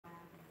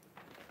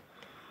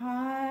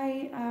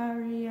Hi,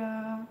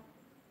 Aria.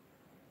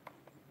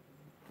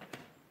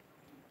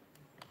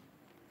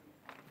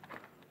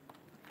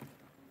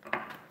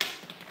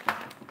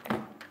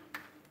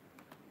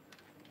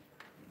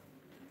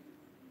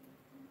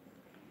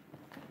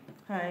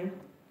 Hi.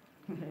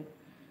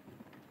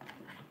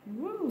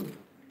 Woo.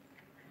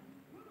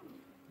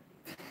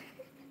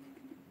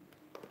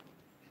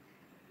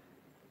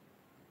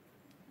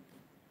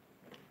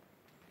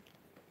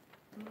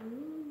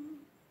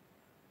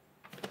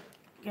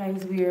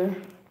 Guys, we're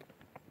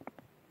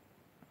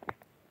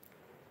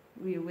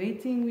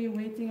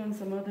waiting on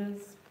some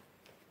others.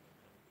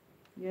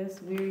 Yes,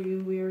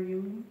 where are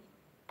you?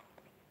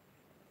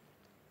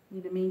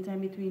 In the meantime,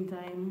 between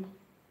time.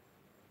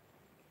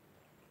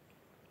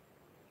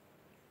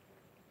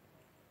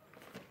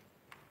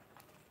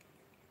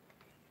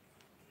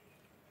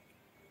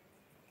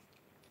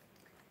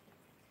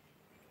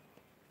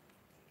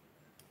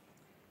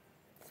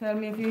 Tell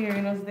me if you're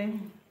hearing us there.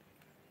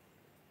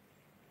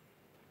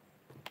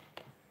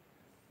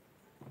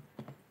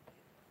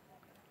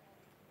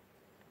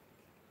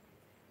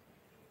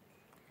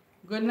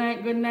 Good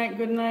night, good night,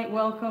 good night.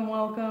 Welcome,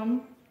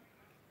 welcome.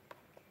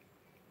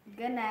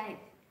 Good night.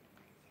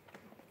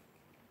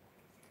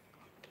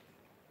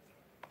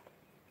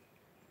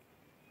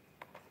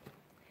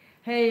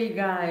 Hey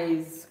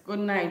guys, good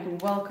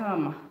night.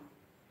 Welcome.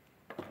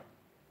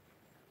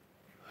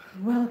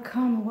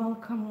 Welcome,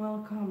 welcome,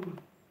 welcome.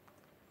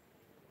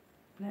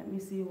 Let me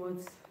see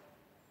what's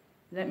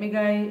let me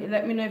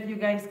know if you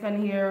guys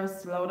can hear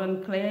us loud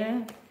and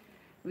clear.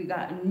 We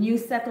got a new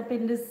setup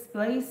in this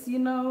place, you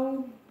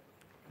know.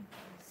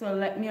 So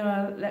let me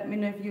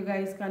know if you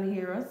guys can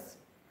hear us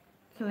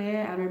clear.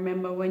 And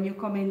remember, when you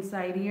come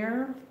inside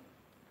here,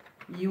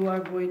 you are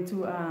going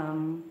to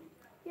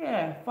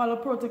follow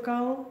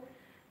protocol.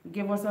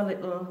 Give us a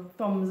little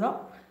thumbs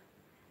up.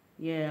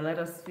 Yeah, let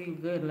us feel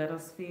good. Let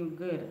us feel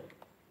good.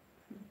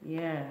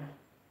 Yeah.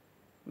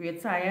 We're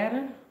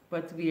tired,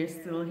 but we are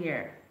still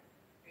here.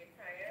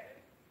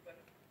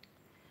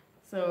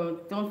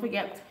 So don't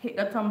forget, hit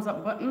the thumbs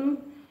up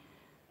button.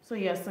 So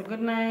yes, so good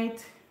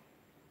night.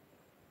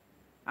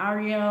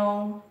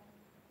 Ariel,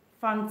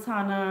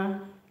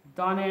 Fontana,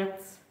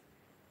 Donette,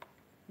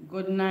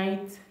 good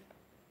night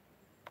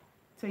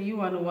to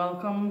you and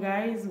welcome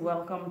guys.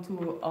 Welcome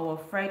to our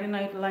Friday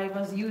night live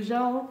as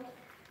usual.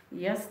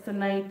 Yes,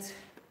 tonight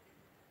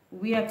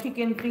we are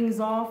kicking things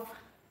off.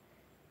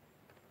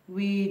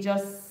 We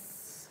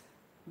just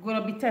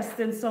gonna be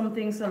testing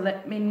something, so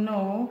let me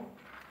know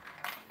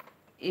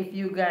if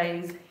you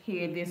guys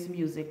hear this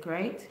music,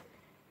 right?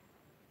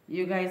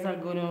 You guys are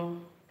gonna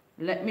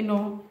let me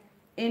know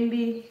in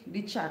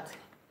the chat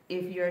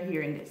if you're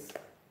hearing this.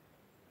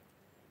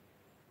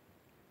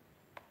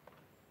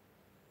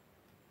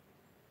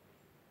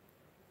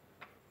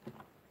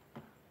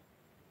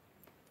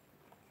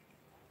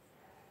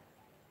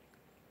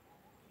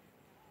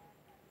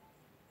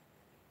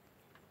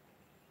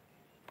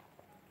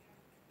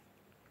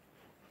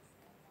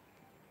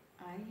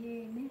 Are you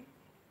hearing me?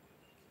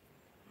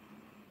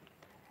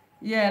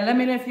 Yeah, let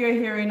me know if you're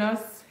hearing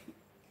us.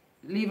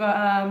 Leave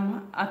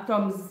a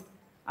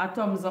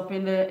thumbs up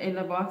in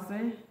the box.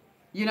 Eh?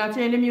 You're not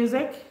hearing the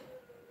music?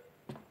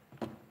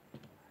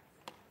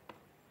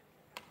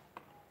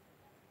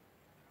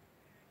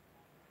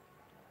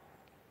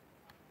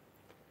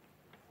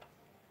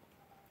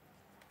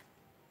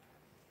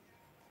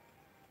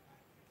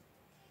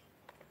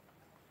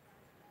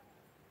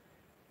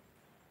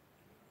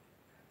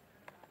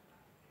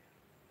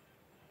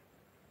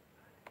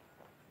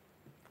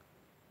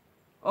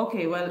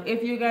 Okay, well,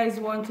 if you guys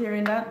weren't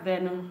hearing that,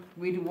 then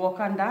we'd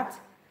work on that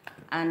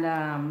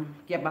and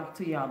get back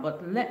to y'all.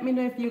 But let me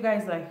know if you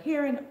guys are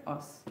hearing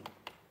us.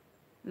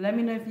 Let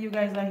me know if you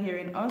guys are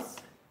hearing us.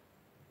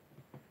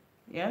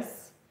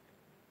 Yes?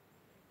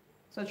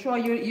 So Troy,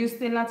 you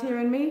still not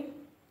hearing me?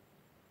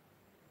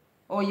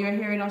 Or you're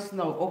hearing us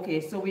now? Okay,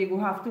 so we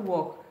will have to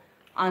work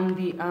on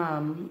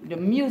the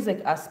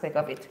music aspect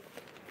of it.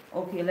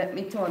 Okay, let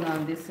me turn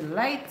on this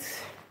light.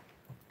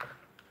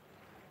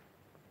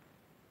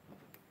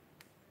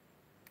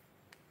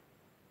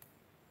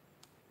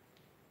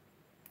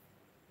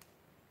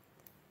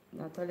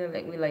 Natalia,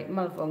 like we like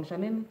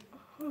malfunctioning.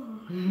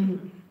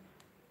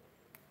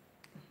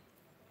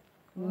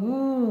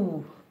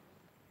 Ooh.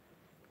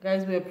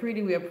 Guys, we are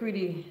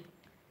pretty.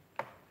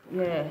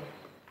 Yeah.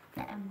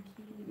 I'm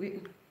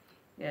cute.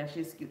 Yeah,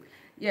 she's cute.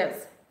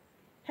 Yes.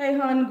 Hey,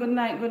 hon, good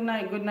night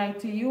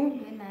to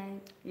you. Good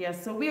night.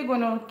 Yes, so we're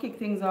going to kick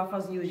things off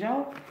as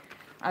usual.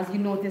 As you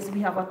notice, we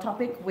have a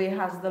topic, where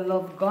has the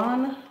love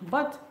gone?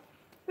 But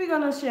we're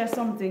going to share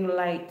something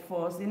light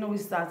first. You know, we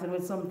started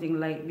with something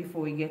light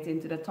before we get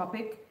into the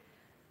topic.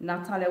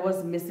 Natalia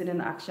was missing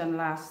in action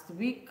last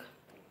week.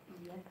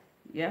 Yeah.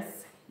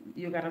 Yes,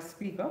 you got to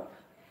speak up.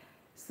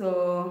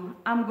 So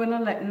I'm going to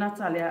let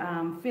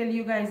Natalia fill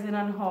you guys in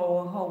on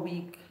how her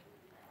week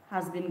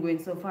has been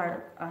going so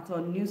far at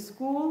our new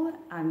school,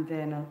 and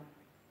then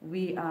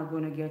we are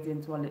going to get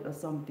into a little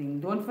something.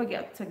 Don't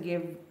forget to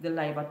give the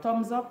live a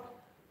thumbs up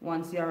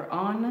once you're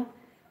on.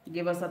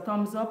 give us a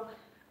thumbs up,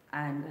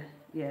 and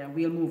yeah,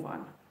 we'll move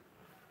on.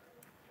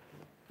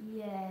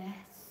 Yeah.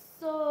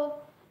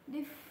 So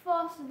the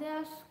first day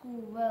of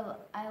school, well,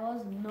 I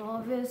was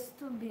nervous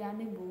to be on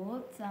the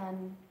boat,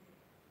 and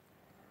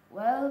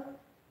well,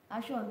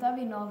 I shouldn't have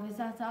been nervous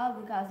at all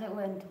because it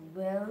went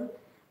well.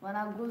 When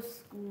I go to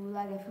school,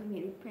 I get to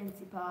meet the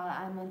principal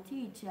and my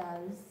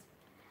teachers.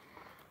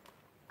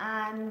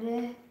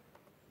 And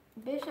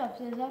Bishop's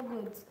is a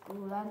good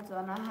school, and so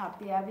I'm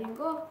happy I been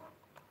go.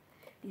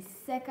 The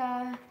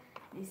second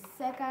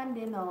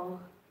day now,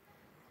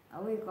 I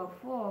wake up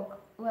 4,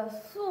 well,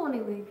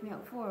 Suni wake me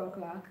up 4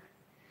 o'clock.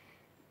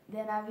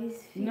 Then I be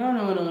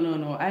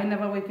No. I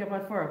never wake you up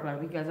at 4 o'clock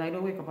because I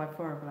don't wake up at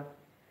 4 o'clock.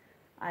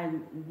 I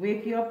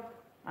wake you up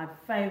at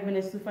 5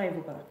 minutes to 5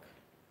 o'clock.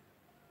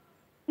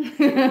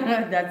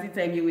 That's the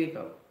time you wake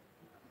up.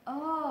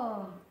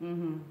 Oh,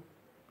 Mm-hmm.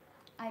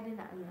 I did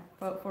not know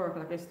About 4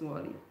 o'clock is too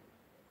early.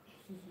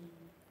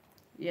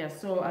 that. Yeah,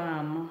 so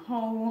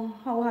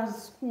how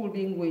has school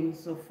been going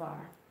so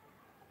far?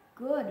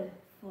 Good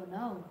for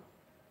now.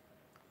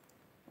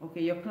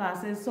 Okay, your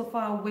classes so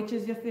far, which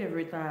is your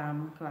favorite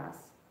class?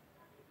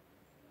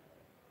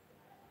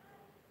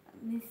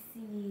 Let me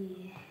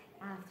see.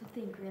 I have to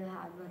think real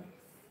hard about this.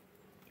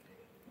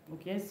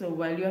 Okay, so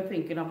while you're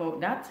thinking about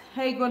that,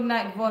 hey, good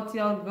night,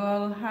 virtual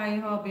girl. Hi,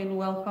 Robin.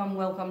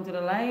 Welcome to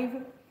the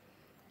live.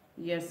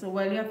 Yes, so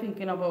while you're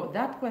thinking about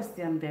that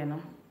question,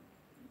 then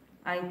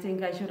I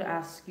think I should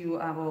ask you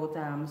about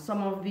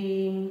some of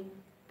the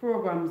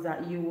programs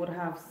that you would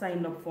have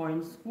signed up for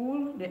in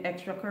school, the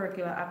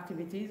extracurricular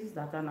activities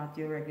that are not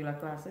your regular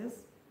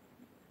classes.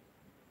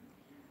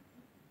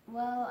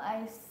 Well,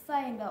 I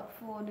signed up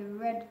for the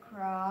Red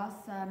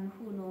Cross and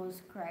Who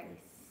Knows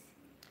Christ.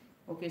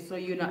 Okay, so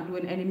you're not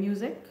doing any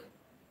music?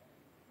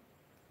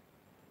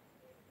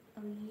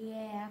 Oh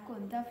yeah, I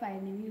couldn't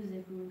find the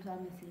music room, so I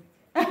miss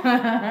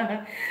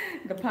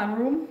it. The pan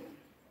room?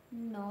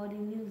 No,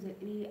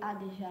 the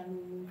audition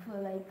room for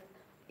like,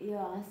 you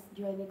know,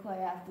 join the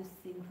choir, I have to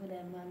sing for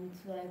them and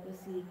so I could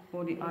see.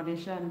 For the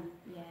audition?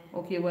 Yeah.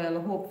 Okay,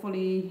 well,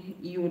 hopefully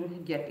you'll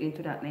get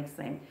into that next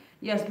time.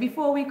 Yes,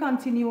 before we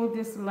continue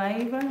this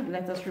live,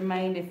 let us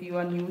remind if you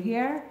are new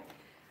here,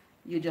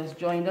 you just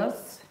joined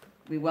us,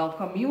 we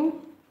welcome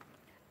you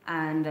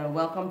and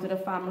welcome to the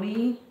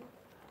family.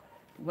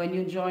 When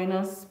you join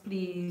us,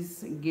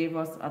 please give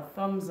us a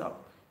thumbs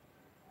up.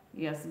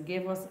 Yes,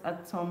 give us a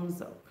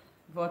thumbs up.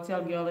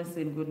 Virtual girl is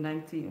saying good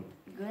night to you.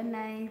 Good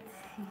night.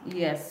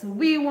 Yes,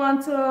 we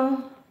want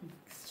to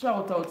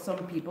shout out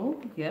some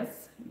people.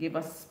 Yes, give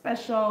a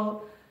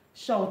special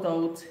shout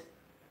out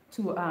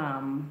to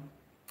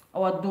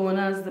our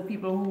donors, the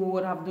people who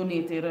would have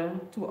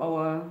donated to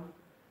our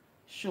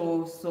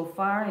show so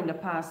far in the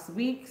past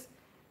weeks.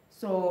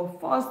 So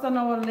first on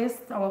our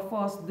list, our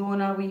first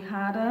donor we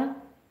had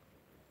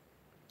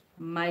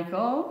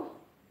Michael.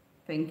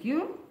 Thank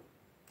you.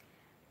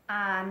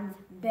 And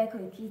Becca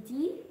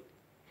Kitty,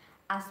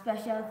 a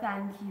special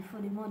thank you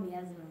for the money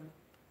as well,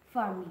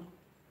 for me.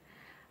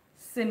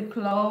 St.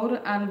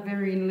 Cloud and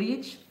Vereen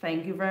Leach,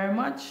 thank you very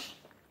much.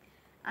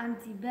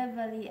 Auntie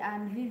Beverly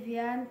and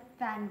Vivian,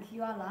 thank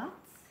you a lot.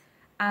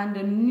 And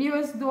the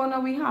newest donor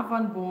we have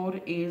on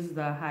board is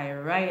the High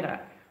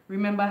Rider.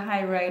 Remember,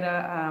 High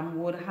Rider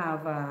would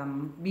have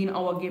been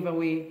our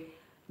giveaway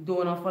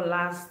donor for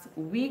last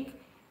week.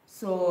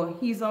 So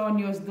he's our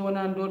newest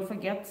donor, and don't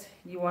forget,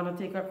 you want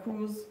to take a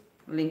cruise,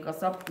 link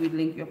us up, we'll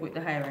link you up with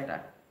the High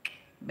Rider.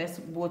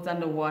 Best boat on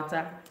the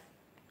water.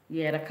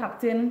 Yeah, the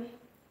captain,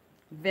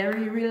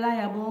 very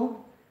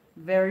reliable,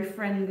 very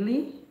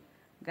friendly.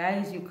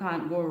 Guys, you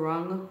can't go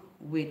wrong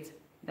with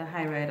the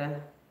High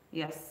Rider.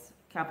 Yes,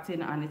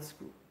 captain and its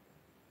crew.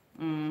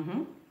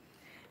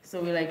 So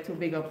we like to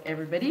big up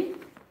everybody,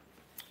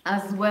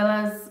 as well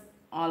as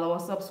all our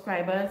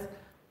subscribers,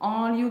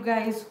 all you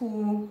guys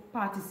who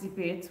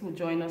participate, who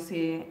join us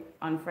here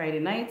on Friday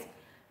night,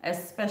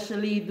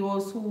 especially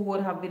those who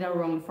would have been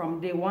around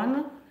from day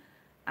one.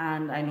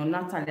 And I know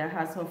Natalia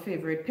has her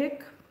favorite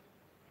pick.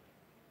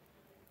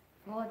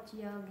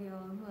 Virtual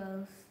girl, who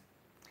else?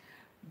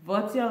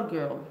 Virtual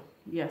girl,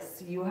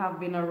 yes, you have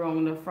been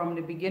around from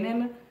the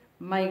beginning.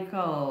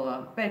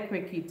 Michael,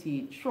 Becca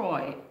Kitty,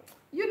 Troy,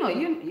 you know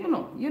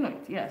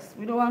it, yes.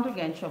 We don't want to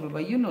get in trouble,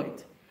 but you know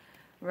it,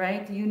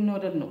 right? You know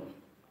the no.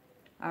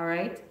 All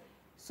right,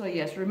 so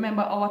yes,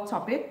 remember our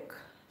topic.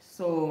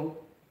 So,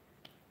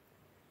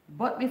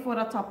 but before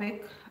the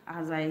topic,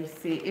 as I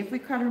say, if we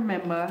can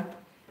remember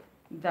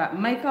that,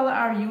 Michael,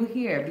 are you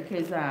here?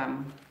 Because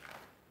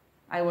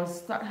I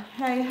was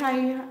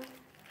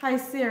hi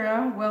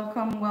Sarah,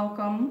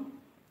 welcome.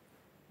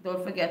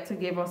 Don't forget to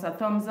give us a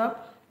thumbs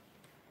up.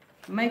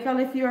 Michael,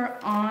 if you're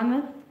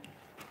on,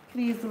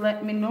 please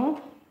let me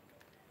know,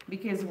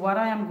 because what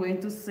I am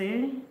going to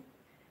say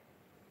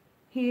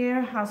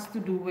here has to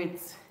do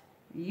with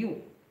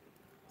you.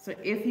 So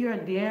if you're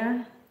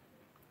there,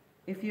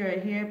 if you're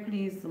here,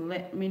 please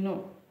let me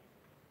know.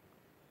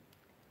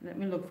 Let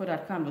me look for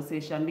that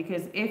conversation,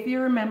 because if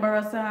you remember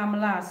us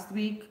last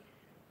week,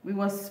 we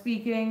were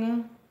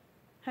speaking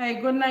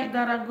Hey, good night,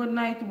 Dada. Good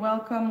night.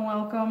 Welcome,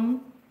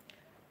 welcome.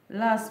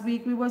 Last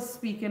week we was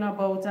speaking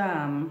about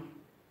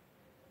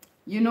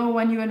you know,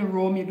 when you're in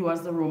Rome, you do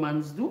as the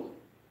Romans do,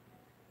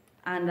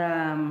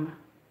 and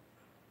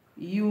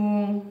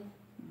you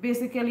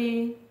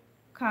basically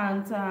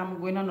can't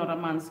go in another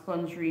man's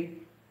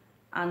country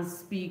and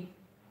speak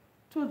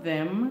to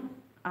them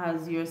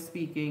as you're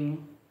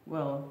speaking.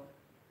 Well,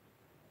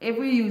 if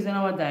we're using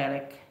our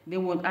dialect, they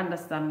won't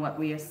understand what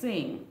we are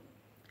saying.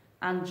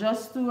 And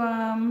just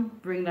to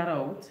bring that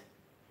out,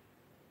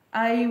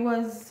 I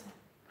was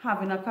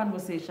having a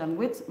conversation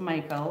with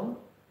Michael.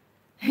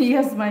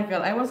 Yes,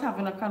 Michael, I was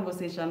having a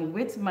conversation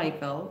with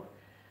Michael,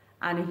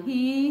 and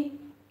he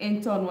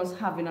in turn was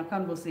having a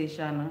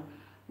conversation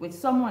with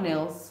someone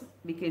else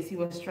because he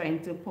was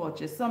trying to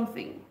purchase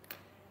something.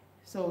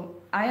 So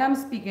I am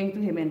speaking to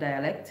him in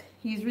dialect.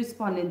 He's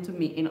responding to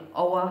me in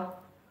our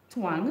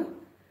twang.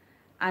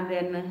 And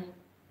then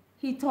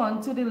he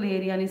turned to the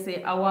lady and he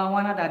said, I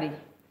want a daddy.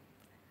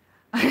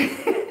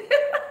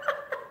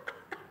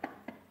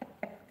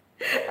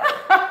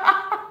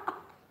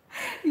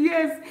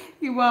 Yes,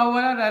 he want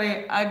one a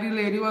daddy. And the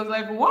lady was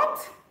like,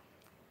 what?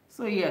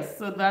 So yes,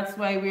 so that's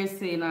why we're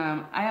saying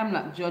I am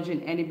not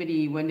judging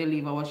anybody when they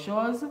leave our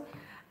shores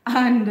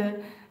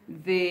and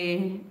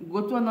they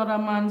go to another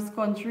man's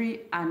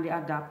country and they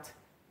adapt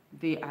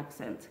the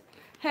accent.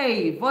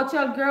 Hey,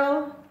 virtual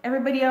girl,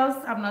 everybody else,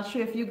 I'm not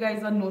sure if you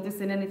guys are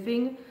noticing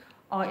anything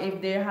or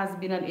if there has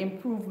been an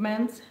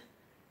improvement.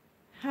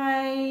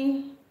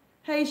 Hi,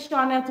 hey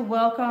Shawnette,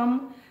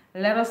 welcome.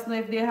 Let us know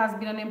if there has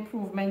been an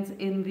improvement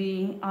in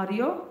the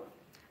audio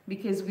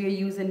because we are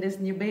using this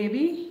new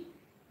baby.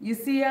 You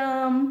see,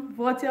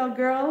 virtual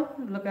girl,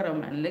 look at her,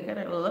 man, look at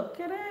it, look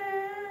at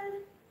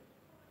it.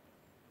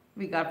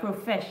 We got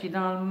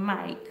professional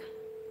mic.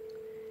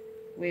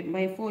 Wait,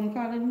 my phone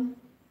calling?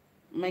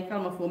 Michael,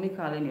 my phone, me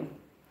calling you.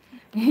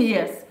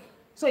 Yes,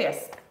 so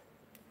yes,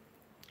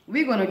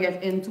 we're gonna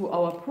get into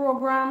our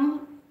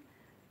program.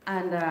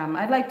 And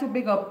I'd like to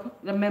big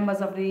up the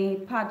members of the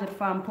Paget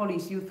Farm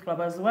Police Youth Club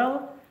as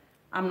well.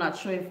 I'm not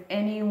sure if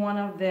any one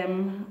of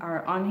them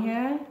are on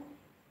here.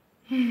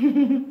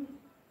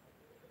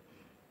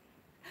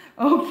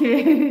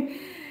 Okay.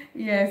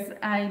 Yes,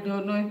 I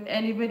don't know if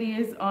anybody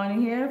is on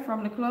here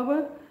from the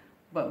club,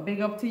 but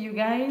big up to you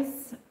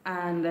guys.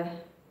 And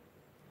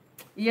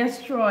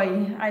yes,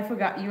 Troy, I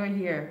forgot you were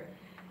here.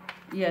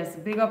 Yes,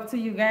 big up to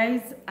you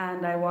guys.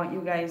 And I want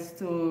you guys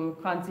to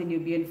continue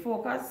being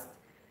focused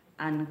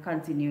and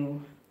continue,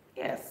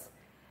 yes,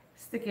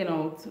 sticking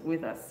out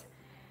with us.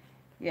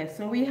 Yes,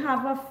 so we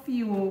have a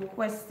few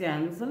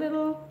questions,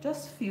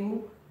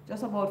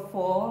 just about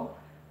 4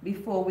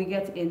 before we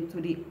get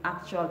into the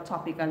actual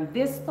topic. And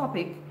this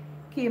topic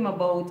came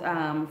about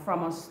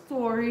from a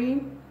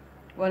story,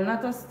 well,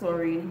 not a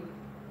story.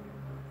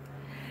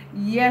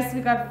 Yes, we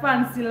got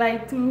Fancy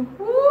Light too.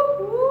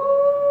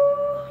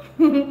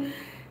 Woo,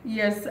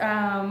 yes,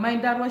 my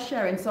dad was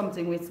sharing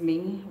something with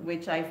me,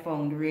 which I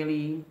found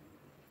really,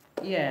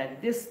 yeah,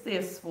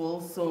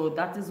 distasteful. So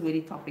that is where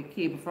the topic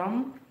came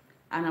from.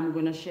 And I'm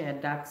going to share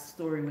that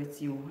story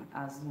with you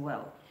as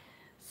well.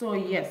 So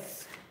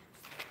yes,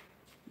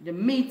 the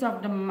meat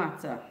of the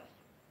matter.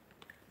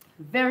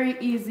 Very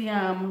easy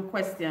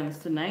questions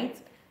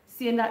tonight.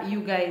 Seeing that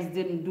you guys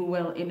didn't do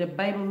well in the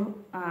Bible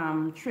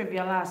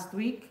trivia last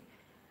week,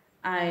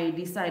 I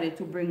decided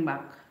to bring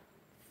back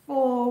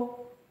 4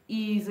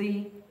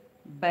 easy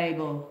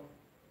Bible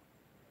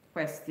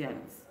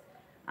questions.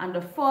 And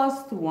the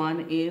first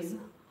one is,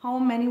 how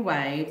many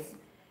wives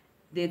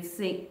did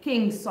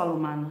King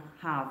Solomon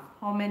have?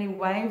 How many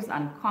wives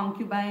and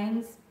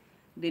concubines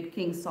did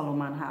King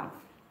Solomon have?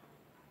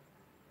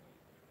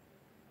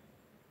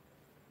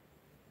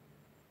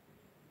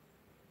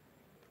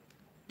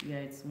 Yeah,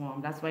 it's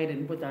warm. That's why I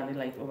didn't put on the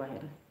light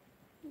overhead.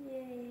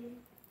 Yay.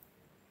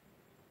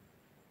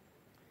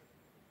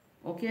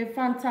 Okay,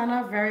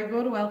 Fantana, very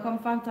good. Welcome,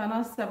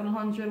 Fantana.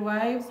 700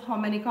 wives. How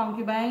many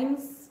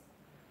concubines?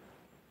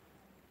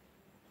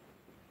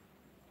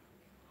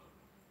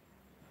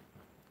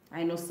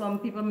 I know some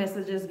people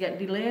messages get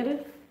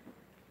delayed.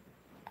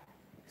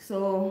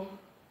 So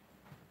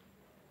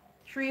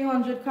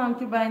 300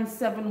 concubines,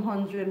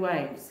 700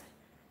 wives.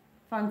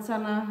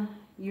 Fantana,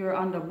 you're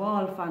on the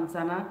ball,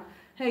 Fantana.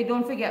 Hey,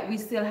 don't forget, we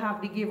still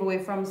have the giveaway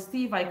from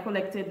Steve. I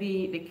collected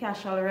the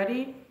cash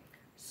already.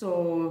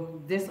 So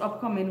this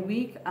upcoming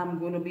week, I'm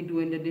going to be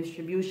doing the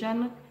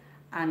distribution.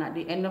 And at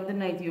the end of the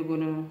night, you're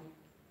going to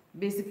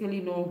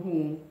basically know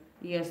who.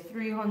 He has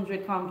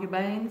 300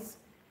 concubines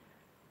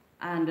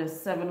and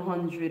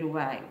 700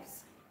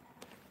 wives.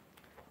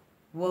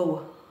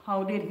 Whoa,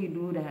 how did he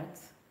do that?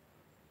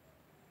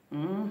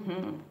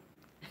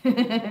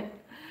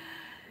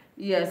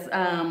 Yes,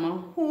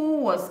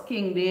 who was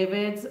King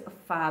David's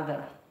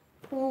father?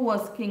 Who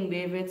was King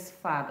David's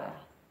father?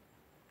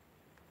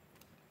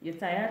 You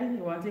tired?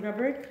 You want to take a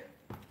break?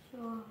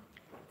 Sure.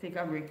 Take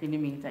a break in the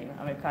meantime.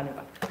 I will call you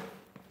back.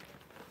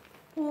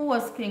 Who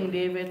was King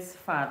David's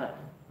father?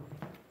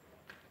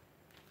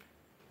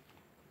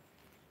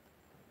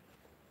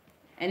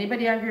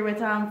 Anybody agree with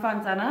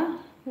Fontana,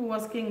 who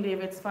was King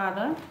David's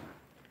father?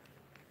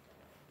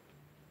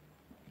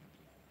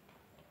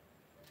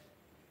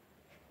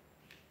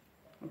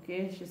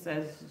 Okay, she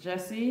says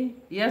Jesse.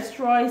 Yes,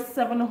 Troy,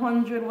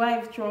 700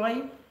 wives,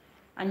 Troy.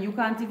 And you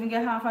can't even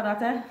get half of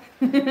that, eh?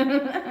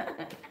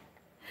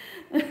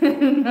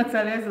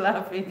 Natalia is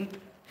laughing.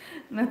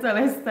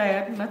 Natalia is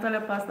tired.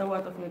 Natalia, pass the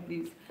water for me,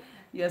 please.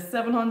 Yes,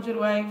 700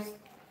 wives.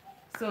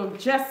 So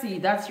Jesse,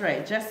 that's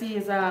right. Jesse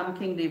is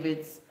King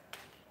David's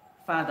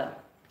father.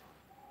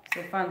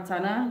 So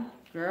Fontana,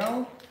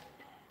 girl.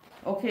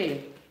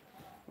 Okay.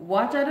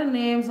 What are the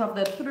names of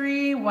the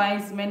 3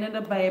 wise men in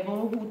the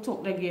Bible who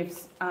took the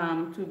gifts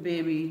to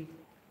baby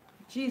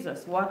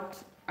Jesus?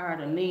 What are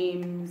the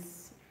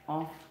names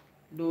of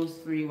those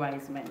 3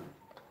 wise men?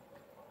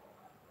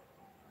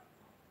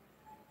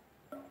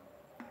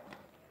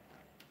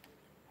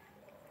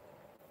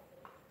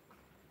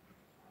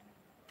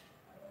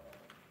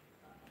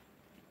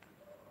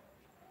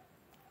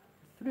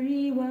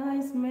 Three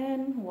wise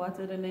men, what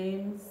are the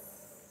names?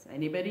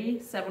 Anybody?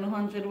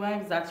 700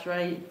 wives, that's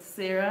right,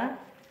 Sarah.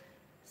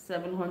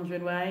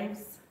 700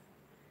 wives.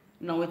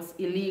 Now it's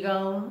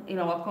illegal in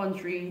our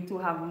country to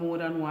have more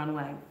than 1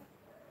 wife.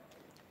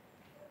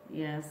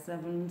 Yeah,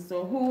 7.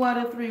 So who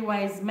are the 3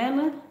 wise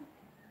men?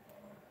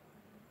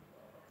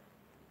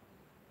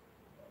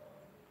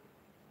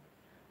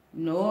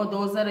 No,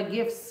 those are the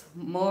gifts.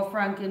 More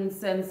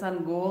frankincense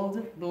and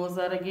gold. Those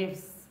are the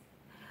gifts.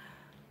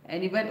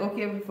 Anybody?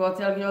 Okay, before I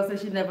tell you also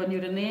she never knew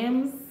the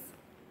names.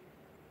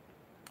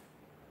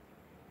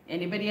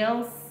 Anybody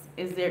else?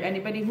 Is there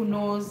anybody who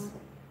knows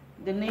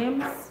the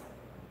names?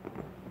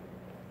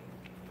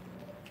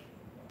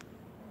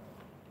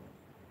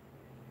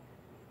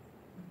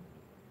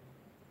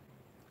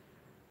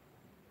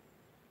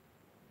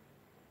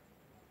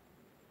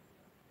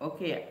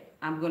 Okay,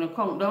 I'm going to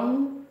count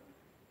down.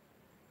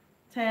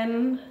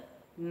 10,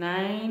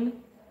 9,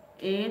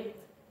 8,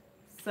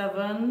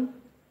 7,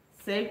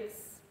 6,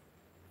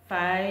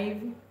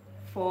 5,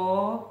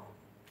 4,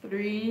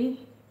 3,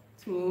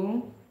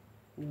 2,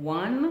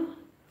 1.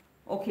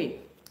 Okay.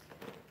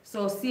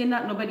 So seeing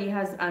that nobody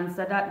has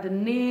answered that, the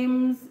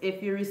names,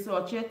 if you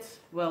research it,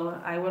 well,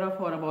 I would have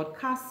thought about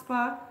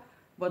Caspar,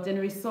 but in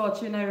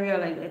researching I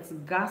realized it's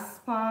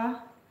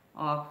Gaspar,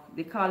 or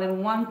they call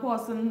him one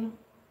person,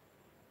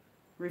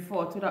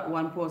 refer to that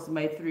one person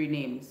by 3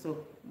 names.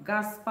 So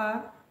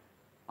Gaspar,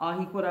 or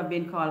he could have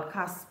been called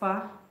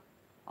Caspar,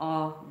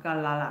 or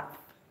Galalat.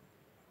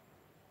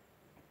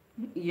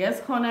 Yes,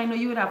 hon, I know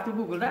you would have to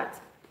Google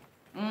that.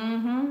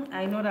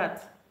 I know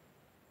that.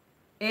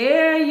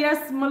 Hey,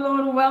 yes,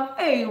 Malone. Well,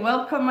 hey,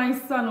 welcome, my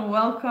son.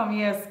 Welcome.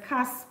 Yes,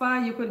 Caspar.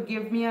 You could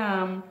give me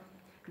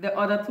the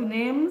other 2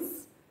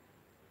 names.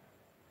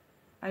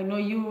 I know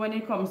you, when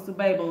it comes to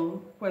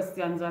Bible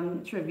questions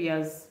and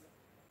trivias,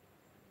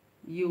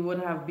 you would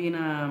have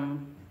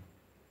been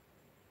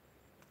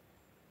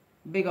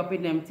big up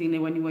in them things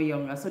when you were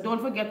younger. So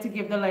don't forget to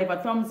give the live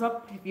a thumbs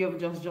up if you have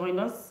just joined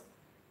us.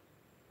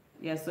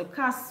 Yes, so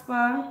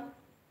Caspar.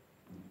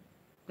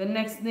 The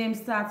next name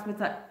starts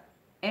with a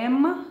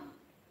M.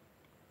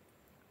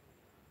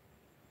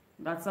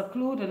 That's a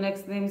clue. The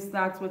next name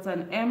starts with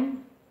an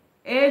M.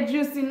 Hey,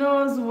 Juicy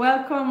Nose,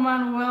 welcome,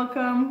 man,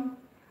 welcome.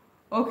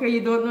 Okay,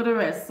 you don't know the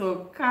rest.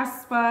 So,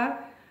 Caspar,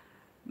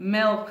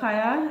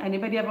 Melchiah.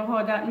 Anybody ever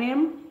heard that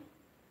name?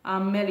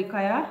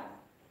 Melikiah.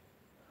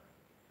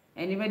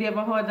 Anybody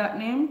ever heard that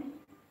name?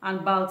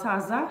 And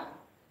Balthazar.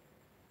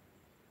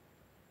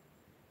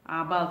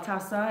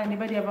 Balthazar.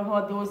 Anybody ever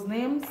heard those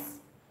names?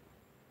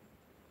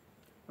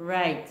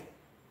 Right.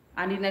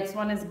 And the next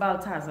one is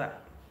Balthazar.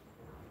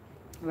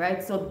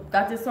 Right, so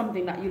that is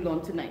something that you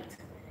learned tonight.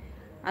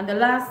 And the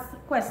last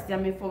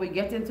question before we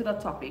get into the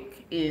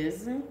topic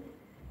is,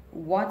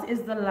 what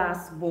is the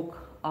last book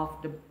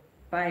of the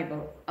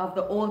Bible, of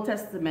the Old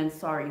Testament,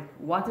 sorry.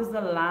 What is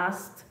the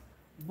last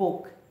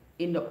book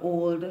in the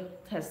Old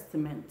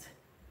Testament?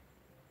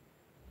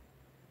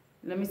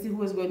 Let me see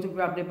who is going to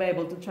grab the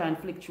Bible to try and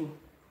flick through.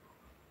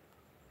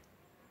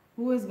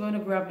 Who is going to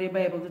grab the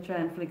Bible to try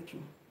and flick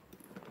through?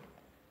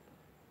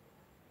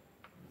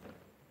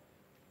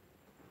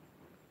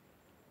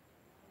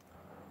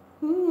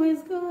 Who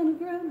is going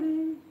to grab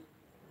it?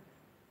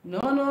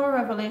 No,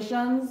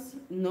 Revelations.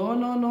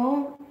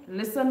 No.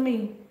 Listen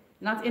me.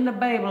 Not in the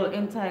Bible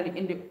entirely,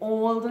 in the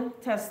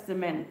Old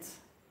Testament.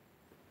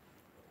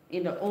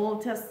 In the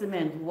Old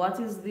Testament,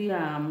 what is the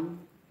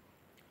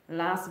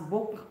last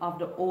book of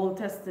the Old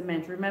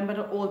Testament? Remember,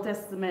 the Old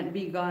Testament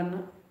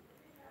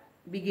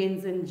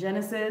begins in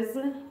Genesis.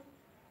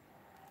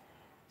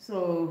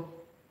 So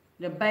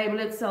the Bible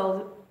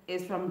itself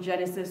is from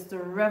Genesis to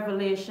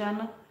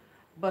Revelation.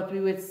 But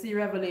we would see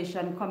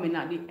Revelation coming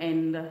at the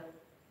end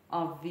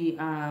of the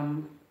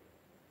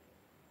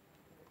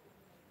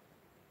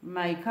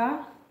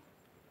Micah.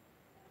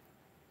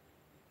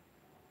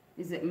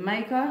 Is it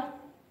Micah?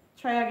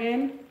 Try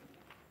again.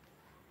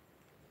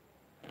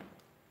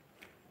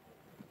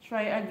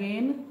 Try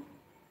again.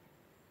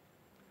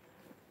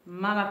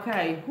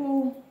 Malachi.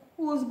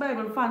 Whose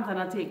Bible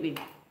Fontana take this?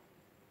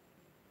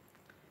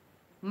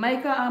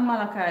 Micah and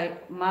Malachi.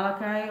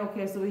 Malachi,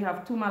 okay, so we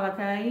have two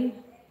Malachi.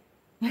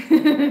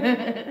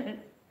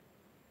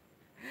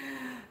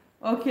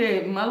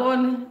 Okay,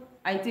 Malone,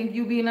 I think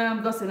you been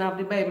dusting up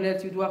the Bible.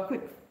 Let you do a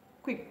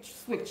quick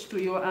switch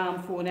to your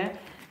phone.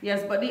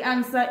 Yes, but the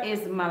answer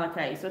is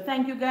Malachi. So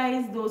thank you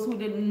guys. Those who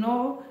didn't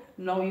know,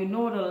 now you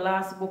know the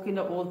last book in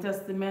the Old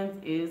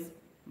Testament is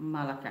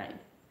Malachi.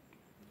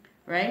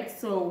 Right?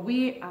 So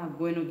we are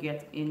going to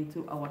get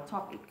into our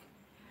topic.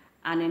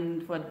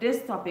 And for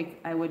this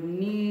topic, I would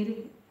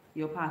need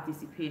your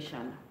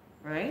participation.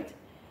 Right?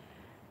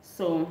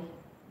 So,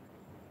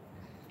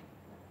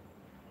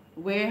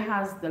 where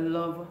has the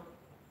love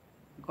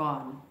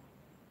gone?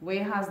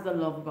 Where has the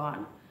love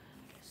gone?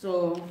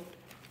 So,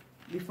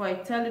 before I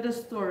tell you the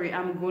story,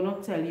 I'm going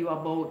to tell you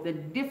about the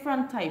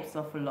different types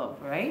of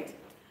love, right?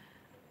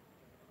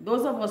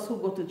 Those of us who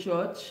go to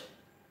church,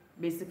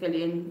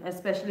 basically,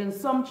 especially in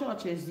some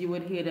churches, you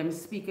would hear them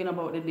speaking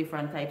about the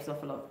different types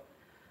of love.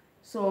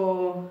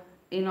 So,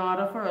 in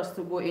order for us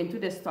to go into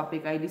this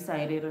topic, I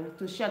decided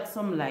to shed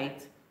some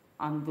light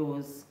on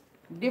those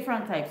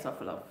different types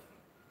of love.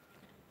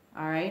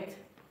 Alright?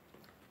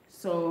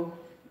 So,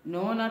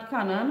 no, not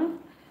canon.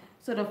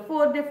 So the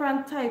 4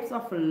 different types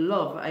of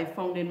love I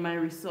found in my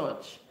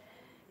research.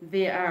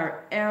 They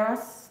are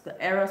Eros, the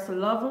Eros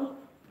love,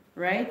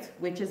 right?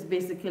 Which is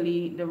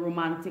basically the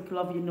romantic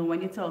love. You know,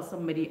 when you tell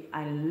somebody,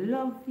 I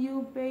love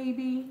you,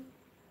 baby.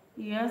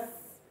 Yes,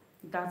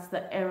 that's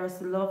the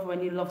Eros love,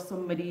 when you love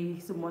somebody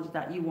so much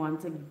that you want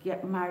to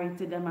get married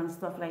to them and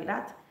stuff like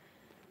that.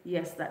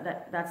 Yes,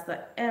 that's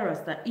the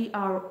Eros, the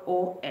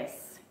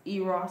E-R-O-S,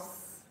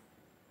 Eros.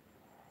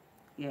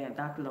 Yeah,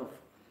 that love.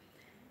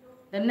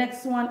 The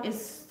next one is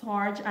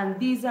storge, and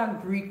these are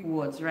Greek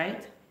words,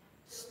 right?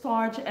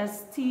 Storge,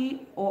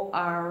 S-T-O-R-G-E,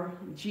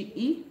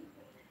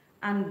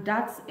 and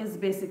that is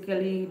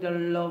basically the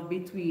love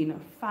between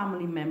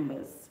family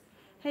members.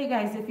 Hey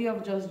guys, if you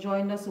have just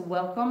joined us,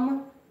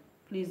 welcome.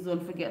 Please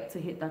don't forget to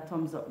hit that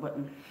thumbs up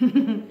button.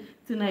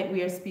 Tonight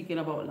we are speaking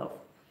about love.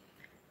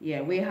 Yeah,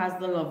 where has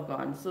the love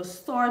gone? So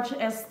storge,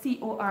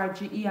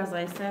 S-T-O-R-G-E, as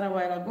I said a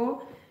while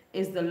ago,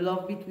 is the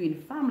love between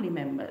family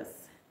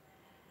members.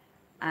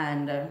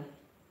 And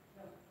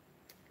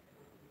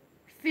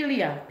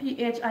philia,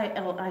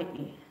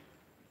 P-H-I-L-I-A.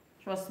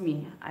 Trust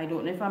me, I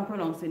don't know if I'm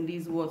pronouncing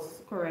these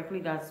words correctly.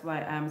 That's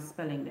why I'm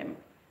spelling them.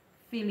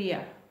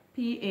 Philia,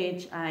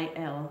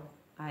 P-H-I-L-I-A.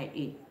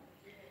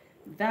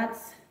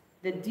 That's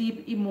the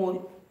deep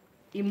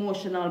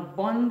emotional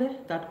bond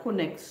that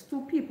connects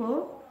two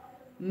people,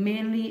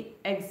 mainly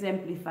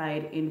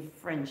exemplified in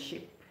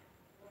friendship.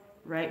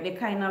 Right? The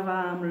kind of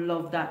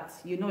love that,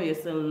 you know, you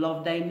still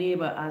love thy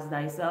neighbor as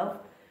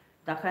thyself.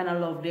 That kind of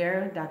love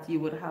there that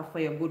you would have for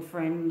your good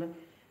friend,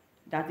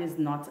 that is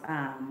not,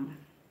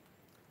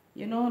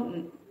 you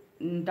know,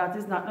 that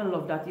is not the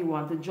love that you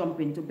want to jump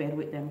into bed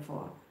with them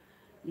for.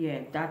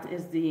 Yeah, that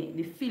is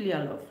the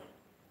filial love,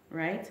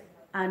 right?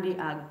 And the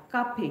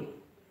agape,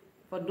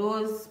 for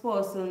those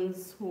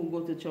persons who go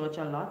to church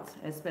a lot,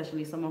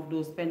 especially some of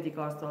those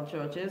Pentecostal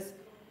churches,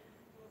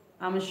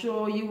 I'm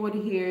sure you would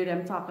hear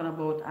them talking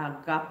about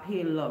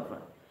agape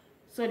love.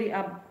 So the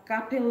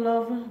agape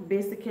love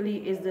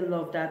basically is the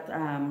love that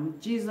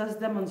Jesus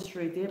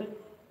demonstrated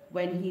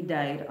when he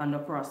died on the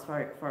cross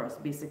for us.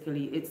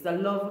 Basically, it's the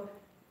love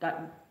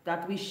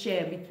that we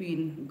share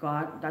between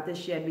God, that is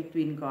shared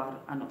between God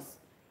and us.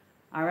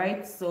 All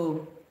right,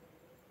 so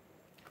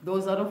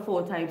those are the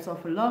 4 types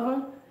of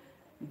love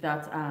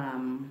that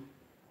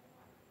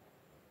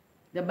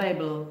the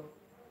Bible,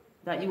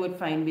 that you would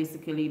find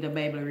basically the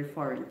Bible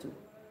referring to.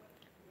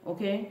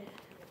 Okay,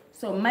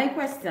 so my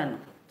question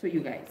to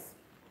you guys.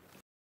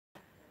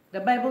 The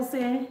Bible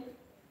says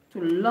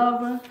to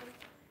love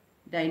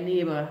thy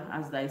neighbor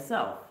as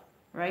thyself,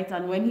 right?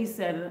 And when he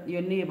said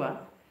your neighbor,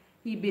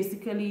 it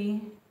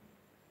basically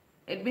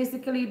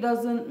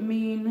doesn't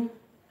mean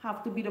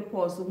have to be the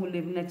person who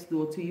live next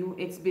door to you.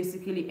 It's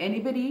basically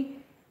anybody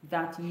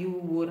that you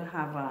would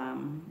have,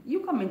 you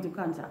come into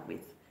contact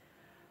with.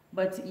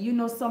 But you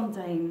know,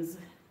 sometimes,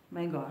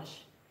 my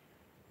gosh,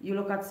 you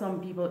look at some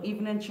people,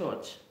 even in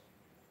church,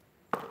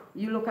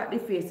 you look at the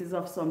faces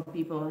of some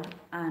people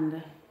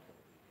and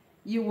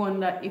you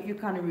wonder if you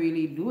can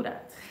really do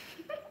that.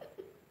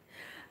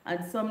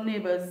 And some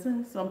neighbors,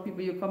 some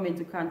people you come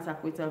into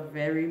contact with are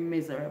very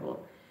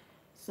miserable.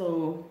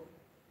 So,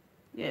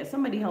 yeah,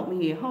 somebody help me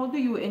here. How do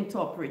you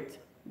interpret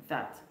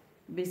that?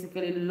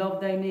 Basically, love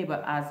thy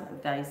neighbor as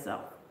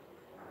thyself.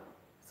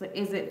 So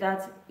is it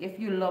that if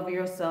you love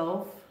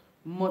yourself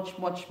much,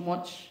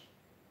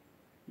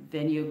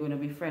 then you're going to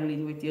be friendly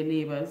with your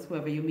neighbors,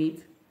 whoever you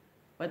meet?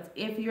 But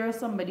if you're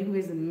somebody who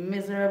is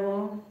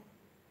miserable,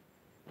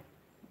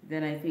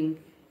 then I think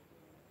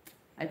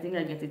I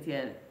get it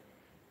here.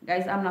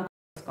 Guys, I'm not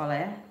a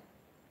scholar,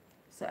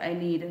 so I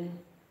need,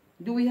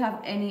 do we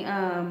have any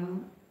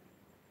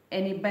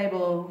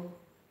Bible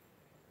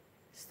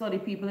study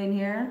people in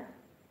here?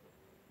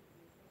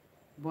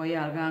 Boy,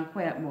 y'all gone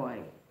quiet,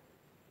 boy.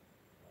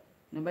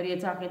 Nobody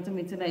talking to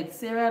me tonight.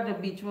 Sarah, the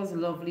beach was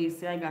lovely.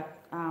 See, I got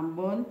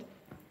burnt.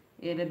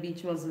 Yeah, the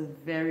beach was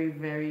very,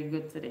 very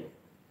good today.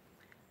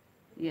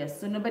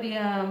 Yes, so nobody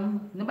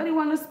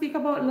want to speak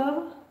about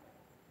love?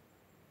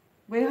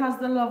 Where has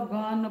the love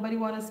gone? Nobody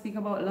want to speak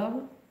about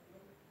love?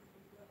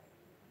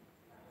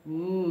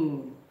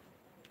 Ooh.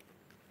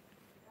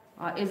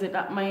 Is it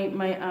that my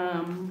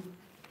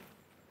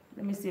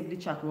let me see if the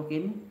chat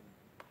working.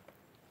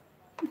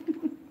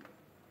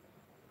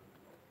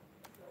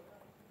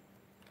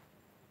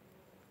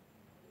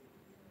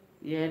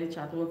 Yeah, the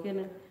chat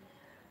working.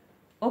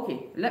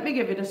 Okay, let me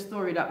give you the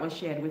story that was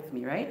shared with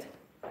me, right?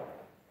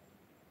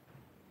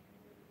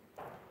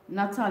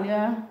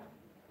 Natalia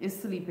is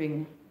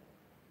sleeping.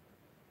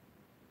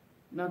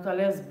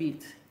 Natalia's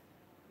beat.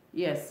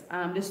 Yes,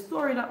 the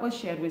story that was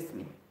shared with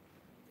me,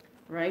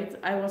 right?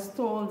 I was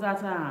told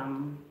that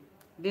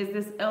there's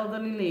this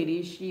elderly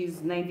lady,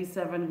 she's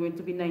 97, going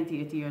to be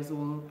 98 years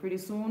old pretty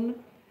soon,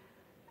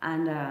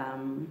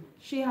 and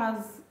she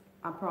has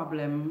a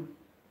problem.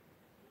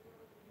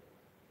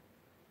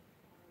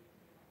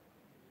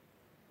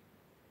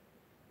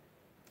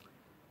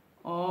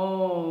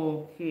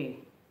 Okay.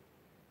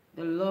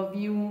 The love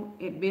you,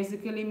 it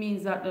basically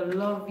means that the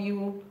love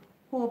you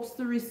hopes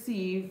to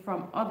receive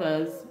from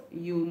others,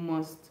 you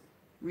must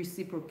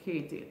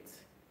reciprocate it.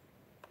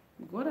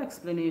 Good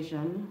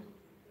explanation.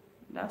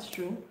 That's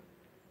true.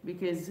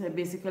 Because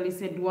basically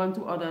said do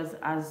unto others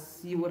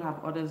as you would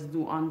have others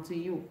do unto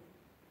you.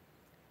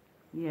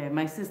 Yeah,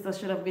 my sister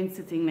should have been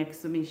sitting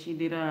next to me. She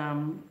did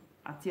a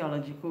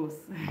theology course.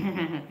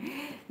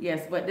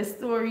 Yes, but the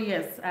story,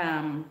 yes.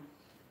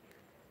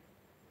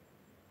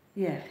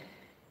 Yeah.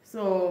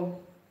 So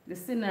the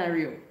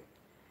scenario,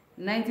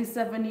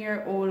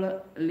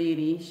 97-year-old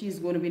lady, she's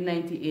going to be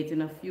 98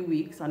 in a few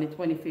weeks on the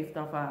 25th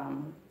of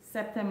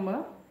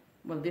September,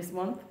 well this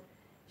month.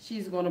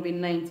 She's going to be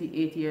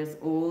 98 years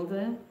old.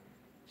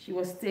 She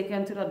was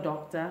taken to the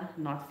doctor,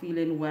 not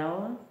feeling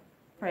well,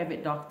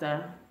 private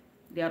doctor.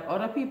 There are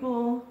other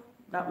people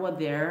that were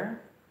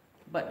there,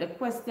 but the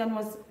question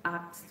was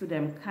asked to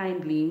them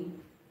kindly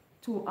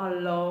to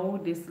allow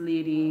this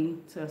lady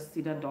to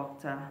see the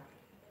doctor.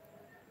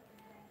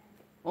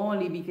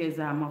 Only because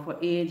of her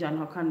age and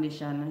her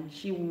condition,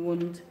 she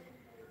won't,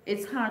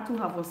 it's hard to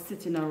have her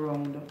sitting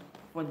around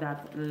for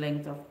that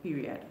length of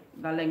period,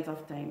 that length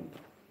of time.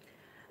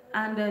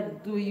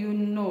 And do you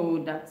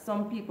know that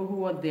some people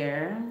who are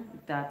there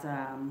that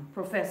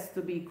profess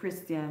to be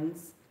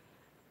Christians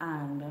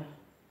and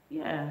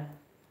yeah,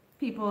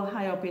 people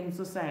high up in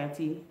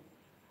society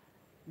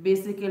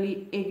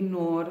basically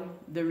ignored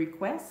the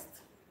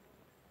request,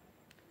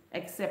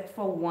 except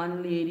for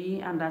one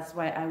lady, and that's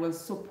why I would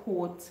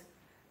support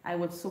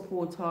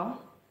her.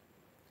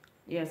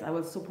 Yes, I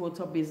would support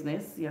her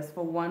business. Yes,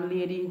 for one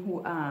lady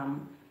who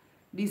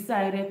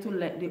decided to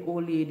let the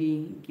old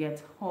lady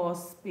get her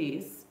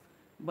space,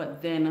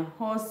 but then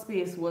her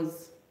space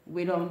was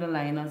way down the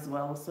line as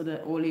well, so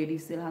the old lady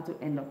still had to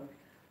end up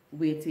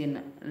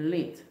waiting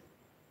late.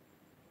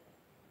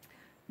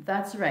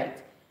 That's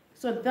right.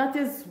 So that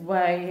is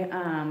why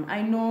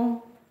I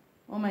know,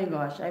 oh my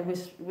gosh, I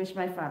wish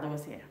my father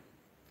was here.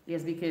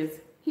 Yes, because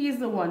he's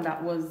the one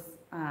that was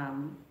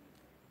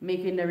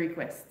making the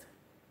request.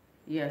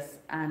 Yes,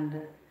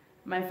 and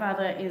my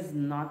father is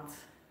not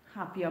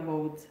happy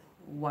about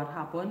what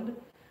happened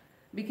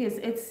because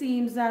it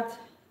seems that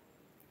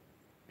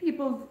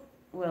people,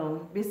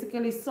 well,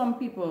 basically some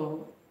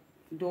people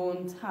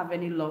don't have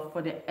any love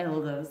for the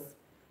elders,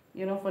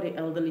 you know, for the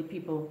elderly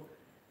people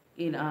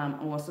in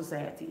our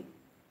society.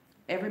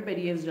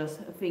 Everybody is just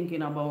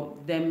thinking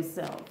about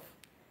themselves.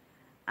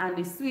 And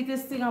the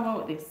sweetest thing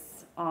about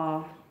this,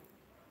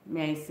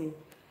 may I say,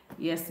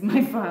 yes,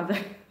 my father.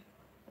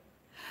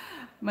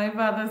 My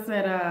father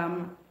said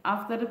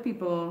after the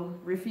people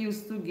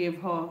refused to give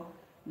her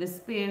the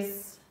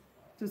space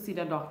to see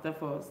the doctor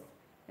first,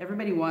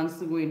 everybody wants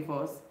to go in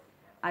first.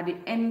 At the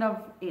end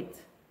of it,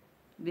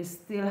 they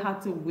still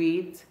had to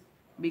wait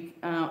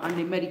on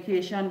the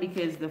medication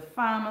because the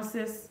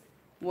pharmacist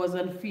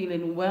wasn't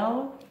feeling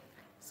well.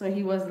 So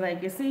he was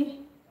like, you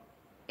see,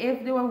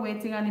 if they were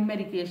waiting on the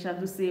medication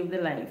to save the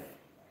life,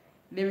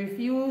 they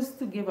refused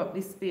to give up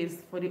the space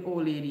for the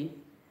old lady,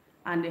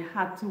 and they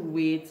had to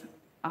wait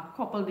a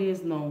couple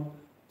days now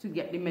to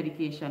get the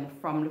medication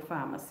from the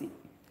pharmacy.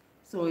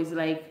 So it's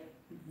like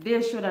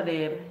they should have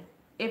died.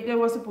 If they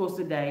were supposed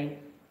to die,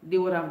 they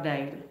would have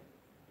died,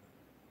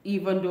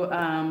 even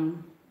though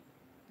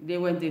they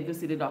went in to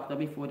see the doctor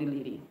before the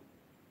lady.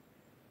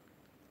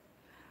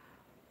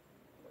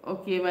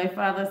 Okay, my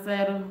father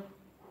said,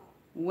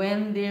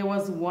 when there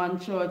was one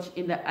church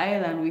in the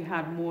island, we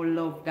had more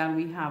love than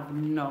we have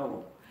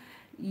now.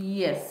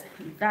 Yes,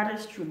 that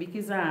is true,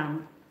 because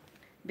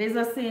there's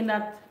a saying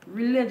that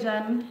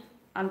religion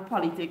and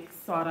politics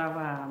sort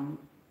of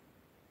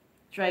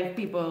drive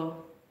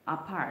people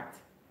apart.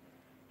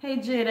 Hey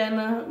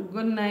Jaden,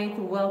 good night,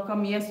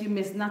 welcome. Yes, you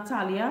missed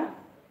Natalia.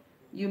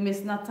 You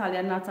missed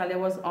Natalia. Natalia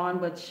was on,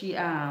 but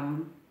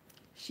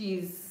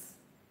she's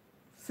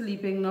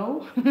sleeping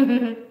now.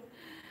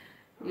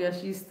 Yeah,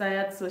 she's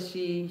tired, so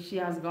she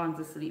has gone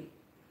to sleep.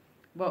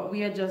 But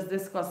we are just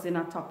discussing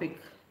a topic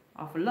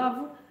of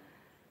love.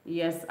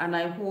 Yes, and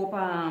I hope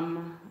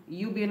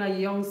you being a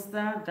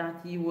youngster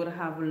that you would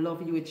have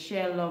love, you would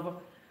share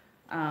love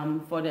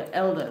for the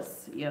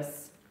elders.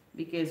 Yes,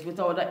 because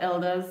without the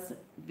elders,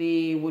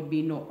 they would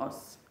be no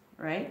us,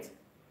 right?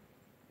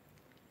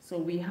 So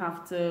we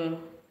have to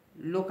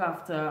look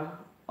after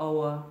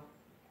our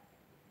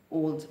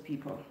old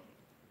people.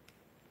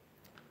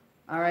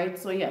 All right,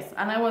 so yes,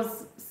 and I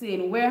was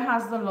saying, where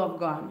has the love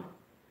gone?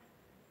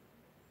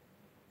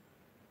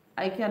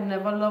 I can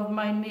never love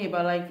my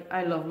neighbor like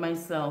I love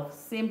myself,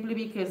 simply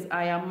because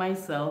I am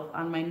myself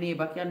and my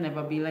neighbor can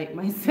never be like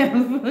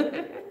myself.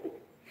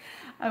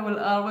 I will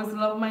always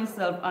love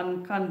myself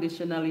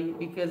unconditionally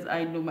because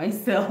I know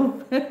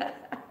myself.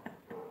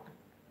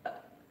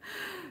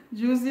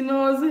 Juicy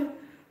nose,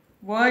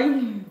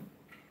 boy,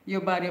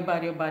 you bad, you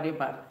bad, you bad, you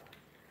bad.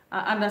 I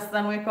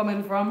understand where you're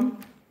coming from.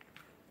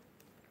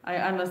 I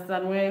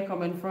understand where you're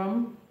coming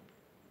from.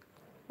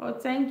 Oh,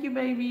 thank you,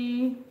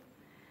 baby.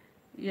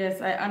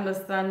 Yes, I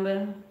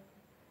understand.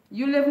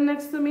 You live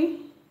next to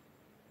me?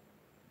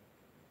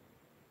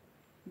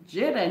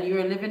 Jaden,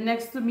 you're living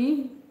next to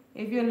me.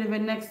 If you're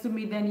living next to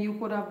me, then you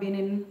could have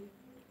been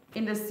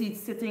in the seat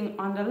sitting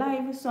on the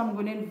live. So I'm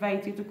going to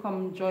invite you to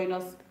come join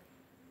us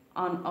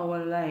on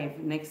our live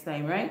next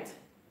time, right?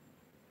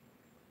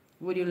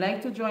 Would you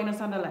like to join us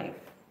on the live?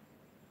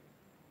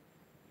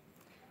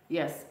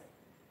 Yes.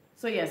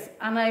 So yes,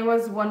 and I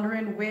was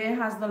wondering where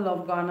has the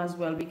love gone as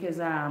well, because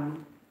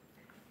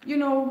you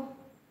know,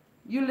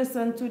 you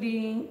listen to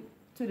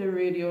the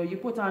radio, you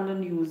put on the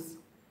news,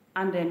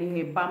 and then you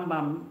hear bam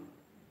bam,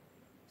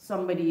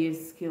 somebody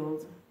is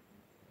killed.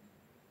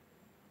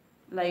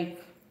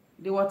 Like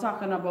they were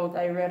talking about,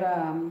 I read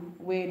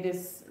where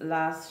this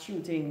last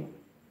shooting,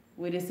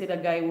 where they said a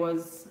guy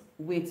was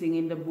waiting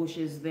in the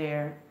bushes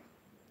there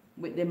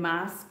with the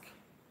mask,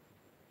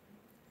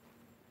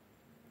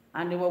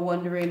 and they were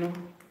wondering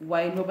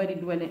why nobody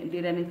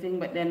did anything.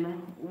 But then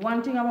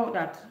one thing about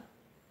that,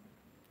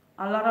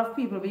 a lot of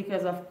people,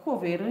 because of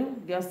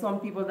COVID, there are some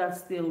people that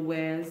still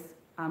wears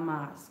a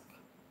mask.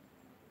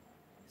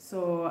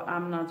 So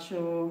I'm not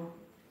sure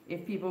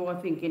if people were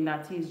thinking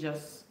that he's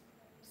just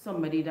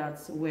somebody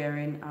that's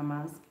wearing a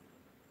mask.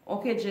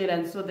 Okay,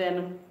 Jaden, so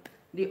then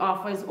the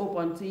offer is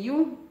open to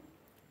you.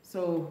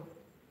 So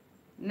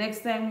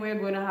next time we're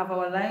going to have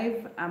our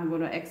live, I'm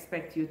going to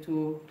expect you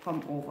to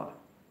come over.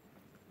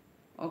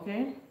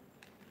 Okay?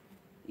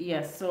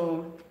 Yes,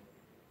 so,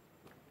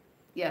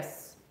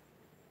 yes.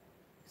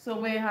 So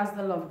where has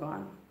the love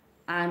gone?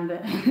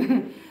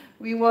 And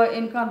we were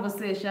in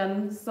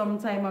conversation some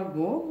time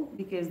ago,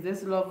 because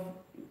this love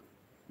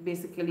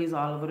basically is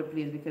all over the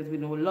place, because we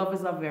know love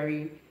is a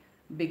very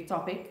big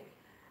topic.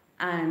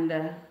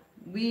 And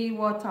we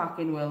were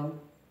talking, well,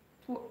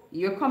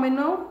 you're coming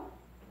now?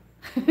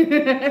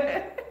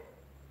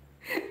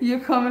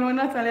 You're coming when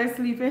Natalia's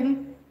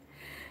sleeping?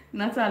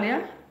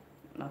 Natalia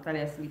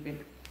is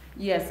sleeping.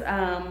 Yes,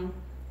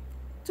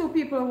 two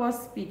people were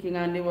speaking,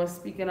 and they were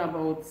speaking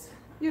about,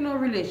 you know,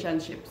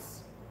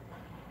 relationships.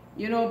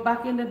 You know,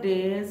 back in the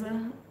days,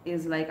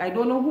 is like, I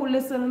don't know who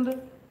listened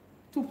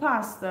to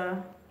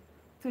Pastor,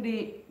 to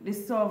the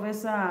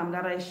service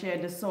that I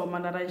shared, the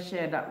sermon that I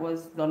shared that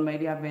was done by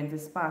the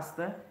Adventist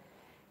pastor.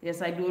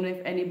 Yes, I don't know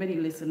if anybody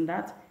listened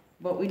that,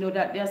 but we know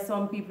that there are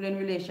some people in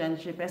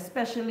relationship,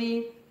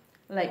 especially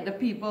like the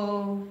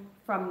people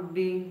from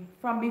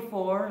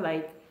before,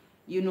 like,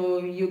 you know,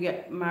 you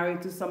get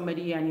married to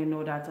somebody and you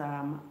know that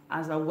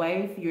as a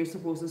wife, you're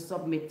supposed to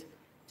submit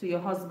to your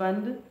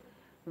husband,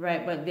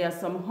 right? But there are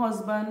some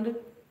husbands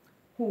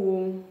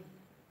who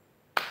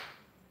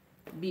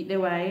beat their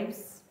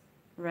wives,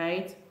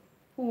 right?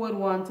 Who would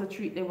want to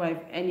treat their wife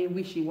any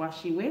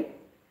wishy-washy way.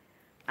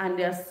 And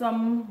there are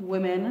some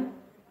women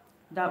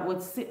that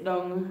would sit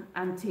down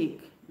and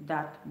take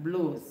that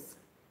blows,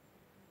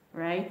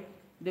 right?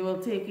 They will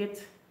take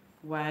it.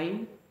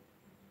 Why?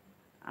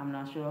 I'm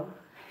not sure.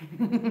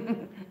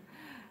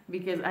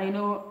 Because I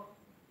know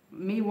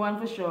me, one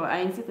for sure,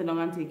 I ain't sitting down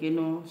and taking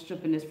no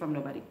stupidness from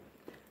nobody,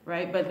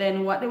 right? But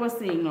then what they were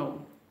saying now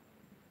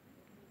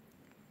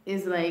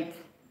is like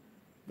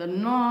the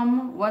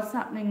norm, what's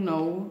happening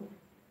now,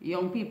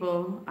 young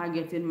people are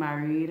getting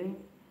married,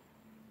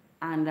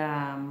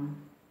 and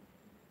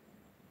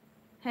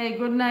hey,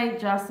 good night,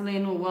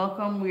 Jocelyn,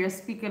 welcome. We are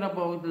speaking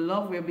about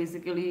love. We're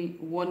basically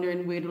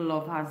wondering where the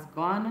love has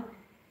gone.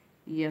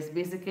 Yes,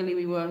 basically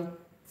we were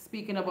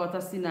speaking about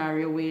a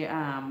scenario where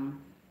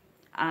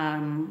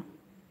an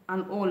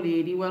old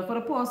lady, well, for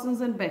the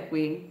persons in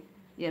Beckway,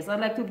 yes, I'd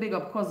like to big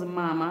up cousin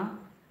Mama.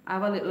 I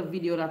have a little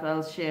video that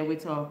I'll share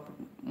with her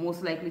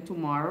most likely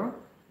tomorrow.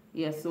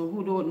 Yes, so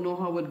who don't know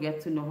her would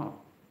get to know her.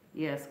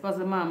 Yes,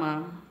 cousin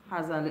Mama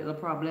has a little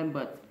problem,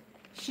 but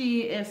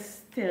she is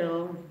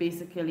still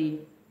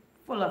basically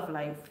full of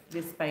life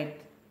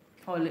despite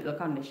her little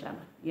condition.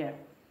 Yeah.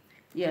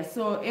 Yes,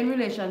 so in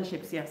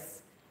relationships,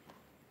 yes,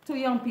 two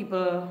young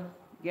people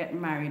get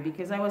married,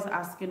 because I was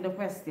asking the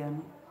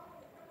question.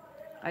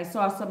 I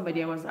saw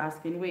somebody, I was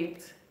asking,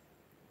 wait,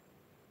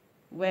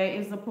 where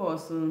is the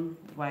person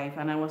wife?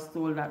 And I was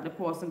told that the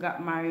person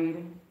got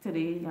married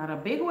today, he had a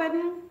big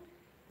wedding,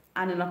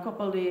 and in a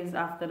couple days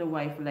after the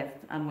wife left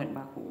and went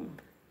back home.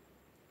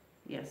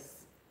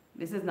 Yes,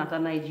 this is not a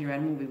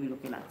Nigerian movie we're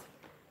looking at.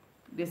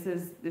 This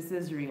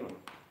is real.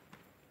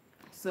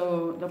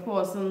 So the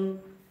person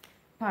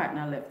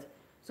partner left.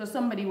 So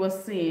somebody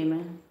was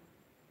saying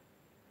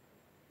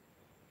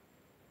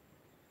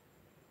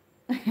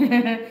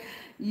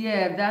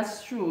yeah,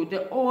 that's true.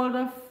 The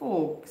older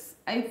folks,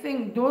 I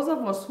think those of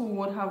us who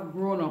would have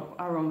grown up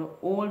around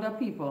older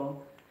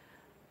people,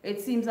 it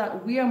seems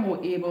that we are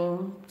more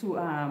able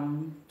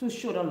to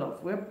show the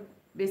love. We're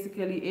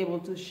basically able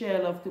to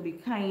share love, to be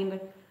kind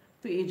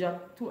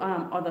to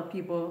other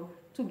people,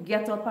 to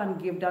get up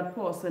and give that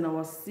person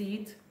our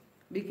seat,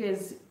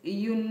 because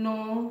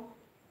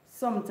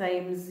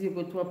sometimes you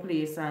go to a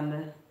place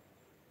and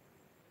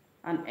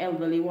an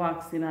elderly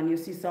walks in and you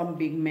see some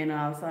big men and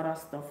all sort of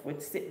stuff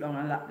with sit down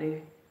and lap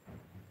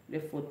the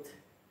foot,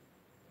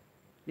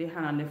 the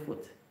hand on the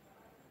foot,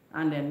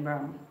 and then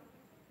bam,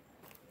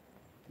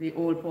 the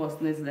old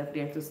person is left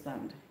there to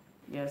stand.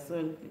 Yeah,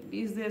 so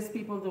these days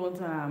people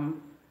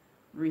don't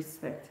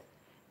respect.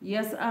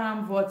 Yes,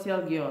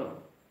 Virtual Girl.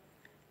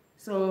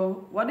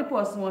 So what the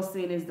person was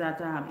saying is that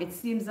it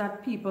seems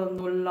that people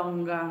no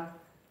longer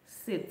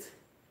sit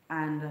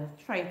and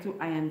try to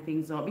iron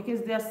things out,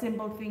 because there are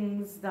simple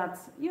things that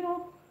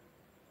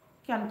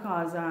can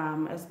cause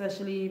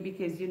especially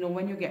because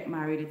when you get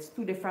married, it's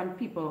two different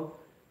people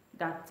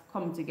that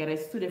come together.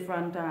 It's two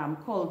different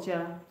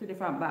culture, two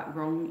different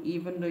background.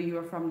 Even though you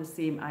are from the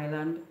same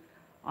island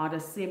or the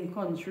same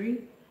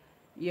country,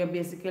 you're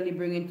basically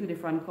bringing two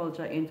different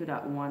culture into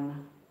that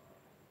one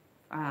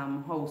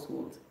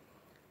household,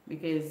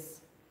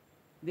 because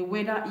the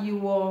way that you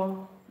were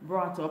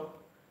brought up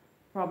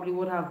probably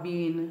would have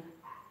been,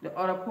 the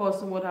other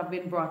person would have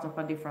been brought up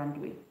a different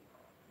way,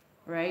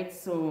 right?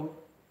 So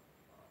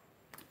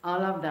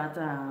all of that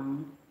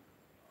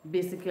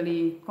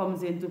basically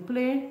comes into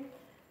play.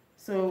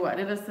 So I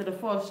did us to the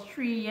first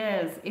 3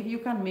 years, if you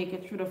can make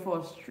it through the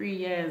first 3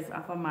 years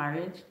of a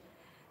marriage,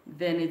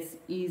 then it's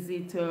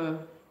easy to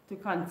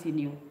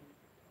continue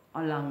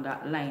along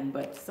that line.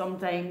 But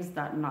sometimes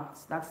that's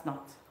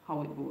not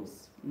how it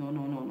goes.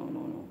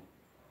 No.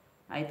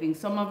 I think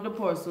some of the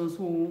persons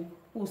who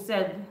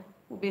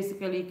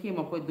basically came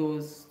up with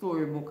those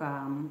storybook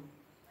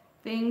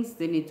things,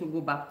 they need to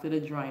go back to the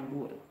drawing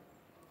board,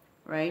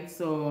 right?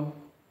 So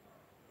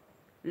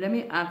let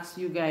me ask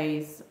you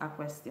guys a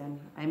question.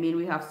 I mean,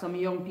 we have some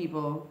young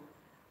people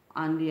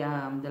on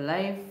the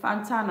live.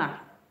 Fantana,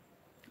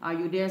 are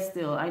you there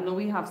still? I know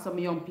we have some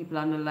young people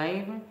on the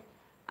live,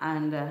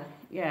 and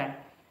yeah,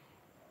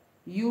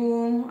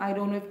 I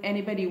don't know if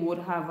anybody would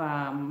have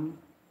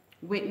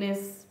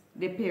witnessed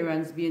the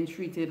parents being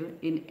treated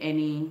in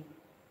any,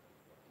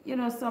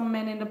 some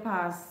men in the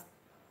past,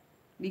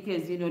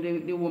 because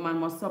the woman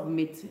must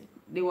submit.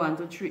 They want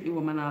to treat the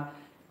woman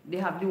they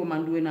have the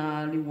woman doing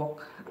all the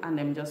work and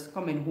them just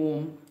coming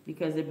home,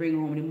 because they bring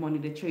home the money,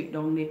 they trade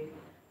down there,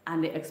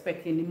 and they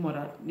expecting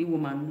the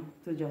woman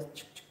to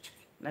just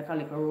like a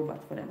little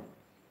robot for them.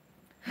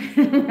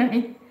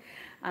 Right?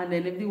 And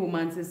then if the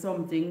woman says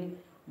something,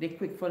 they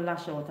quick for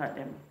lash out at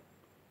them.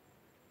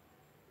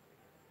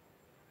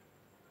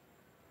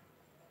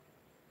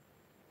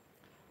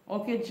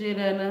 Okay,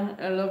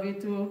 Jaden, I love you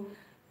too.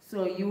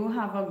 So you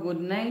have a good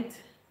night,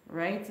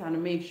 right?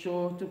 And make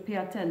sure to pay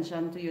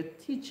attention to your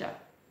teacher.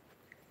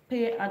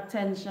 Pay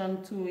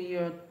attention to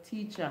your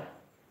teacher.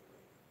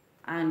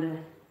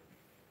 And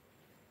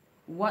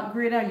what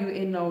grade are you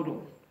in now,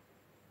 though?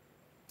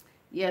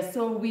 Yeah,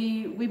 so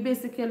we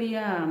basically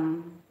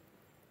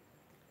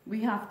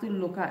we have to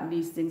look at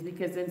these things,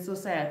 because in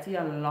society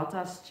a lot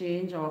has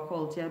changed. Our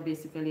culture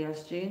basically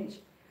has changed,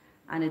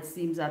 and it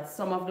seems that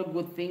some of the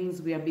good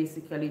things we are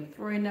basically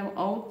throwing them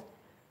out,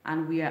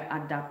 and we are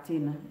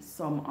adapting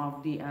some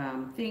of the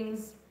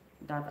things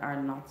that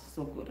are not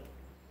so good.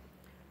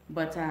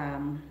 But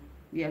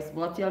yes,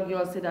 but your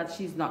girl said that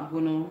she's not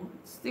gonna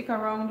stick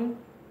around.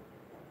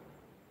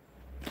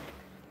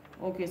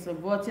 Okay, so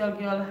Virtual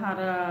Girl had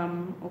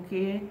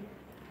okay,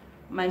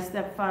 my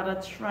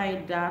stepfather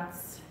tried that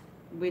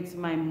with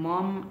my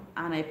mom,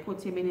 and I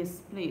put him in his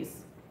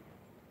place.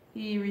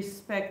 He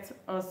respects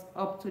us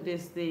up to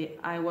this day.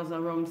 I was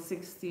around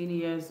 16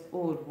 years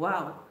old.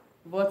 Wow.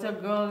 Virtual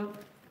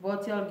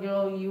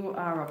Girl, you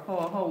are a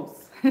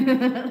powerhouse.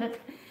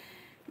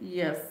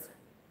 Yes.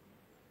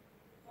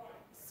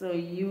 So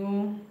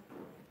you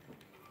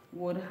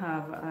would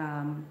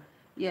have,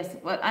 yes,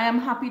 but I am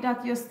happy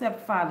that your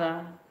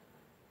stepfather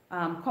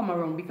come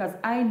around, because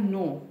I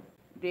know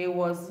there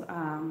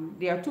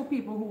are two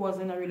people who was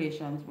in a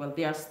relationship. Well,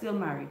 they are still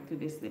married to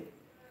this day,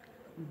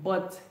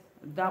 but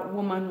that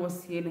woman was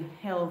seeing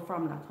hell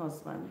from that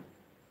husband.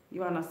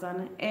 You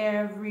understand?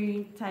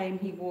 Every time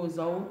he goes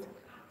out,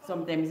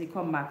 sometimes he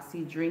come back,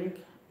 see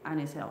drink, and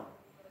it's hell.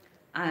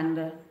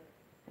 And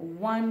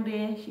one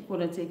day she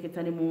couldn't take it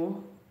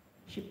anymore.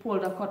 She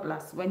pulled a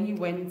cutlass. When he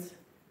went,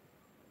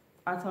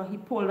 she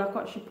pulled a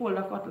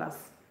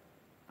cutlass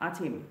at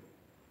him.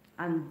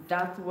 And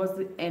that was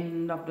the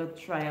end of the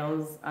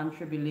trials and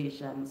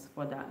tribulations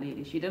for that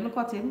lady. She didn't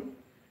cut him,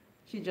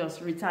 she just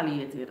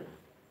retaliated.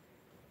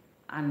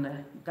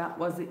 And that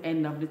was the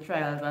end of the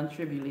trials and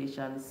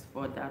tribulations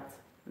for that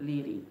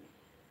lady.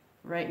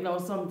 Right now,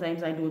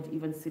 sometimes I don't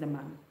even see the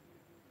man.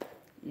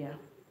 Yeah,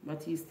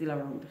 but he's still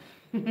around.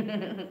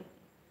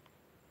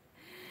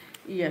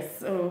 Yes,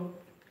 so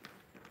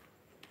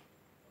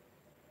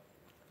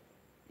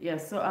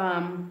yes, so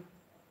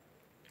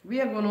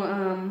we are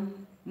gonna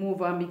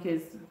move on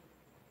because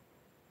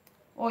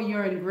oh,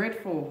 you're in grade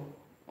 4.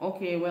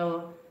 Okay,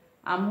 well,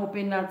 I'm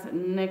hoping that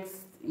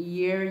next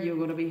year you're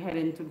gonna be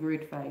heading to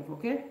grade 5,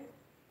 okay?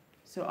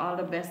 So all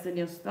the best in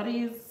your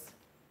studies,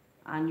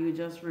 and you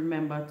just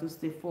remember to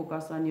stay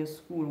focused on your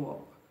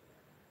schoolwork,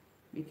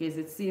 because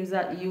it seems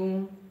that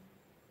you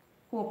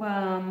hope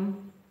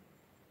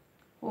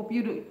hope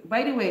you do.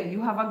 By the way,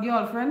 you have a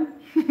girlfriend?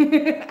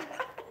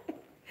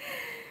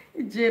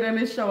 Jaden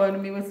is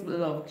showing me with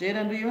love.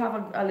 Jaden, do you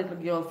have a little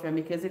girlfriend?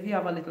 Because if you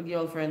have a little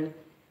girlfriend,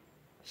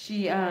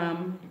 she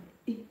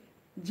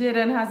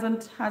Jaden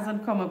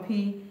hasn't come up.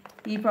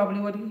 He probably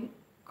would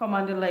come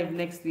on the live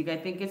next week. I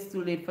think it's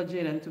too late for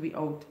Jaden to be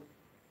out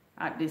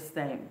at this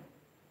time.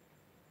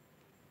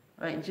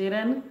 Right,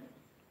 Jaden?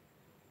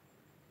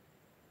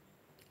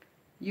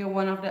 You're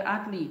one of the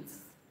athletes.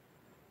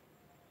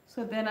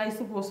 So then I'm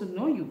supposed to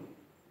know you.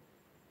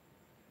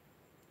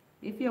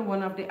 If you're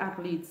one of the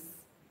athletes,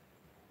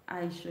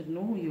 I should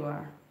know who you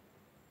are.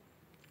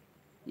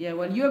 Yeah,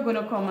 well, you're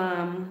gonna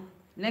come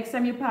next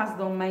time you pass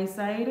down my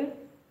side.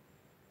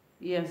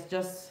 Yes,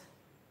 just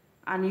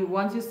and you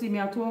once you see me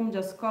at home,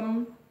 just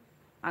come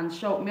and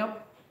shout me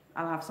up.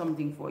 I'll have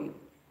something for you.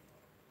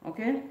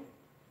 Okay?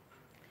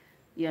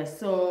 Yes,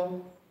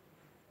 so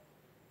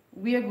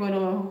we are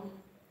gonna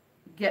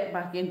get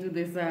back into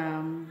this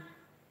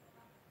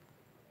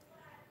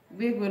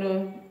we're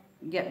gonna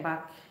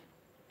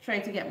try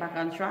to get back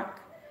on track.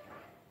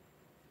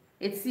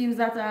 It seems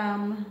that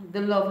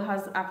the love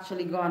has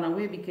actually gone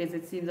away, because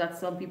it seems that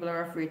some people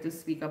are afraid to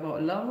speak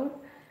about love.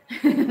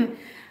 And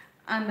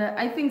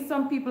I think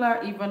some people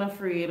are even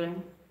afraid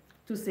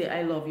to say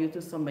I love you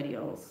to somebody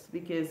else,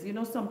 because you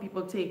know some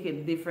people take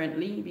it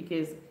differently,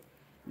 because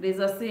there's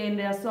a saying,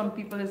 there are some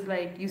people, it's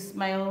like you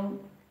smile,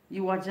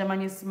 you watch them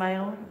and you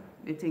smile,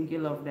 they think you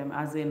love them,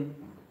 as in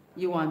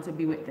you want to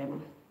be with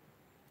them,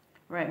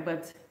 right?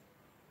 But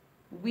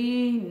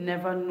we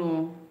never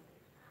know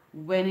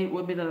when it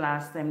will be the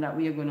last time that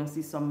we are going to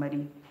see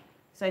somebody.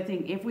 So I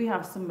think if we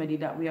have somebody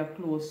that we are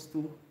close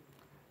to,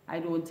 I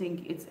don't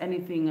think it's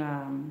anything,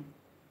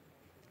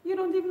 you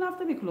don't even have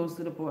to be close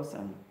to the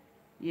person.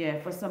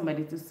 Yeah, for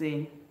somebody to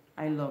say,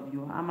 I love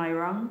you. Am I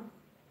wrong?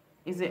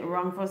 Is it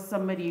wrong for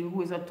somebody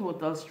who is a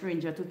total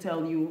stranger to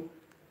tell you,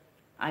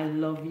 I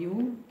love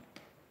you?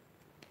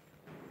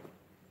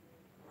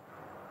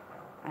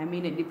 I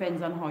mean, it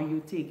depends on how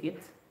you take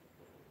it.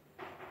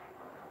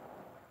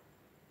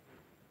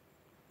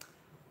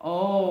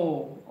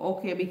 Oh,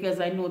 okay, because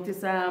I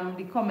notice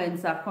the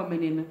comments are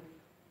coming in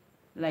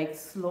like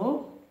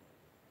slow.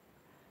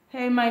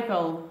 Hey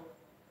Michael,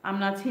 I'm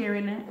not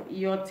hearing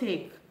your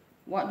take.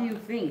 What do you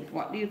think?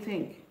 What do you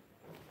think?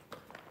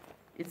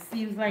 It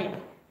seems like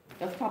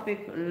the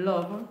topic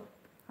love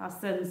has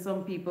sent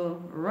some people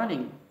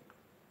running.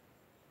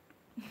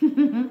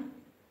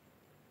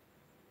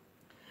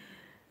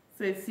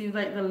 So it seems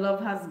like the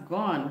love has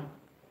gone.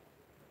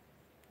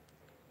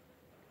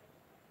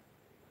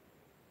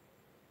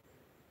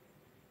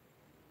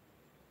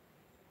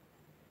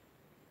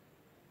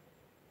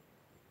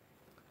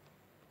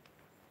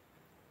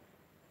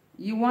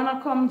 You wanna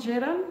come,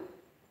 Jaden?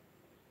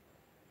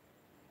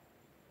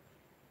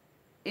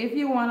 If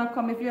you wanna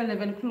come, if you're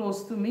living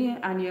close to me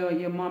and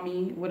your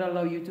mommy would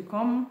allow you to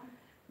come,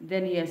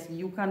 then yes,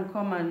 you can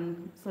come,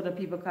 and so that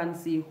people can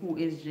see who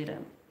is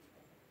Jaden.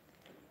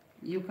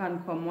 You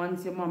can come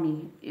once your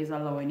mommy is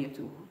allowing you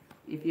to,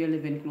 if you're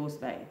living close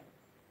by.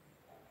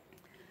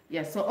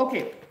 Yes, so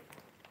okay.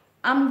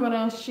 I'm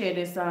gonna share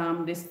this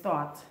this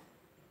thought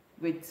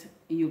with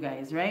you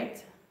guys,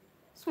 right?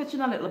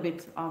 Switching a little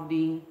bit of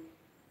the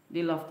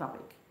love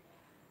topic.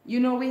 You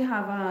know, we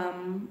have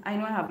I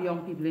know I have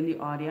young people in the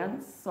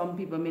audience. Some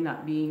people may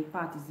not be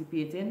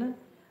participating,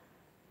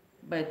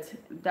 but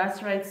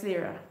that's right,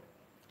 Sarah.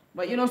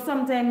 But you know,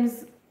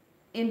 sometimes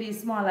in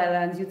these small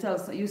islands,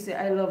 you say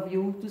I love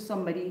you to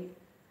somebody,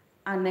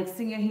 and next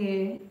thing you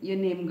hear your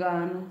name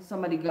gone,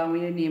 somebody gone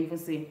with your name for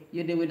say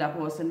you're there with that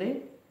person there.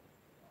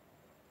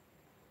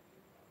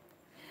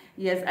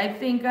 Yes, I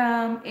think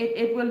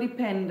it will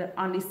depend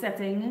on the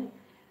setting,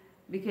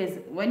 because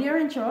when you're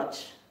in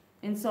church,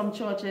 in some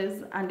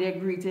churches, and they're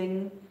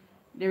greeting,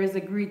 there is a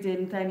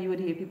greeting time, you would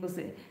hear people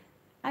say,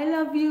 I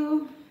love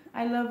you,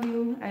 I love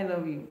you, I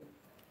love you,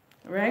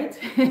 right?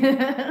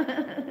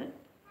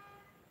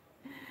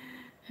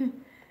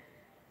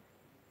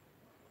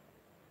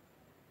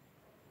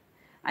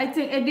 I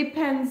think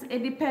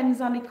it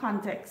depends on the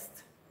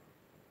context.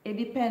 It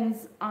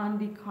depends on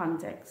the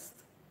context,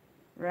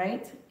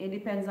 right? It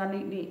depends on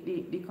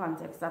the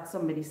context that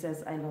somebody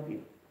says, I love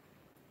you.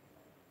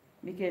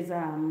 Because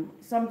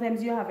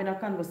sometimes you're having a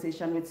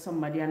conversation with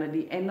somebody and at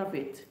the end of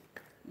it,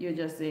 you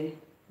just say,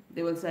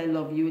 they will say, I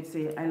love you. You'd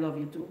say, I love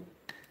you too.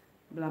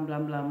 Blam,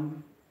 blam,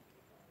 blam.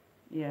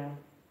 Yeah.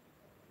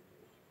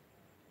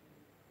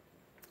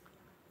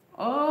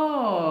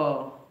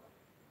 Oh,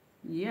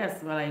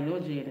 yes. Well, I know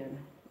Jaden.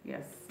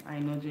 Yes, I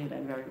know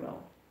Jaden very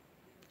well.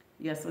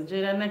 Yes, so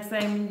Jaden, next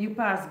time you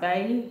pass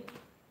by,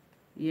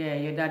 yeah,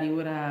 your daddy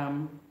would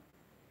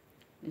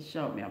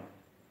shout me up.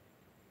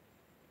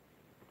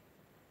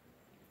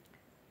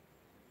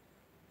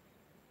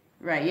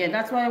 Right, yeah,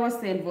 that's why I was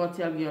saying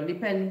Votel girl,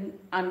 depend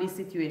on the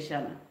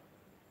situation.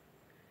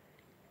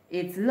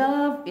 It's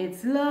love,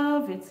 it's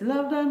love, it's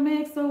love that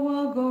makes the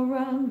world go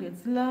round.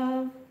 It's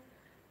love,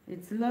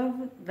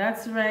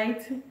 that's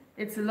right.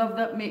 It's love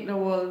that makes the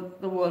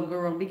world go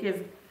round.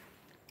 Because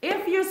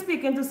if you're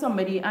speaking to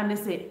somebody and they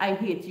say, I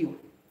hate you.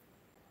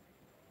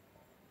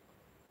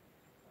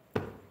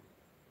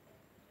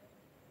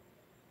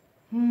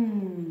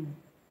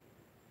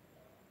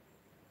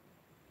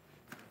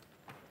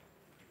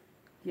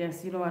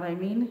 Yes, you know what I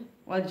mean?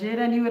 Well,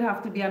 Jaden, you would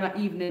have to be on an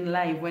evening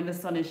live when the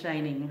sun is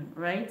shining,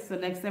 right? So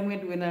next time we're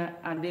doing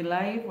a day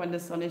live when the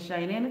sun is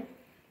shining,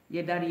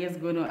 your daddy is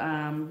going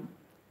to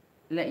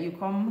let you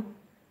come,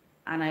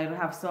 and I'll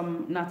have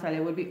some, Natalie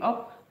will be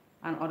up,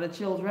 and other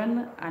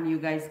children, and you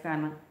guys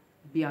can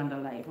be on the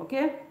live,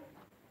 okay?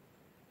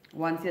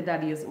 Once your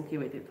daddy is okay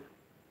with it.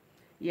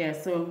 Yeah,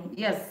 so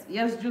yes,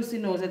 Juicy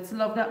knows it's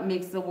love that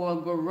makes the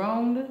world go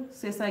round.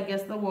 Sis, I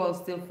guess the world's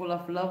still full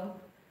of love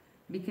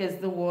because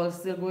the world's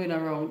still going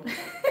around.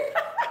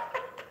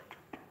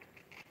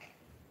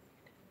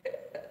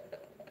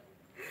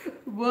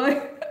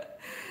 Boy,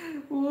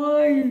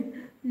 why?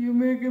 You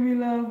making me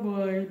laugh,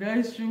 boy.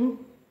 That's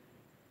true.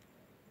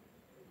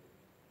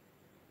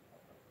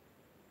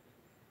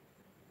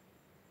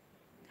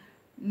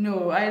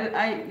 No,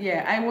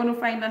 I want to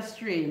find that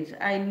strange.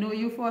 I know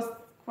you for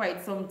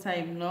quite some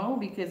time now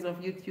because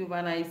of YouTube,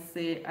 and I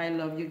say I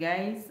love you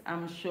guys.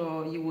 I'm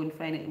sure you won't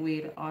find it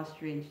weird or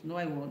strange. No,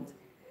 I won't.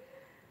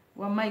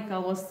 What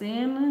Michael was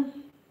saying,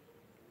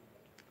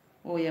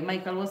 oh yeah,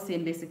 Michael was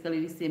saying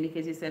basically the same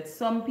because he said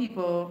some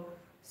people,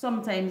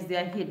 sometimes they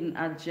are hidden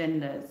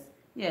agendas.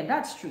 Yeah,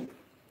 that's true.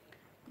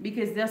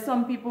 Because there are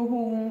some people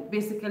who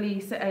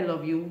basically say I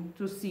love you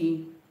to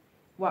see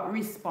what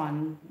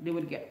response they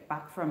would get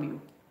back from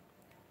you.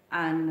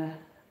 And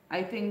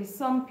I think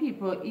some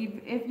people,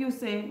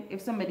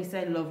 if somebody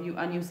say I love you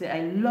and you say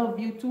I love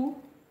you too,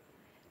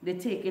 they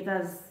take it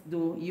as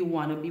though you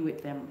want to be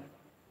with them.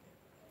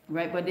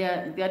 Right? But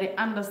they're the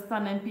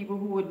understanding people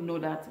who would know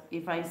that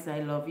if I say I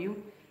love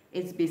you,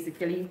 it's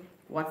basically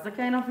what's the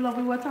kind of love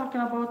we were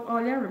talking about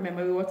earlier.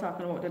 Remember we were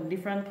talking about a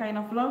different kind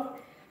of love.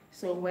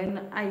 So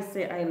when I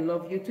say I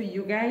love you to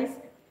you guys,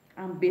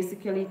 I'm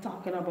basically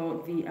talking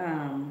about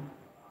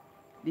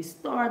the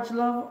storage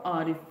love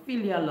or the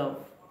filial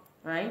love,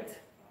 right?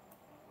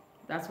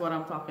 That's what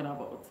I'm talking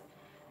about.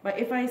 But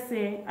if I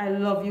say I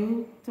love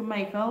you to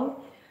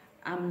Michael,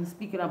 I'm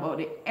speaking about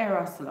the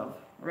eros love,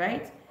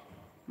 right?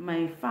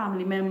 My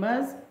family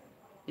members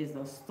is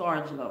the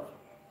storage love.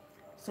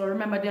 So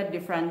remember, there are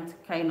different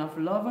kind of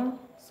love.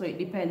 So it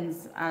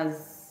depends,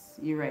 as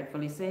you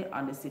rightfully say,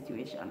 on the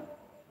situation.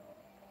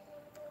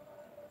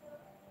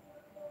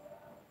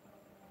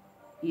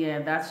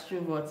 Yeah, that's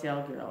true,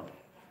 Votel girl.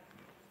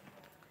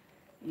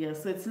 Yeah,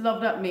 so it's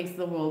love that makes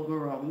the world go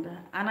round.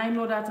 And I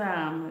know that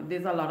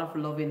there's a lot of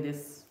love in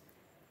this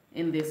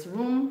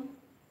room.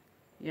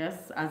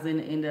 Yes, as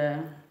in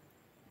the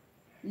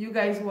you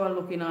guys who are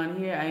looking on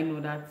here, I know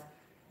that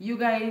you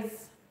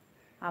guys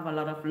have a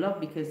lot of love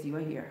because you are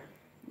here.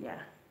 Yeah.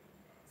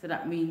 So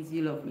that means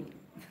you love me.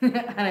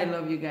 And I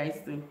love you guys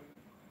too.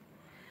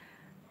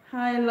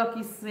 Hi,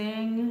 Lucky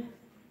Singh.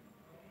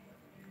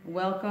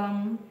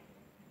 Welcome.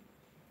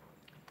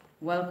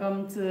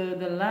 Welcome to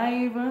the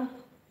live.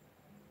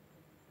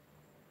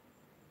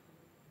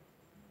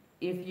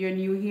 If you're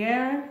new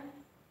here,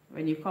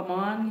 when you come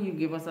on, you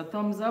give us a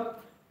thumbs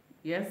up.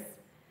 Yes.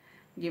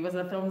 Give us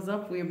a thumbs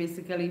up. We're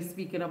basically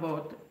speaking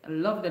about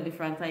love, the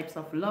different types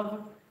of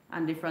love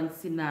and different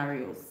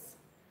scenarios.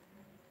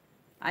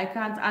 I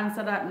can't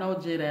answer that now,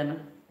 Jaden.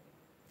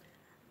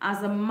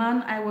 As a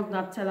man, I would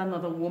not tell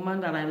another woman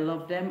that I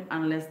love them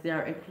unless they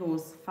are a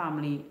close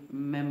family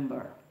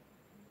member.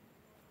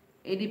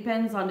 It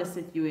depends on the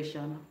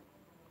situation.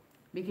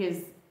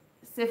 Because,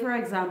 say for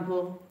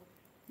example,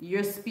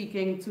 you're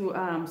speaking to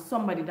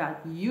somebody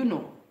that you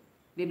know.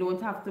 They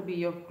don't have to be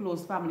your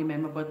close family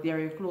member, but they're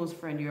your close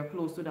friend. You're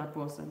close to that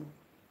person.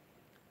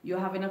 You're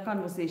having a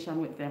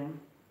conversation with them.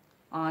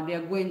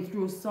 They're going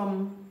through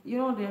some,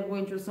 they're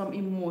going through some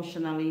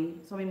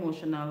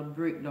emotional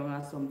breakdown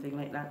or something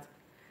like that.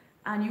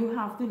 And you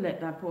have to let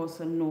that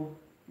person know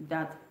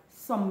that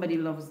somebody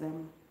loves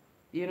them.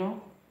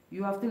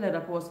 You have to let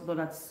that person know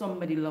that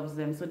somebody loves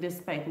them. So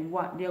despite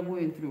what they're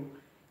going through,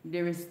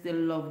 there is still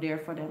love there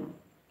for them.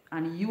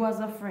 And you as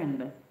a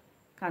friend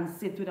can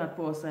say to that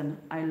person,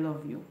 I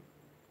love you,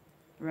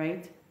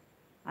 right?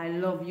 I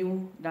love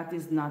you. That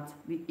is not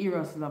the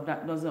eros love.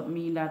 That doesn't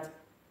mean that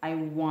I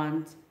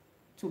want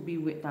to be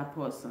with that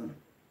person.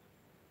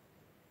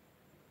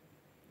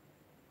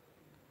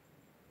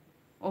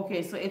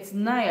 Okay, so it's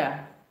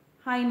Naya.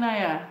 Hi,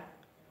 Naya.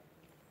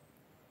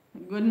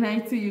 Good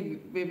night to you,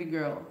 baby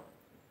girl.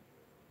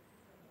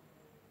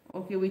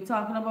 Okay, we're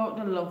talking about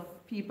the love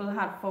people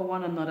had for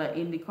one another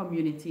in the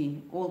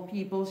community. Old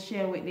people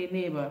share with their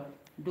neighbor.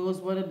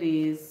 Those were the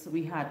days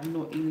we had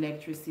no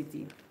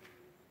electricity.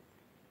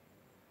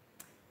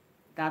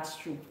 That's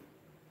true.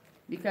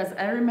 Because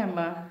I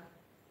remember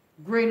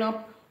growing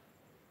up,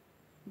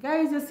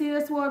 guys, you see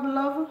this word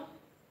love?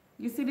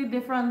 You see the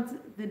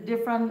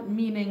different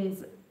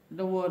meanings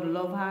the word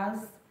love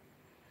has?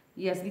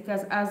 Yes,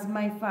 because as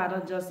my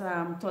father just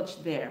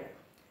touched there,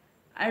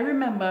 I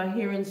remember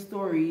hearing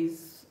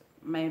stories.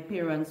 My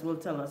parents will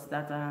tell us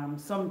that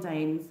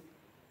sometimes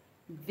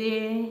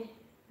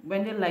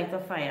when they light a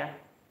fire,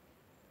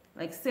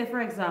 like say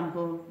for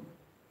example,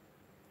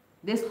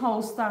 this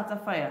house starts a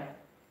fire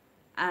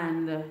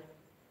and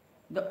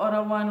the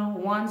other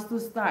one wants to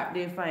start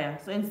their fire.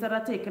 So instead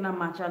of taking a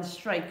match and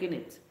striking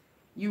it,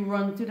 you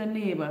run to the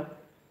neighbor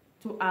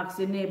to ask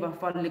your neighbor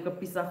for a little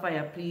piece of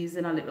fire, please,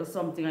 and a little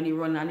something, and you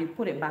run and you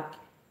put it back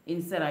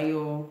instead of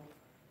your,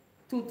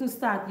 to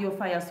start your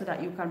fire so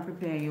that you can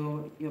prepare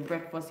your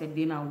breakfast, your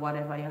dinner,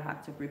 whatever you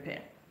had to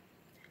prepare.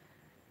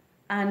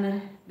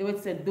 And they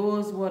would say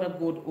those were the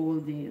good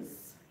old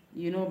days,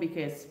 you know,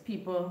 because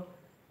people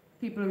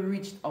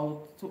reached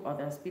out to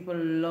others. People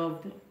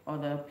loved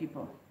other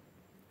people,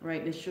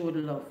 right? They showed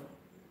love,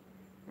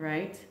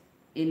 right?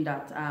 In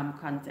that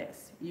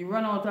context. You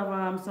run out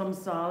of some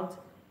salt,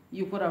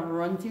 you could have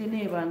run to your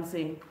neighbor and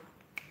say,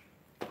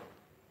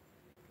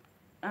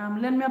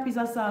 lend me a piece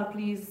of salt,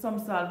 please, some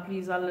salt,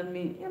 please, or lend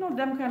me, you know,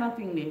 them kind of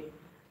thing there.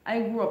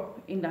 I grew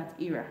up in that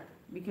era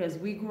because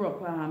we grew up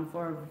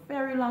for a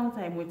very long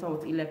time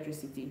without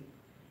electricity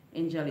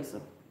in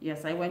Jaliso.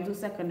 Yes, I went to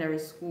secondary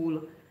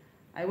school.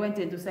 I went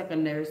into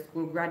secondary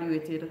school,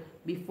 graduated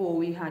before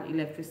we had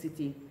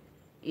electricity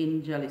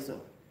in Jaliso.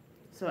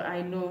 So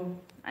I know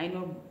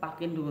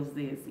back in those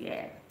days,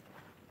 yeah.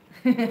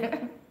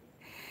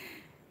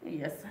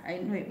 Yes, I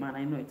know it, man,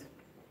 I know it.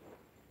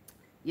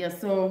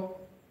 Yes, so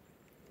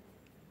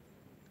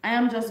I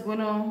am just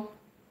gonna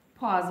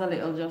pause a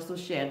little just to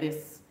share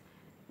this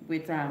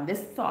with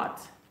this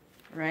thought,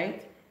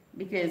 right?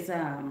 Because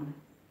and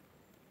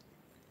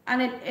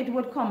it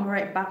would come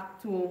right back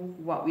to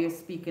what we are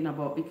speaking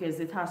about because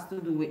it has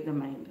to do with the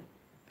mind.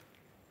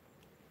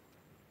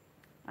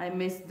 I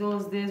miss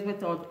those days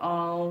without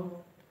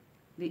all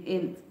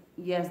the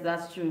yes,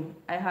 that's true.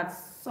 I had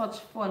such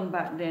fun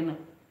back then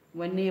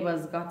when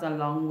neighbors got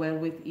along well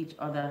with each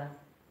other.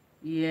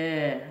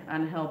 Yeah,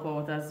 and help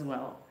out as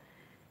well.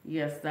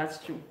 Yes,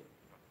 that's true.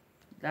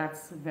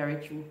 That's very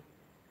true.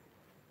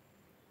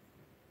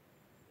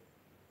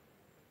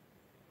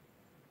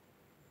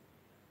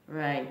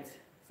 Right.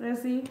 So you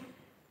see,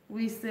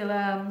 we still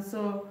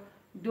so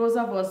those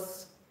of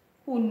us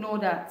who know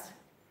that,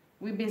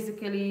 we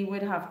basically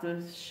would have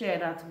to share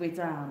that with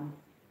our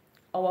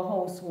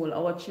household,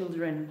 our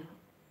children,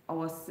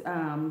 our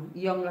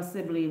younger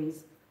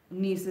siblings,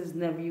 nieces,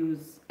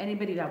 nephews,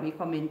 anybody that we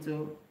come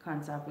into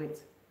contact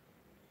with.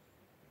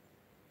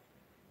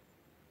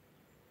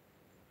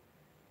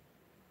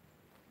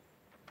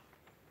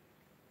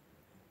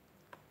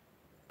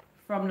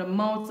 From the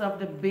mouth of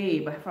the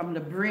babe, from the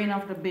brain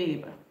of the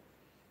babe,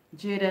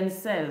 Jaden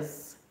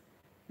says,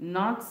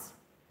 not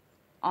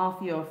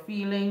of your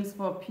feelings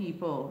for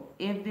people.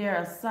 If they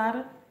are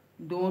sad,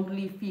 don't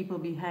leave people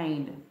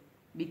behind,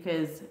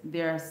 because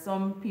there are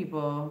some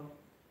people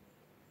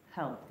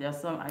help. There are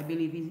some, I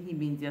believe he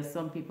means there are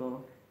some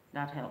people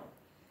that help.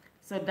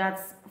 So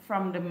that's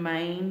from the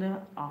mind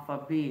of a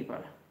babe,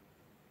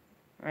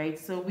 right?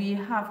 So we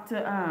have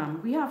to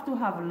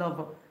have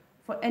love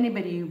for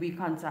anybody we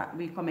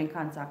come in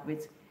contact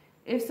with.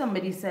 If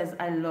somebody says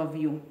I love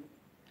you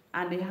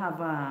and they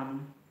have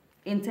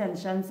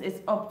intentions, it's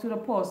up to the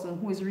person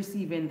who is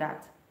receiving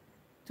that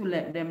to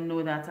let them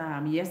know that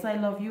yes, I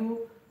love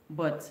you,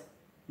 but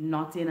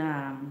not in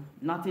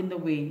the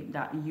way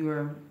that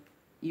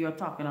you're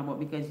talking about,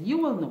 because you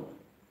will know,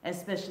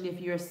 especially if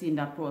you're seeing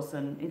that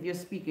person, if you're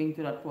speaking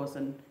to that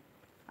person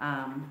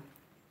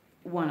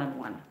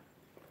one-on-one.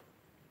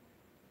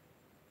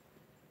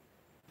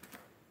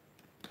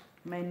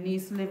 My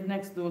niece lived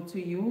next door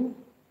to you,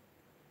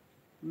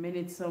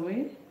 minutes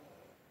away.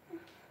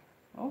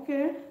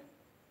 Okay.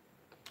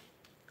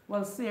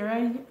 Well,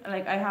 Sarah,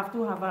 like I have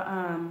to have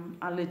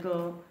a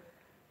little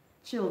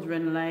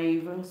children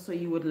live, so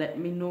you would let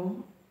me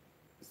know.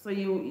 So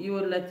you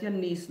would let your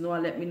niece know, or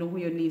let me know who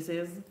your niece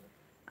is,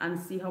 and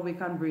see how we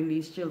can bring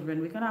these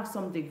children. We can have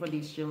something for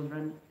these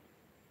children.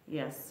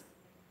 Yes.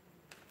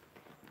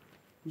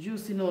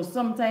 Juicy knows,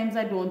 sometimes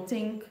I don't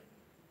think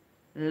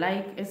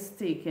like is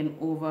taken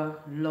over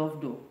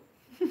love though.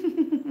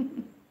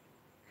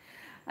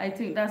 I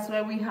think that's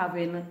why we're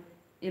having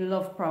a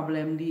love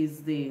problem these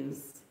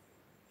days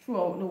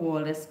throughout the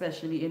world,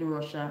 especially in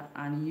Russia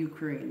and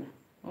Ukraine.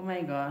 Oh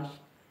my gosh.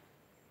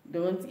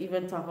 Don't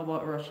even talk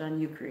about Russia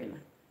and Ukraine.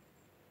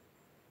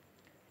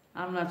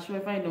 I'm not sure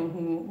if I know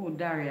who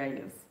Daria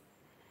is.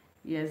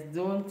 Yes,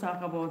 don't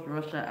talk about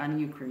Russia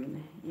and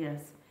Ukraine.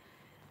 Yes,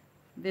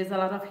 there's a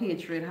lot of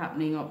hatred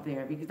happening up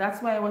there, because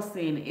that's why I was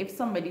saying, if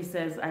somebody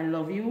says I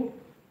love you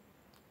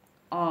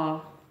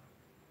or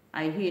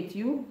I hate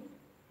you,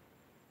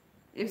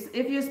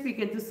 if you're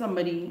speaking to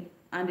somebody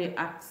and they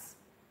ask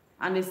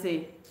and they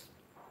say,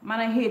 man,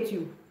 I hate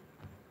you,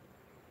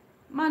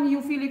 man,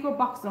 you feel you could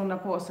box down the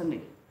person there,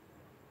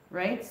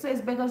 right? So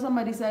it's better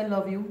somebody say I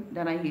love you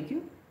than I hate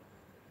you.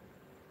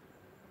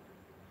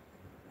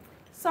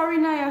 Sorry,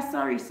 Naya,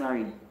 sorry.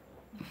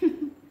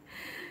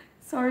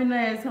 Sorry,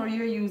 Naya, it's how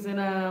you're using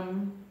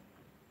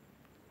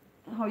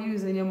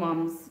your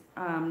mom's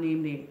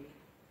name there.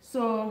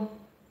 So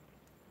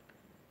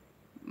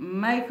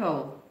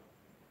Michael,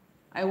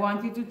 I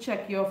want you to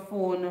check your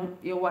phone,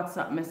 your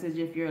WhatsApp message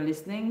if you're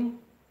listening.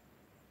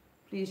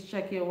 Please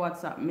check your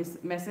WhatsApp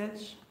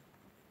message.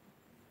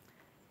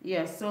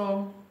 Yeah,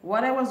 so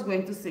what I was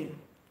going to say,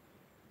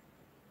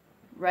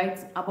 right,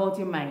 about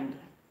your mind.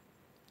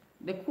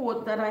 The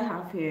quote that I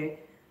have here,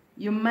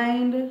 your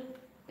mind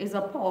is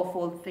a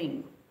powerful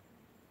thing,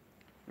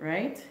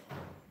 right?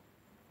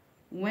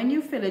 When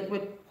you fill it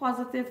with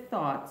positive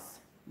thoughts,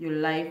 your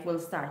life will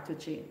start to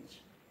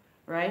change,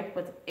 right?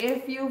 But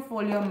if you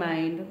fill your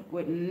mind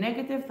with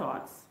negative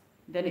thoughts,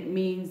 then it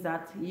means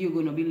that you're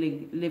going to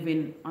be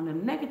living on a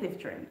negative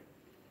trend.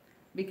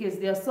 Because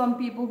there are some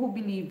people who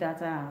believe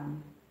that,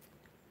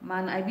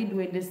 man, I've been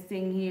doing this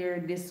thing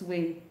here this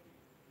way.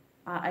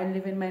 I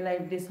live in my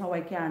life this how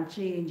I can't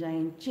change. I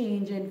ain't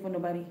changing for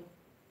nobody.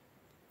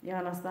 You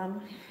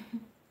understand?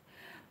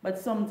 But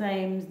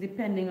sometimes,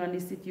 depending on the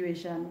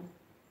situation,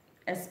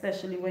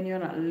 especially when you're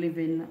not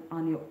living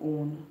on your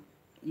own,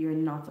 you're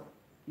not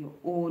your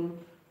own.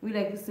 We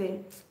like to say,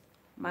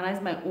 man is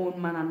my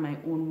own man and my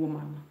own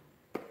woman.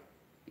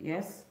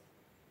 Yes?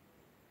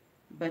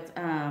 But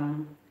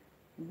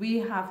we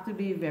have to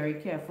be very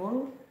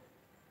careful.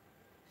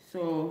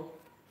 So,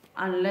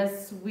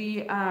 unless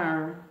we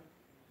are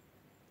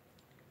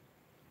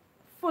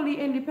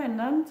fully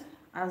independent,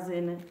 as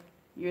in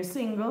you're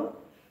single,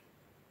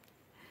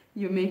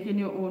 you're making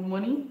your own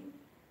money,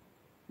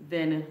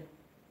 then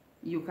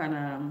you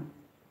can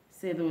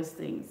say those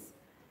things.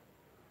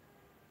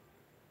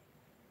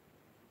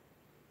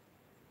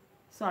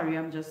 Sorry,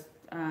 I'm just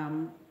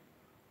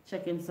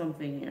checking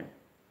something here.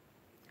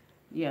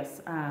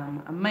 Yes,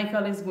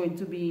 Michael is going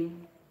to be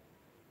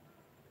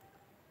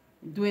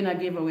doing a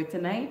giveaway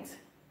tonight,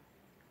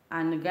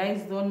 and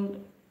guys,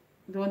 don't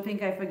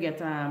think I forget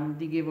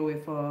the giveaway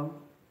from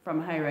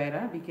High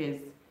Rider,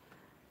 because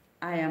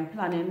I am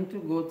planning to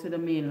go to the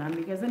mainland,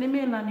 because in the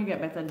mainland you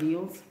get better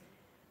deals.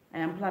 I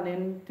am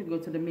planning to go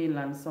to the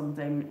mainland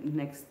sometime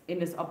in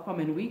this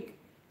upcoming week.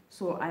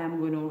 So I am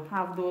going to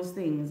have those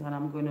things, and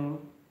I'm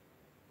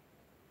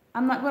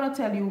not going to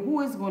tell you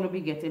who is going to be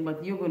getting,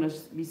 but you're going to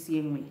be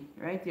seeing me,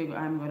 right?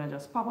 I'm going to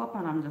just pop up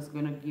and I'm just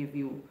going to give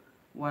you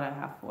what I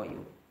have for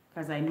you,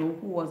 because I know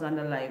who was on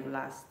the live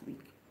last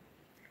week.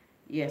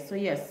 Yes, so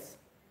yes,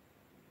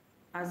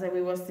 as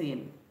we were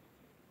saying,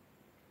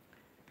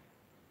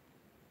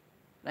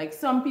 like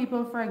some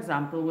people, for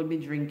example, would be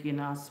drinking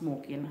or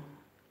smoking,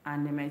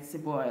 and they might say,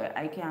 boy,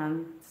 I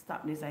can't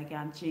stop this, I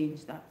can't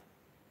change that.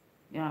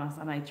 You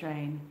understand? I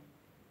trying.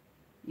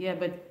 Yeah,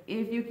 but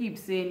if you keep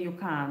saying you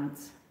can't,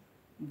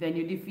 then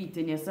you're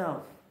defeating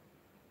yourself,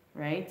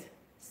 right?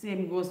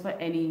 Same goes for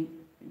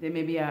there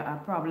may be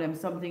a problem,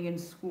 something in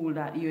school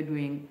that you're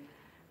doing,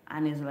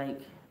 and it's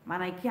like,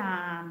 man, I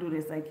can't do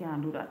this, I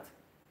can't do that.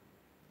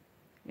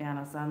 You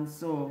understand?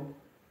 So,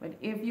 but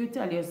if you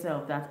tell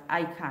yourself that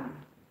I can,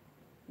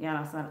 you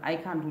understand, I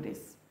can do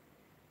this,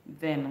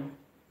 then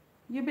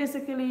you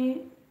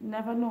basically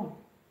never know.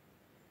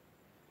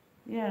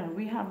 Yeah,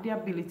 we have the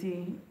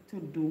ability to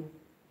do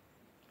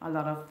a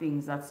lot of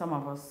things that some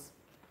of us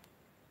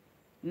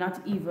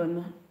not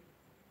even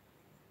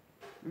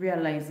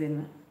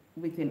realizing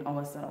within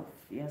ourselves.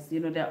 Yes, you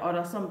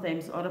know,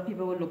 sometimes other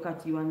people will look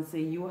at you and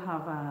say you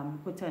have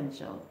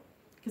potential.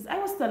 Because I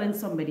was telling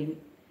somebody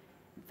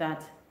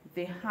that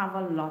they have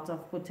a lot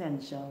of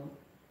potential,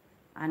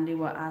 and they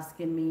were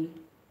asking me,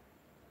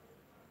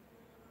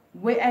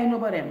 where I know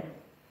about them?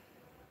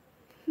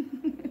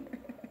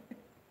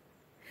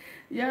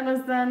 You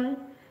understand?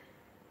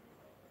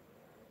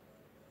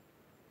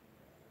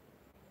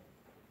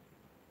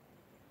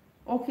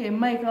 Okay,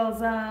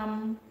 Michael's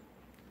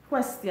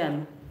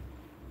question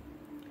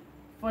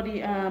for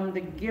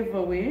the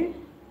giveaway,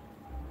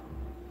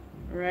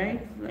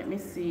 right? Let me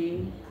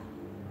see.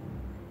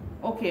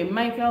 Okay,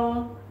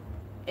 Michael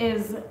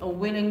is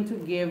willing to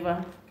give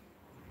a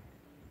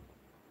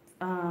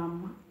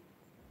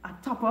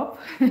top up,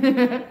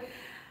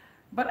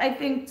 but I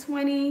think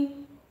 20.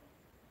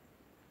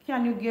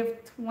 Can you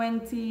give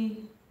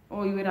 20,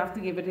 or you would have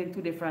to give it in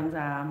two different,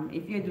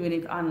 if you're doing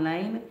it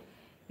online,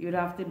 you would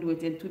have to do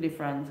it in 2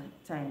 different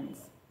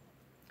times.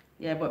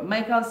 Yeah, but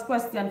Michael's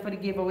question for the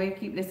giveaway,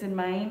 keep this in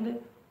mind.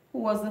 Who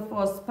was the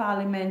first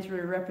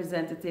parliamentary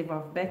representative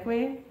of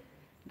Beckway?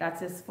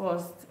 That's his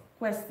first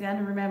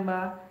question.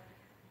 Remember,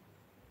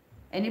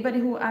 Anybody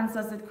who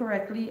answers it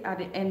correctly at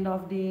the end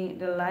of the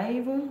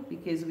live,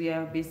 because we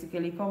are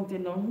basically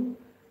counting down,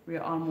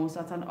 we're almost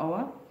at an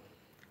hour.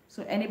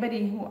 So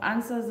anybody who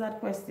answers that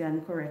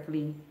question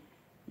correctly,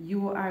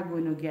 you are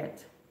going to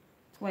get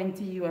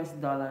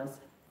 $20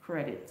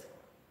 credit.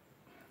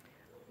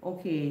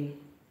 Okay.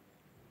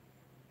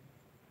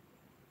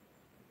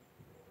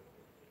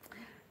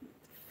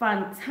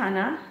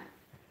 Fantana,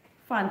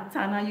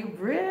 you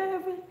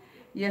brave.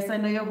 Yes, I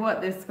know you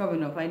bought this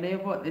coming up.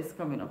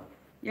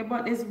 You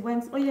bought this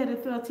Wednesday. Oh yeah, the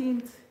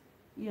 13th.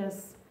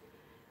 Yes.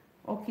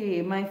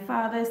 Okay, my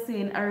father is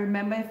saying, I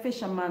remember a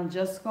fisherman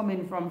just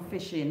coming from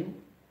fishing,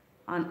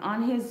 and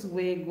on his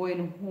way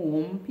going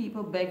home,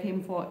 people beg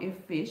him for a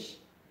fish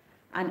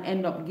and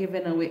end up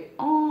giving away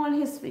all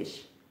his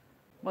fish.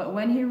 But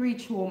when he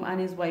reached home and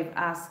his wife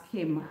asked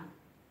him,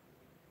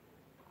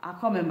 "Are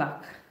coming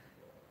back?"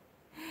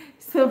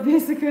 So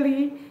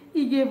basically,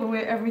 he gave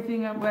away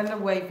everything while the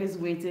wife is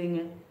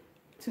waiting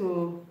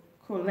to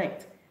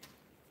collect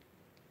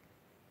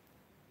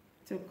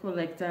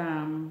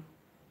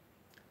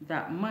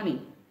that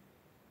money.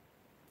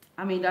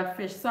 I mean that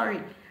fish.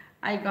 Sorry,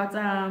 I got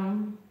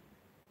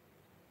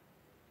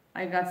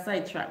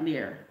sidetracked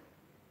there.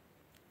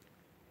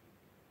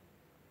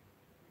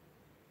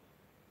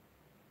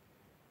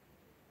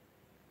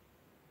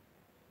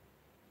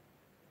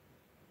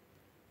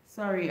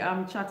 Sorry,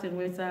 I'm chatting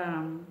with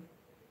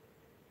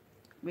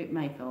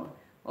Michael.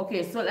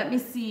 Okay, so let me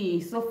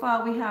see. So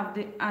far we have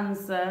the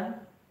answer.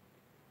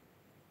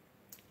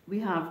 We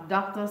have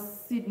Dr.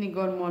 Sidney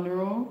Gunn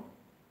Monroe.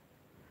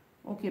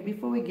 Okay,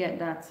 before we get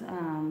that,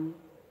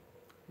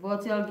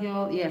 Volatile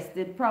Girl, yes,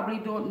 they probably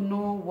don't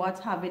know what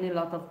having a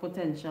lot of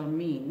potential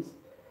means,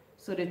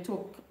 so they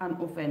took an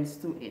offense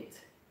to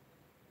it.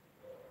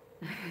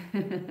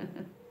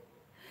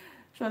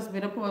 Trust me,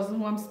 the person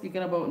who I'm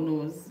speaking about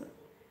knows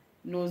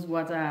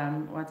what I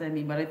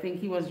mean, but I think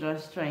he was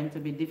just trying to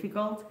be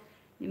difficult.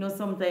 You know,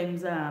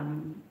 sometimes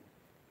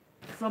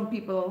some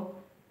people,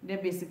 they're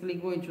basically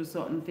going through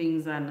certain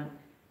things, and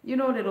you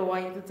know they don't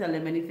want you to tell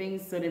them anything,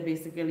 so they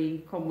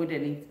basically come with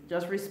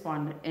just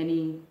respond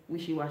any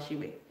wishy-washy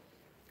way.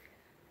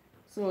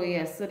 So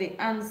yes, so the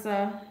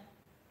answers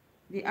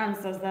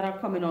that are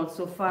coming out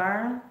so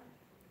far: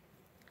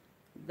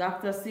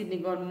 Dr. Sidney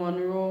Gunn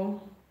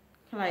Monroe,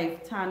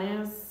 Clive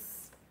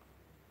Tannis,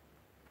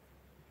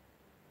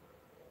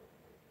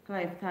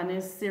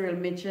 Cyril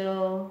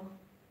Mitchell,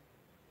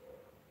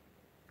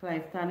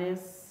 Clive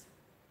Tannis,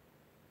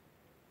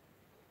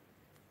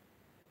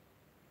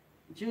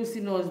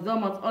 Juicy Nose.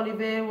 Dermot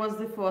Oliver was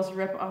the first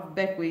rep of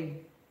Beckway,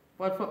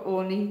 but for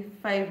only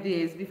 5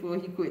 days before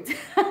he quit.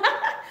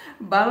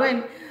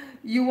 Balwin,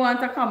 you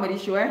want a comedy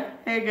show, eh?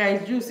 Hey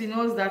guys, Juicy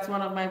Nose, that's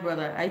one of my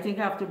brother. I think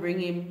I have to bring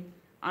him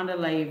on the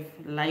live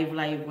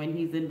when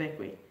he's in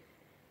Beckway.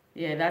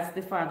 Yeah, that's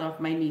the father of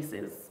my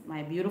nieces,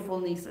 my beautiful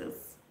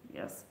nieces.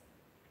 Yes.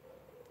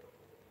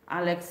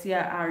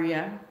 Alexia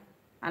Aria.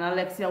 And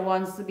Alexia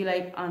wants to be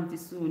like Auntie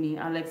Suni.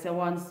 Alexia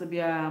wants to be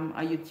a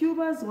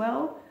YouTuber as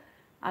well.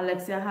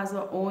 Alexia has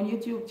her own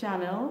YouTube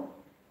channel.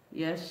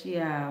 Yes, she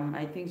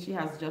I think she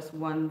has just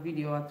 1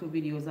 video or 2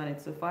 videos on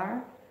it so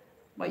far.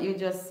 But you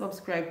just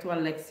subscribe to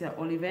Alexia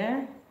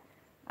Oliver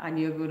and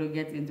you're going to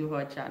get into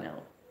her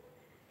channel.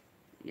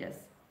 Yes.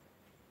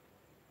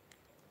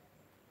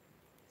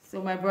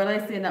 So my brother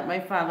is saying that my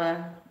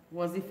father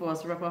was the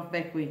first rep of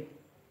Beckway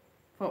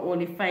for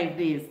only 5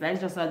 days. That's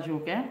just a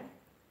joke, eh?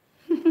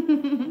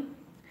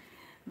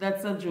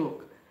 That's a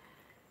joke.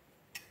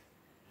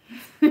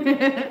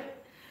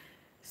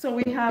 So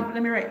we have,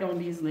 let me write down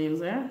these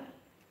names, eh?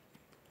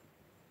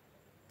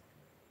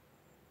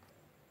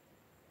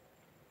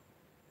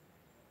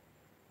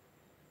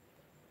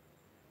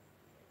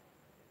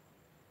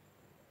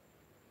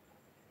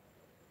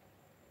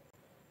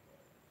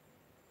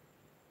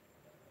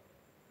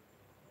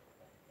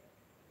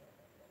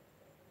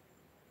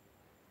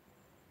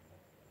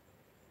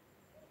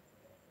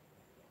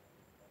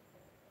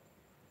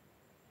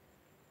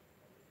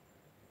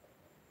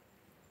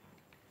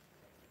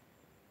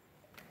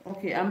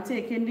 Okay, I'm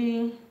taking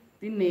the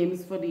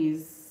names for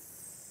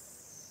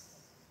these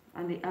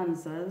and the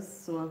answers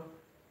so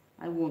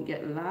I won't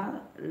get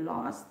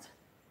lost.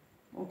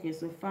 Okay,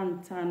 so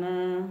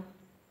Fantana,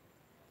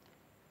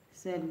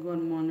 said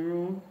Gun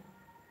Monroe,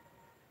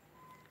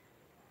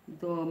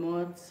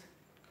 Dormot,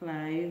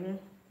 Clive,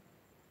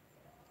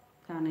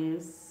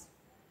 Tanis,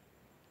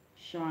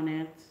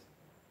 Shawnette,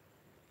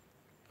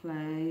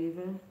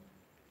 Clive,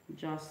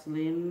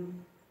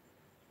 Jocelyn.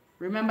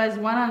 Remember, it's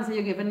one answer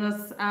you're giving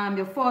us.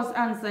 Your first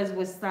answer is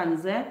with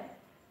stanza.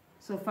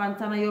 So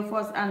Fantana, your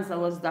first answer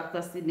was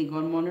Dr. Sidney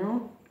Gunn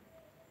Monroe.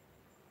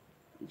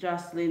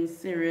 Jocelyn,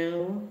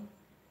 Cyril.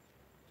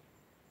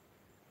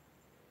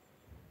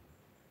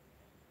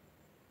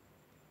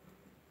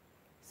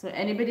 So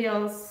anybody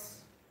else?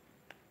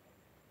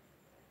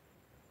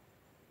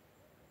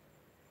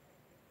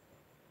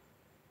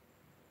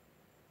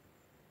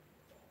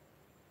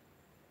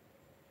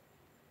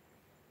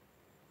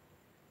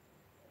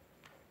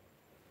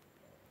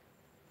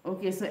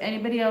 Okay, so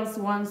anybody else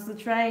wants to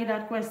try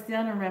that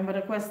question? Remember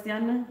the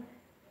question?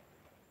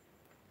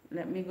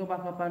 Let me go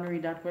back up and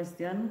read that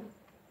question.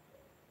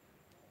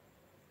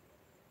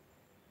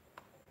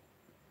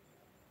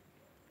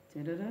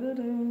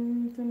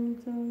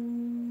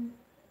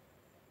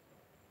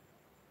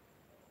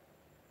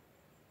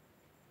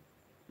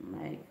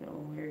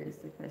 Michael, where is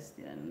the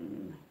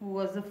question? Who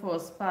was the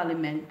first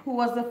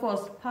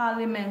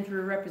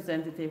parliamentary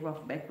representative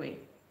of Beckway?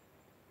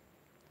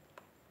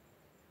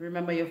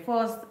 Remember, your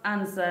first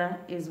answer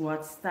is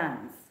what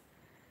stands.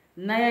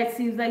 Now it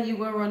seems like you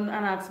go run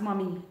and ask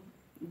mommy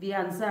the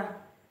answer.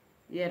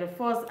 Yeah, the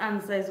first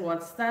answer is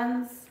what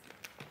stands.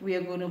 We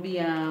are going to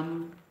be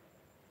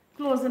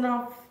closing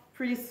off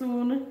pretty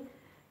soon.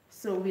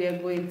 So we are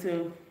going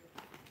to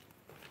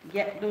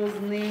get those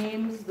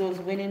names, those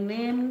winning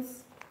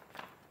names.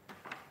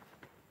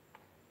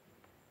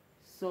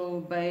 So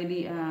by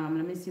the,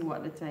 let me see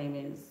what the time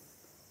is.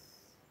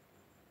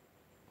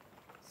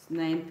 It's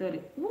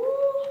 9:30. Woo!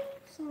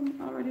 So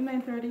I'm already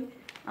 9:30.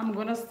 I'm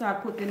going to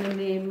start putting the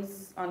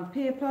names on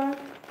paper.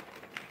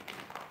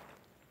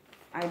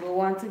 I don't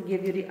want to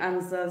give you the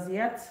answers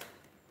yet,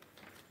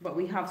 but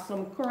we have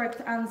some correct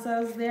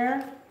answers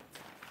there.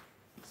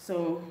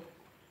 So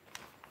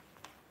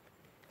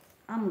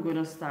I'm going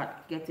to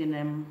start getting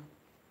them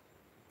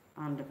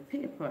on the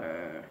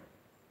paper.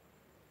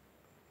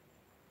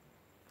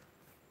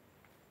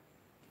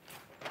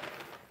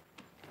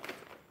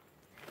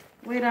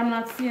 Wait, I'm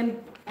not seeing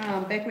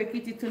Beckway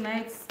Kitty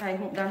tonight. I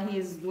hope that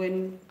he's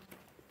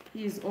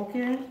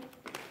okay.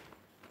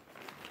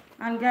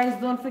 And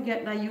guys, don't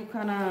forget that you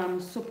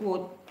can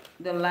support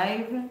the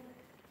live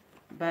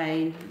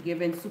by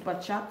giving super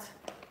chat.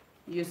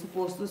 You're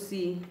supposed to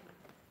see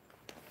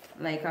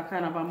like a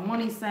kind of a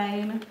money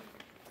sign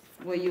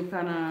where you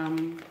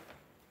can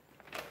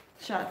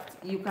chat.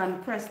 You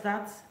can press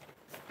that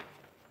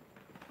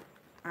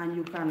and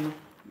you can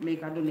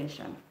make a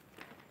donation.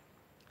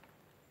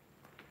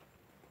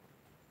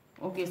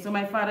 Okay, so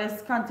my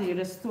father's continue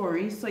the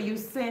story. So she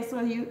said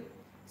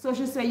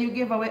you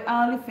gave away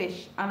all the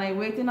fish and I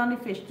waiting on the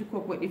fish to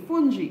cook with the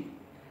fungi.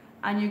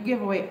 And you gave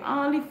away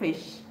all the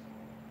fish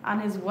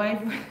and his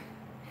wife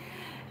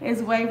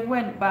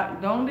went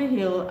back down the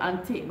hill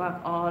and take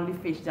back all the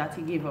fish that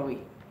he gave away.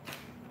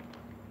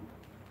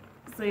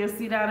 So you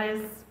see that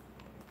is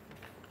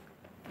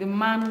the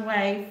man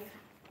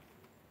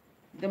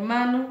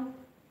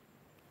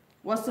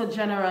was so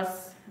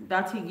generous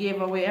that he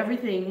gave away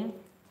everything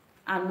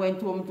and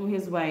went home to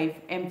his wife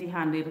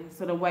empty-handed.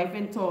 So the wife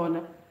in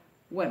turn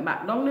went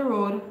back down the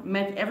road,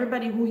 met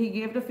everybody who he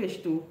gave the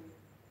fish to,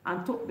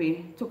 and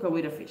took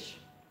away the fish.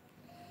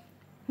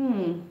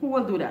 Who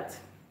will do that?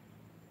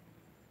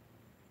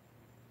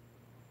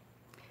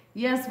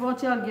 Yes,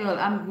 virtual girl,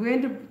 I'm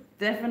going to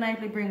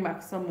definitely bring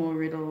back some more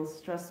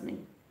riddles, trust me.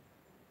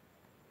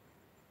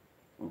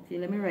 Okay,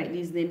 let me write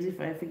these names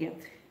if I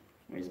forget.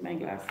 Where's my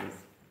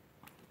glasses?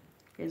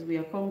 Because we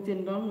are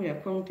counting down,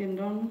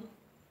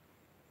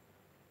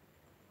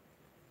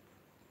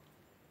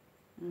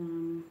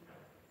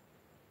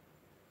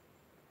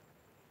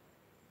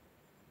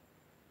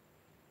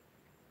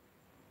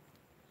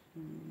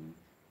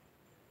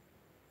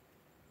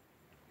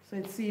 So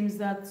it seems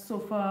that so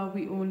far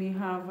we only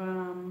have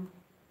how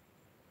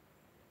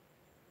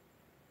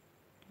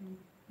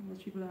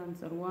much people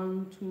answered?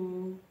 1,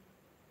 2,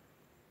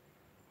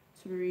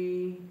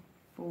 3,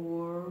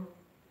 4.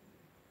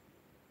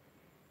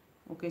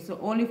 Okay, so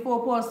only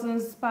 4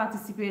 persons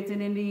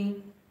participating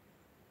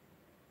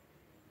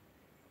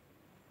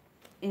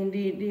in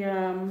the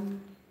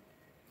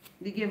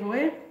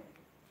giveaway.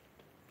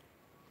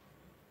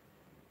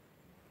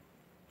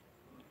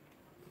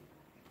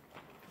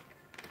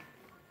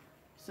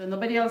 So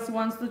nobody else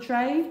wants to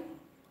try?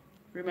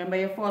 Remember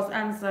your first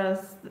answer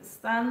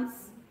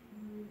stands.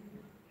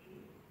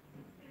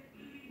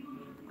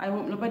 I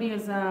hope nobody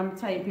is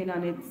typing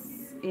and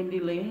it's in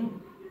delay.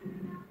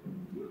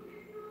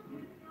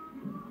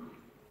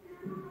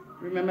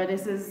 Remember,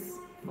 this is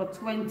for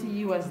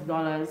 $20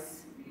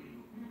 US.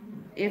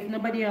 If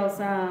nobody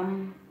else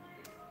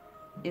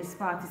is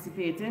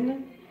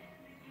participating,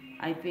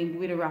 I think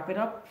we'll wrap it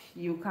up.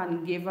 You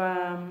can give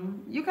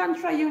you can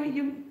try.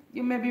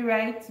 You may be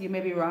right, you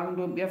may be wrong.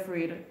 Don't be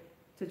afraid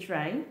to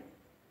try.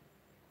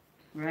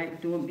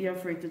 Right? Don't be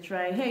afraid to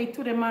try. Hey,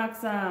 to the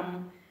marks,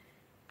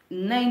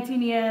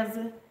 19 years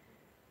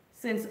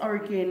since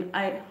Hurricane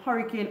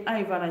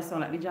Ivan. I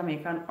sound like the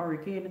Jamaican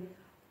hurricane.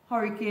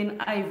 Hurricane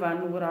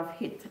Ivan would have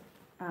hit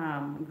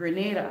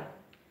Grenada.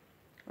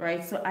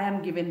 Right? So I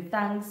am giving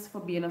thanks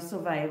for being a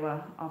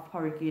survivor of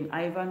Hurricane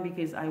Ivan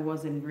because I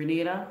was in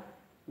Grenada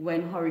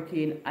when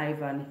Hurricane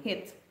Ivan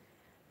hit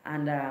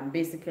and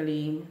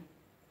basically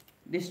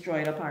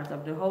destroyed a part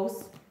of the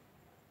house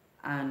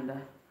and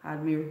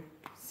had me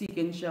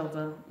seeking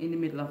shelter in the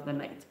middle of the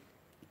night.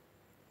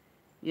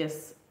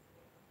 Yes.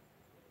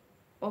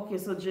 Okay,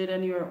 so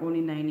Jaden, you're only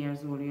 9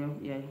 years old. You're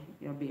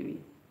a baby.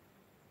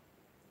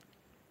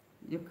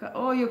 You're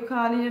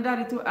calling your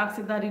daddy to ask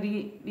your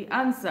daddy the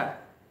answer.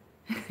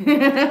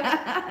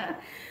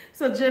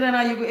 So Jaden,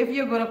 if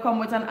you're going to come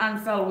with an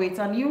answer, I'll wait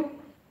on you.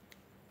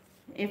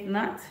 If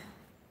not,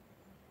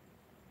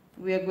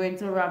 we are going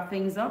to wrap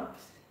things up.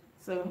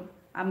 So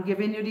I'm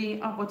giving you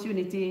the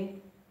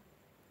opportunity.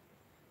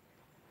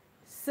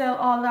 Sell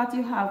all that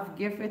you have,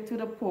 give it to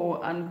the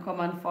poor, and come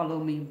and follow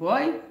me.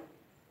 Boy,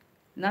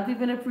 not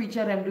even a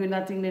preacher them doing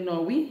nothing they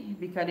know we,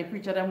 because the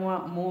preacher them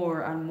want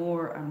more and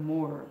more and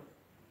more.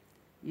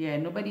 Yeah,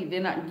 they're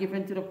not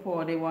giving to the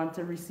poor, they want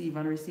to receive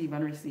and receive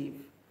and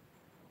receive.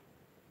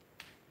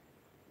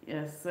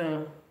 Yes,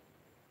 so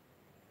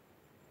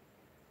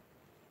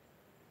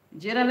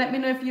Jada, let me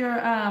know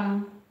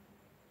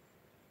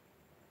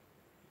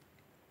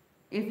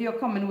if you're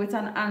coming with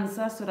an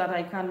answer so that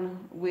I can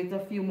wait a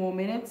few more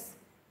minutes.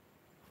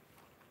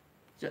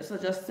 So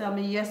just tell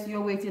me yes,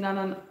 you're waiting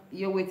on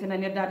your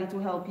daddy to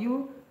help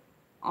you,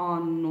 or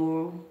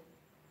no,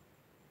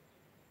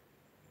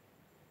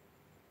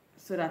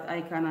 so that I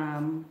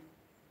can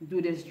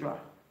do this draw.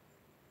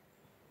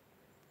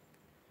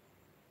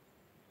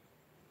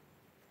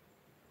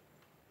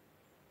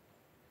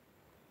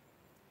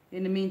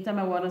 In the meantime,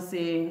 I want to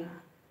say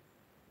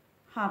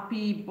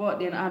happy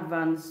birthday in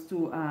advance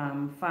to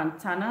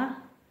Fantana,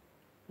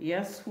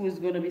 yes, who is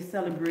going to be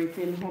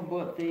celebrating her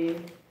birthday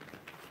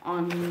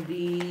on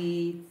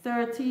the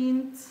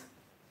 13th.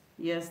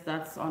 Yes,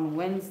 that's on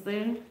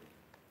Wednesday.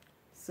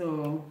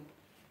 So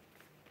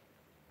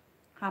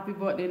happy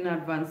birthday in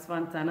advance,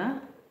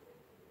 Fantana.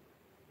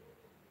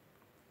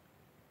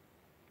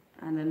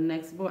 And the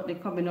next birthday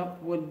coming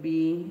up would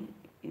be,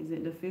 is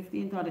it the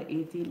 15th or the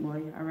 18th?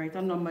 Boy, I write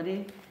a number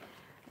there.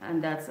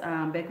 And that's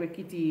Beckwith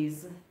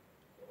Kitty's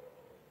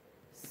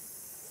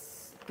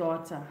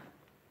daughter.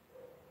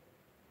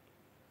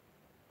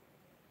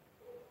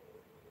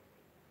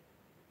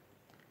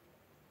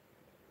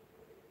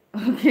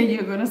 Okay,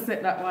 you're gonna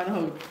set that one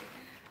out.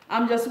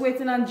 I'm just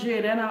waiting on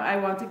Jaden. I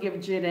want to give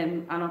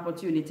Jaden an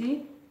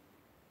opportunity.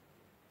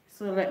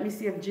 So let me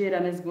see if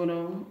Jaden is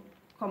gonna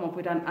come up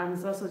with an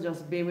answer. So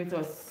just bear with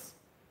us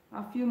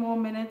a few more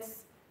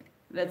minutes.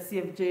 Let's see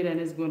if Jaden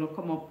is gonna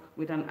come up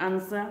with an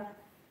answer.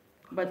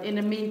 But in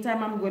the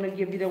meantime, I'm gonna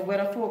give you the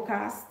weather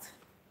forecast.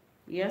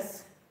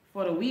 Yes,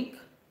 for the week,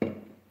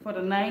 for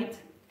the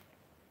night.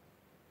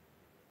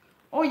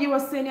 Oh, you were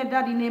saying your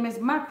daddy name is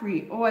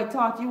Macri. Oh, I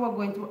thought you were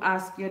going to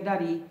ask your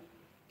daddy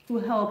to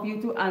help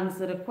you to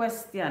answer the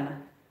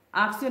question.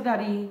 Ask your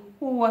daddy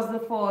who was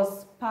the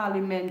first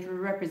parliamentary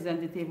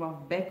representative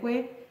of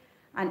Beckwith.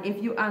 And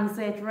if you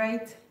answer it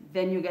right,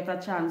 then you get a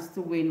chance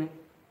to win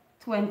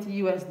 $20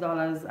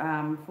 US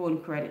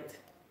phone credit.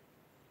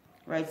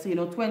 Right, so you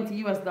know $20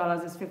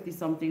 US is 50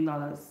 something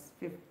dollars.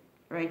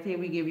 Right here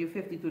we give you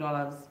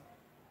 $52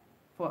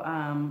 for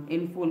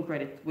in phone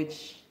credit,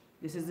 which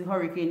this is the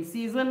hurricane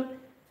season,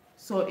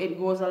 so it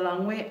goes a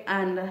long way.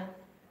 And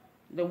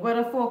the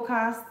weather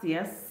forecast,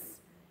 yes,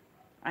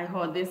 I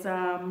heard this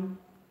from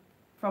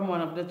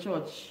one of the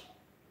church,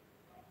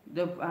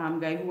 the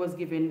guy who was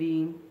giving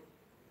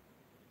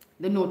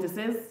the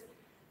notices.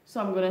 So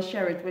I'm going to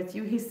share it with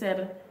you. He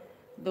said,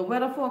 the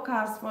weather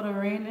forecast for the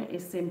rain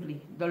is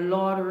simply, the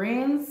Lord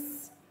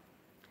reigns,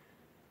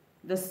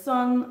 the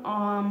sun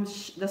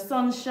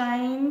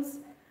shines,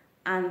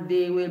 and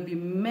there will be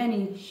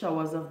many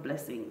showers of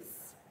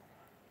blessings.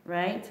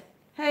 Right?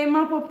 Hey,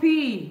 Mapo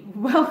P,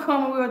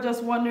 welcome. We were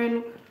just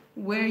wondering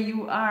where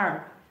you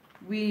are.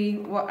 We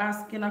were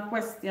asking a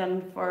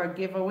question for a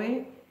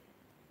giveaway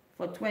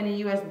for $20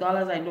 US.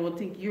 I don't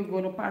think you're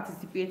going to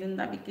participate in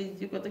that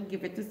because you're going to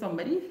give it to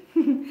somebody.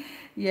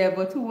 Yeah,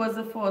 but who was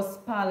the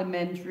first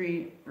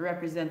parliamentary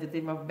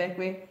representative of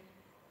Beckwith?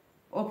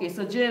 Okay,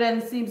 so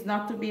Jaden seems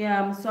not to be,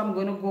 so I'm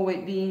going to go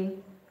with the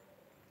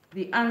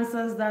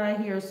answers that I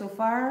hear so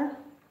far.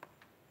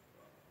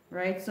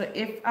 Right, so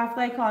if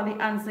after I call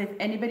the answer, if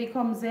anybody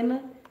comes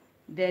in,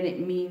 then it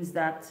means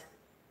that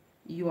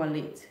you are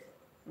late,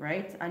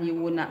 right? And you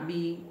will not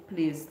be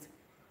placed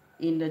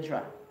in the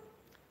draw.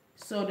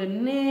 So the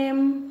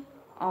name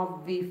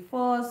of the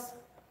first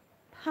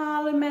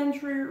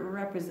parliamentary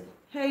representative,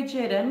 hey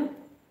Jaden.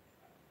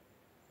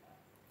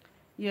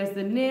 Yes,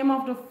 the name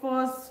of the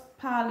first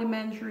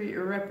parliamentary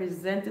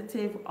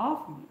representative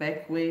of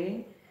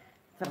Beckwith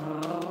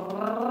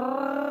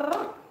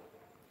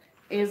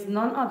is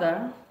none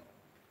other.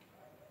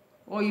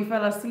 Oh, you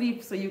fell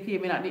asleep, so you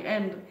came in at the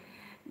end.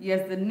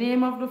 Yes, the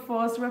name of the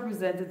first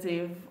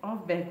representative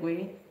of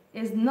Beckwith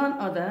is none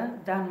other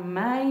than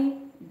my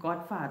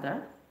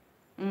godfather.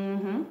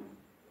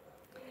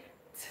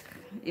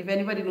 If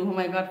anybody know who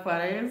my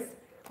godfather is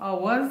or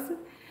was,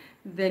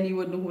 then you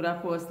would know who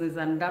that person is,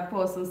 and that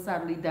person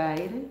sadly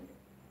died.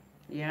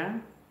 Yeah.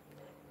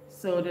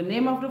 So the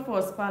name of the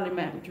first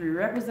parliamentary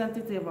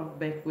representative of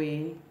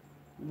Beckwith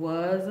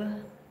was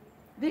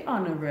the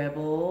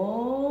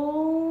Honorable,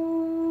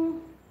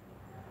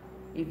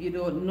 if you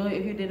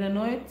didn't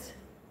know it,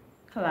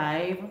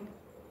 Clive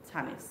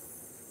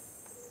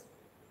Tannis.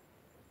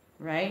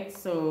 Right?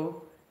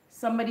 So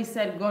somebody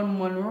said Gun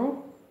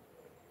Monroe.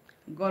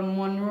 Gun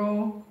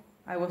Monroe,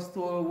 I was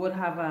told, would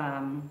have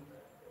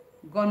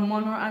Gun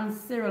Monroe and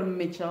Cyril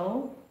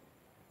Mitchell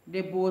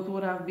they both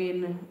would have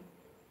been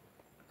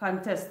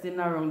contesting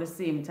around the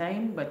same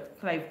time, but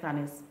Clive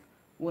Tanis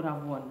would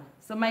have won.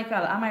 So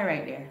Michael, am I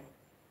right there?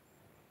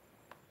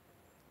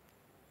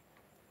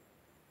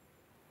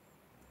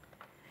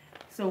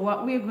 So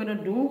what we're going to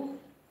do,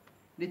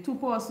 the two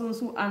persons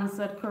who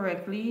answered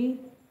correctly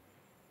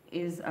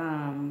is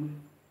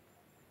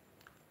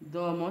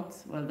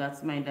Dormot, well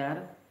that's my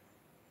dad,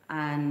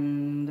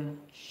 and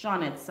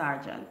Shawnette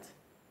Sargent,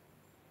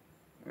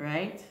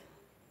 right?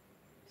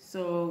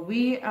 So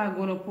we are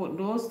going to put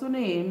those two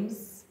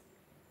names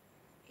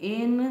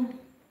in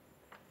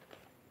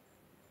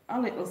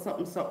a little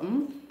something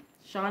something,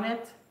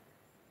 Shawnette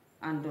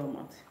and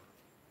Dormot.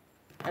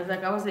 As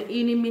like I was the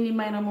eeny, mini,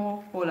 minor,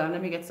 more. Hold on,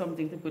 let me get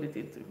something to put it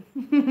into.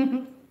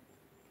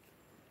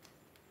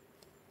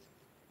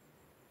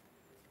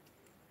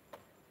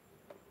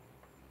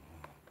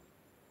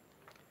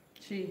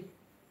 She,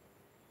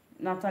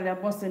 Natalia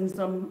busting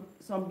some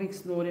big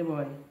snow there,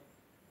 boy.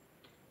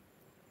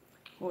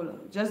 Hold on,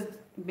 just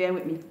bear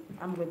with me.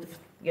 I'm going to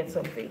get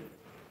something.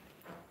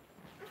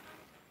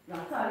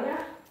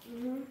 Natalia?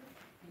 You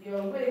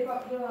wake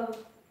up, girl.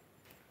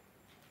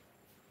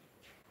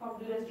 Come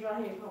do this draw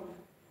here, come.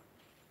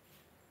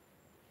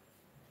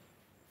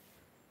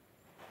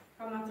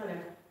 Come,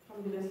 Natalia.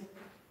 Come do this.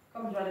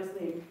 Come draw this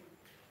name.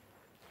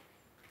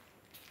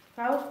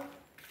 How?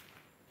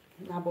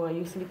 Nah, boy,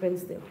 you sleeping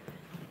still.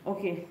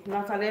 Okay,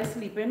 Natalia is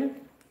sleeping.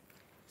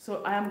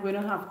 So I am going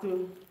to have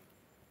to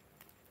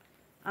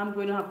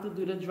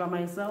do the draw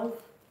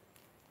myself.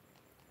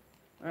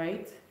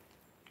 Right?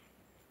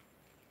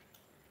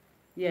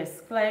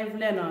 Yes, Clive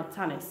Leonard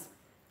Tanis.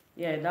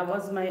 Yeah, that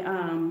was my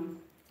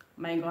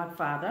my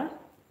godfather.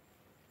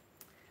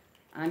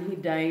 And he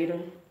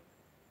died.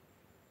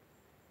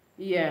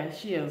 Yeah,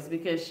 she is,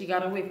 because she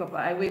gotta wake up.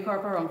 I wake her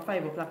up around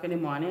 5 o'clock in the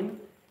morning.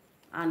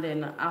 And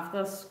then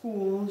after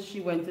school, she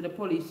went to the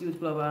police youth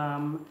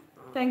club.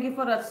 Thank you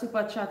for that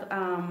super chat,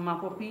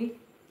 Mapopi.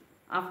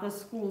 After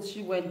school,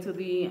 she went to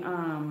the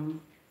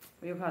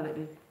what do you call it,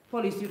 the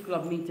police youth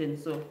club meeting.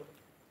 So,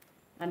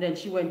 and then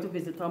she went to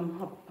visit her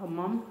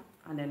mom,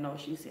 and then now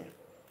she's here.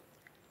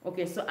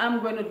 Okay, so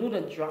I'm going to do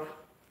the draw.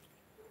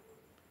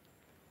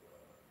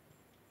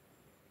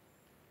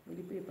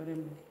 The paper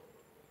then.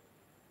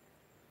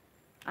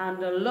 And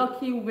the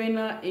lucky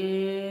winner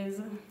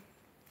is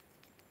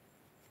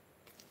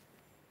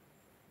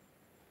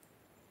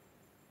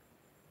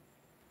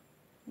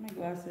my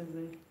glasses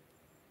there.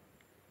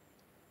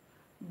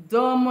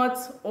 Dormot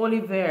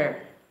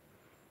Oliver.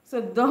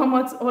 So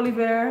Dormot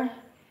Oliver,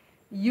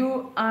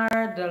 you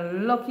are the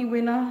lucky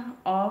winner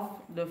of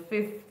the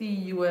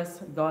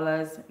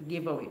 $50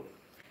 giveaway.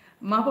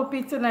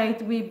 Mapopi,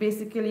 tonight we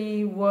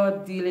basically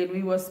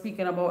we were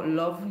speaking about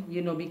love,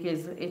 you know,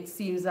 because it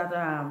seems that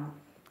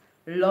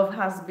love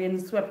has been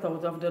swept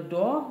out of the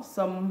door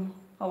somehow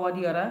or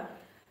the other.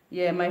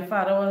 Yeah, my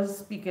father was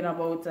speaking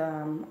about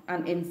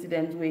an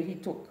incident where he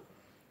took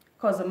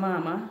cousin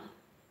Mama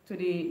to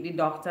the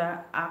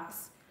doctor,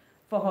 asked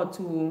for her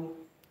to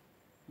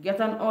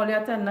get an early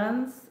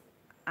attendance,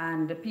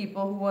 and the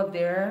people who were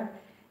there,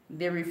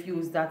 they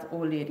refused that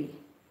old lady.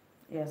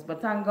 Yes,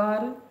 but thank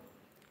God,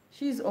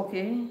 she's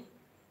okay.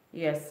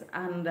 Yes,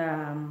 and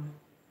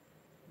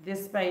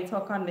despite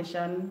her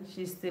condition,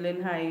 she's still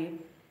in high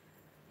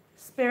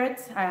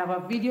spirits. I have a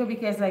video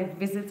because I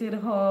visited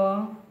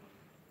her.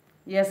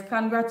 Yes,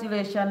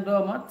 congratulations,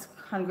 Dormot.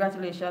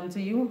 Congratulations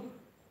to you.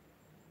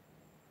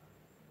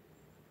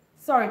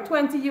 Sorry,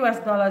 $20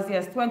 US.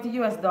 Yes, $20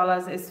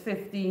 US is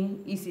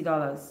 50 EC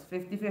dollars.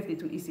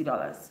 50 EC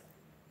dollars.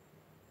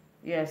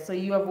 Yes, so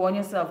you have won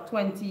yourself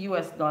 $20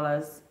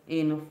 US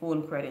in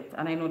phone credit.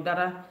 And I know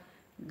that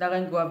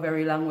can go a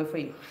very long way for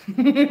you.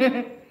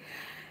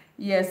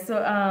 Yes,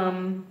 so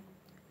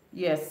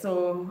yes,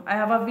 so I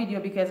have a video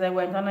because I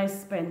went and I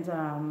spent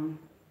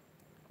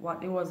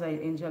what day was I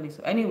in Jelly?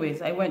 So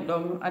anyways, I went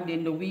down at the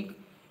end of the week.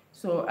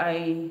 So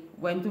I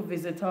went to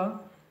visit her.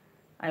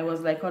 I was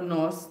like a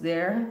nurse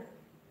there.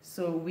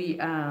 So we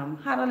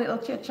had a little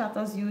chit chat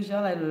as usual.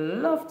 I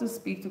love to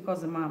speak to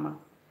cousin Mama.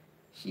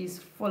 She's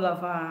full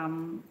of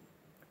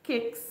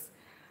kicks,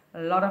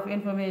 a lot of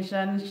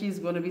information. She's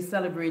going to be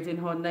celebrating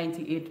her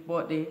 98th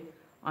birthday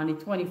on the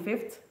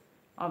 25th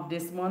of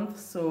this month.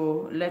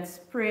 So let's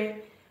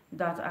pray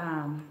that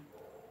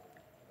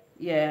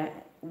yeah,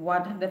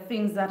 what the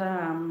things that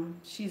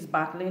she's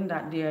battling,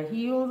 that they're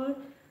healed,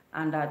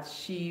 and that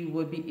she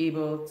would be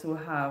able to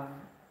have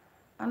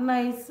a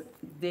nice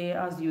day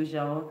as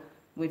usual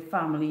with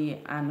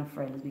family and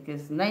friends,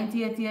 because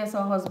 98 years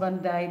her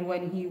husband died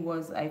when he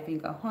was, I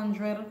think,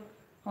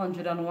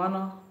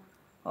 101.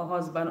 Her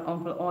husband,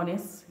 Uncle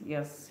Honest,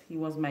 yes, he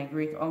was my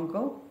great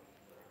uncle.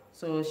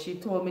 So she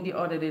told me the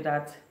other day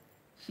that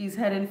she's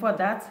heading for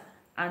that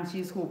and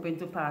she's hoping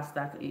to pass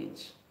that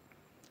age,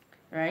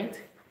 right?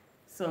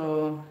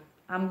 So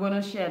I'm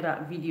gonna share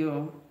that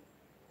video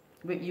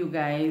with you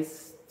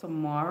guys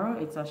tomorrow.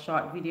 It's a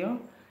short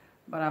video,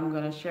 but I'm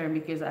gonna share it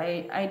because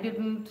I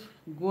didn't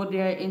go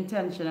there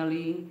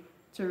intentionally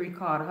to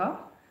record her,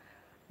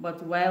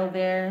 but while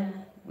there,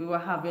 we were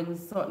having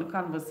certain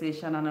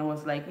conversation, and I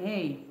was like,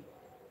 hey,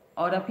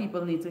 other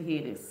people need to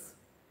hear this.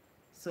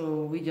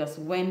 So we just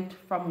went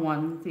from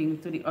one thing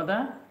to the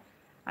other.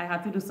 I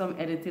had to do some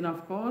editing,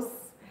 of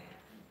course,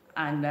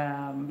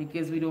 and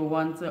because we don't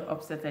want to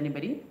upset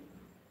anybody.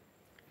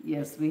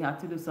 Yes, we had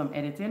to do some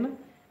editing.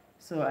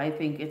 So I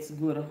think it's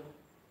good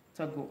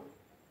to go.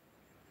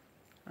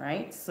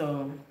 Right?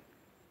 So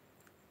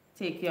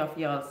take care of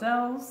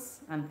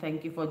yourselves, and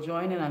thank you for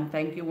joining, and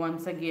thank you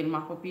once again,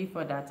 Makopi,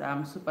 for that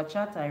super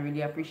chat. I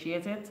really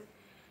appreciate it.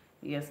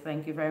 Yes,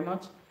 thank you very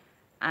much.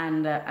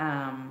 And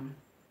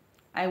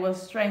I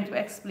was trying to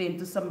explain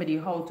to somebody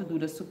how to do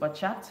the super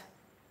chat,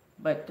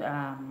 but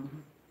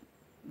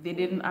they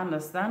didn't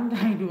understand.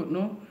 I don't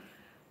know.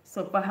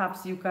 So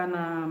perhaps you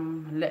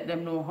can let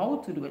them know how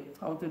to do it,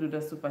 how to do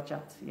the super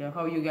chat, yeah,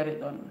 how you get it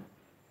done.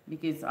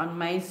 Because on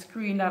my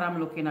screen that I'm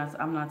looking at,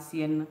 I am not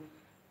seeing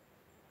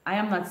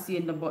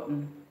the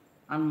button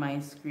on my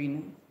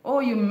screen. Oh,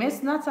 you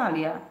missed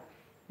Natalia.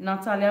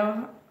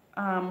 Natalia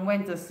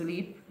went to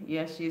sleep.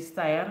 Yeah, she's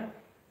tired,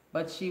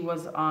 but she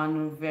was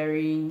on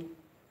very,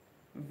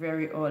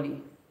 very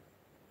early.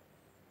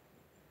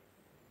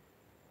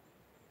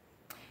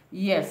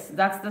 Yes,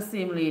 that's the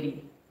same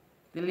lady.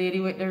 The lady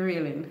with the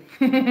railing.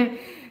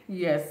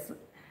 Yes.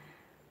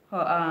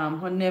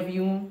 Her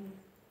nephew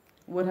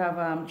would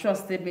have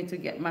trusted me to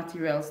get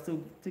materials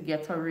to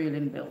get her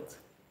railing built.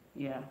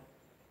 Yeah.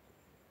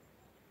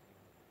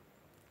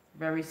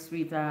 Very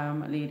sweet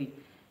lady.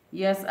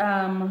 Yes,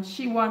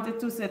 she wanted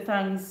to say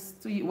thanks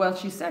to you. Well,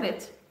 she said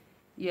it.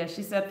 Yeah,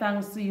 she said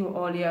thanks to you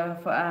earlier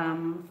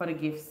for the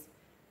gifts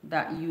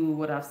that you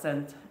would have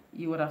sent.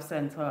 You would have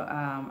sent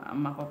her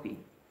my puppy.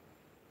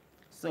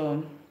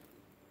 So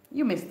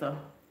you missed her.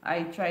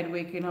 I tried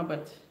waking her,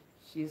 but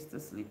she's still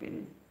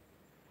sleeping.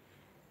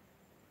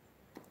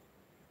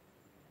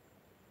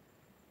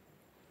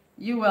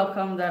 You're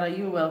welcome, Dara.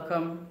 You're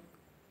welcome.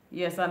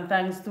 Yes, and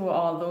thanks to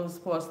all those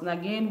persons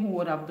again who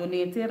would have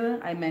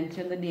donated. I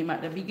mentioned the name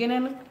at the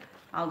beginning.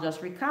 I'll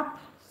just recap.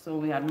 So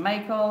we had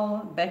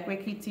Michael,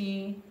 Beckway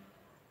Kitty,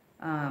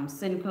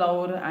 Sin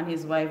Cloud and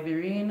his wife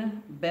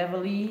Vereen,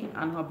 Beverly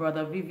and her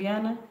brother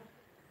Vivian,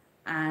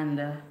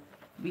 and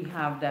we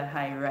have the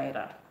High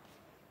Rider.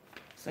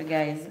 So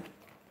guys,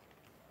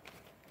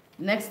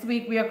 next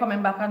week we are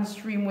coming back on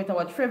stream with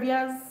our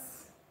trivias.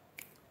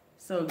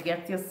 So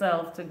get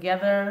yourself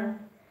together,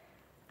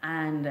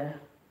 and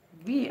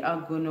we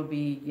are going to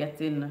be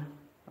getting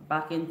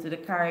back into the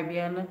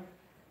Caribbean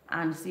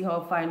and see how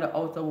far in the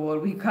outer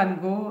world we can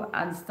go,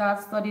 and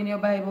start studying your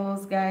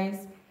Bibles,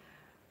 guys,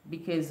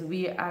 because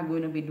we are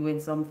going to be doing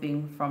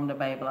something from the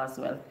Bible as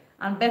well.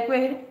 And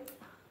Beckway,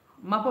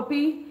 my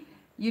puppy,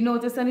 you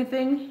notice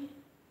anything?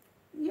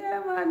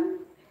 Yeah, man.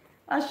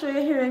 I'm sure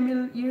you're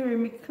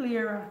hearing me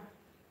clearer.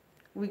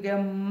 We get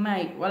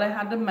mic. Well, I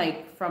had the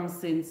mic from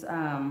since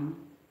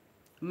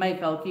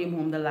Michael came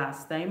home the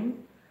last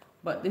time,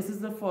 but this is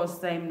the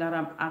first time that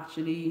I'm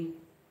actually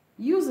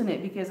using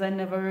it, because I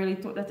never really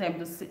took the time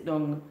to sit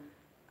down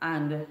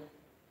and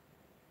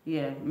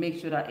yeah, make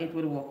sure that it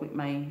would work with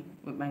my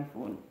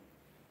phone.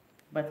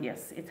 But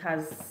yes, it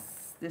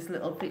has this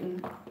little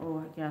thing.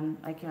 Oh,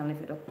 I can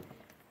lift it up.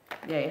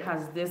 Yeah, it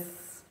has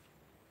this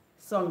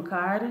song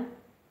card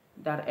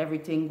that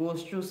everything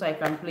goes through, so I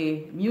can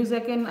play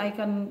music and I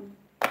can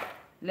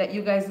let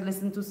you guys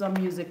listen to some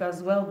music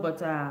as well.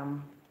 But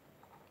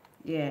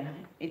yeah,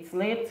 it's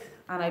late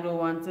and I don't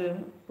want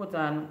to put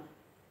on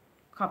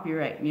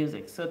copyright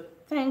music. So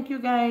thank you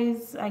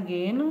guys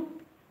again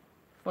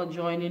for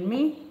joining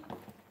me,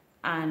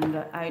 and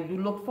I do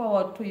look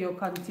forward to your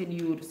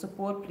continued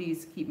support.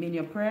 Please keep me in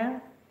your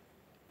prayer.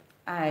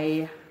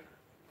 I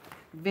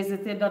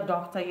visited the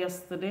doctor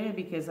yesterday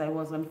because I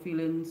wasn't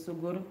feeling so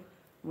good.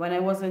 When I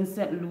was in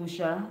St.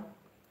 Lucia,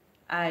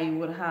 I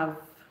would have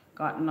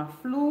gotten a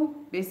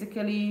flu.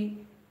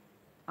 Basically,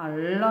 a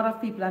lot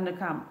of people in the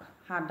camp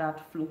had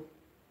that flu.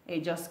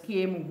 It just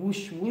came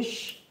whoosh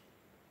whoosh.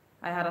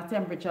 I had a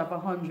temperature of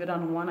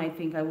 101. I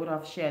think I would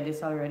have shared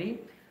this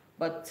already,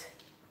 but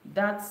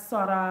that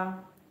sort of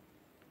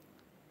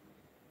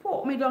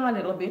poked me down a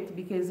little bit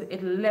because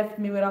it left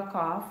me with a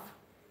cough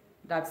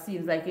that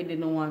seems like it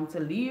didn't want to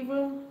leave.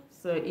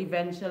 So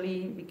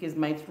eventually, because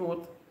my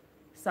throat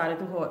started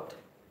to hurt,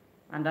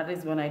 and that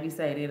is when I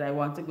decided I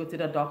want to go to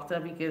the doctor,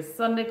 because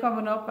Sunday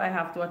coming up I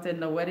have to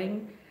attend the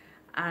wedding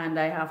and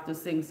I have to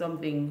sing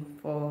something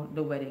for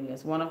the wedding.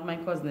 Yes, one of my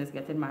cousins is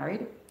getting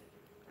married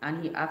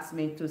and he asked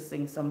me to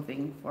sing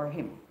something for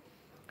him.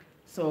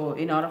 So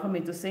in order for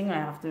me to sing, I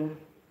have to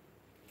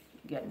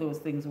get those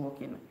things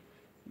working.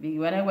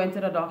 When I went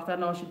to the doctor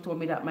now, she told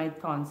me that my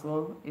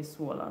tonsil is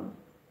swollen.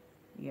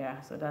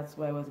 Yeah, so that's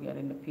why I was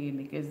getting the pain,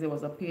 because there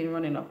was a pain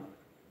running up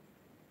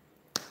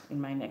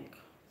in my neck.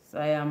 So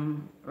I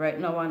am right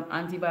now on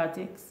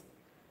antibiotics.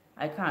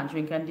 I can't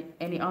drink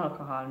any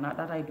alcohol, not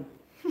that I do.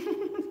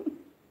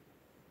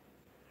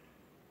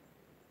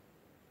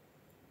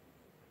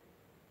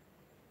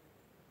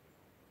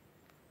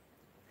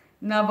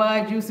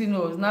 Never juicy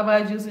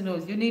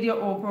nose, you need your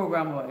own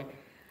program, boy.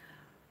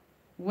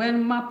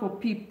 When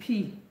Mapo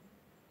PP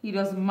He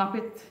just map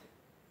it.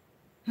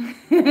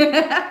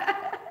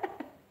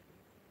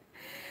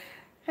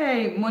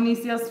 Hey,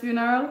 Monicia's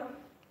funeral.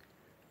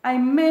 I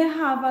may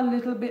have a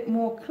little bit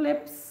more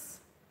clips.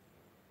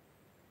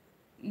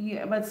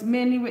 Yeah, but it's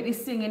mainly with the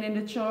singing in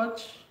the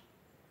church.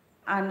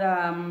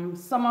 And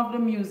some of the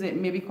music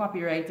may be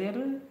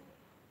copyrighted.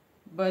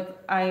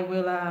 But I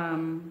will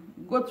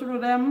go through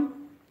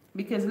them.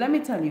 Because let me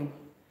tell you,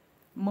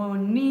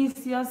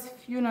 Monicia's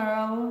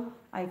funeral,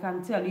 I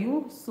can tell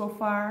you so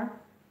far,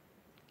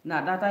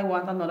 not that I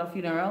want another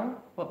funeral,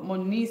 but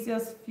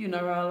Monicia's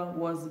funeral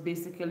was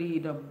basically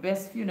the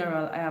best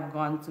funeral I have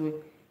gone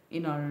to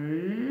in a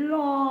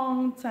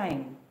long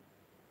time.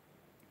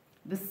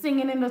 The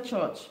singing in the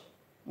church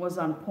was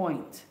on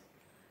point.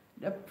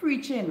 The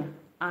preaching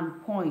on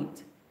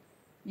point.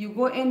 You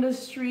go in the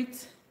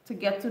street to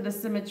get to the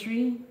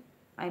cemetery.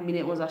 I mean,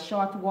 it was a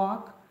short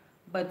walk,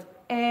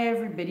 but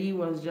everybody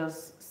was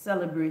just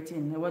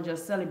celebrating. They were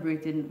just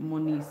celebrating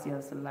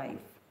Monicia's life.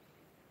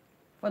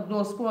 For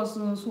those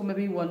persons who may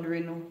be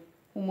wondering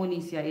who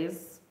Monicia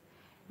is,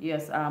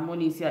 yes,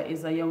 Monicia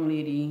is a young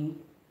lady.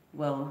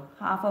 Well,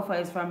 half of her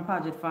is from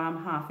Paget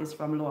Farm, half is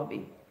from Lower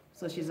Bay.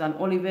 So she's an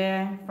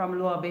Oliver from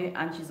Lower Bay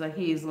and she's a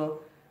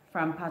Hazel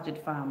from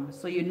Paget Farm.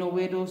 So you know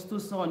where those two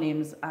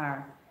surnames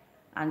are.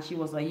 And she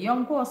was a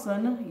young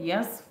person,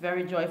 yes,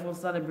 very joyful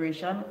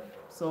celebration.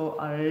 So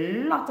a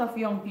lot of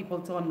young people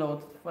turned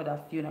out for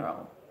that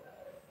funeral.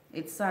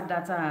 It's sad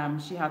that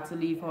she had to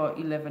leave her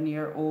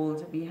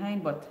 11-year-old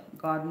behind, but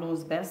God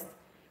knows best.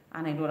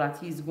 And I know that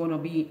He's going to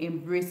be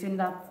embracing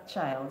that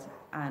child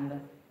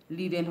and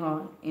leading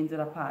her into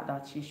the path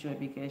that she should,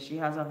 because she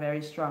has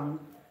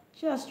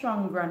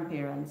strong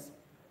grandparents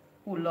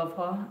who love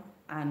her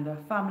and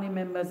family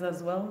members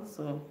as well.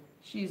 So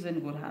she's in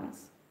good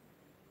hands.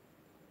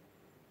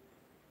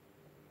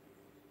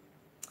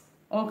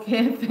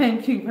 Okay,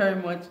 thank you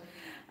very much.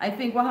 I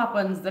think what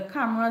happens, the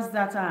cameras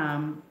that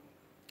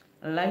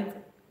Light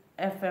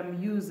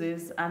FM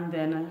uses, and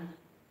then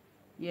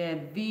yeah,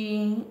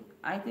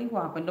 I think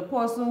what happened, the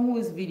person who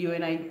is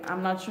videoing,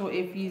 I'm not sure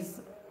if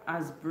he's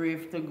as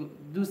brave to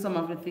do some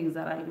of the things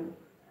that I do.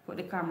 Put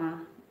the camera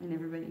in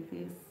everybody's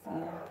face.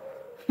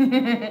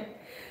 Yeah.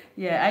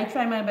 Yeah, I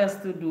try my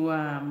best to do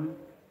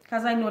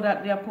because I know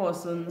that there are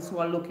persons who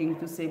are looking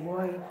to say,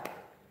 boy,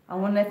 I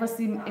wonder if I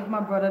see if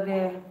my brother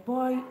there.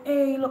 Boy,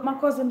 hey, look, my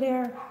cousin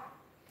there.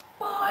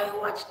 Boy,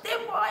 watch them,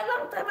 boy.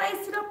 Long time I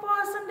see the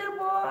person there,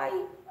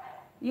 boy.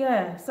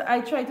 Yeah, so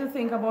I try to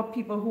think about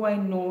people who I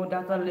know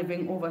that are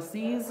living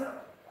overseas.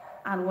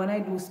 And when I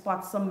do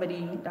spot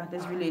somebody that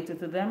is related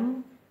to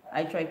them,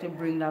 I try to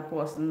bring that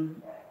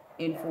person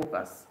in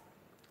focus,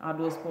 or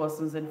those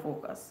persons in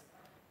focus.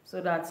 So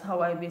that's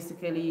how I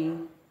basically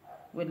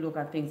would look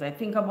at things. I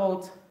think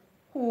about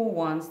who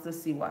wants to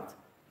see what.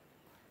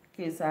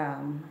 Because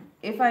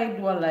if I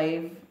do a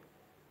live,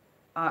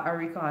 a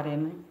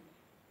recording,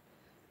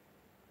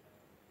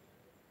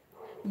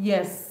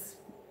 yes,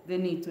 they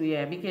need to,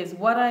 yeah. Because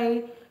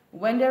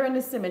when they're in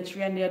the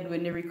cemetery and they're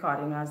doing the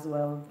recording as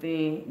well,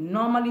 they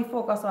normally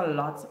focus a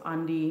lot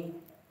on the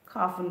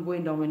coffin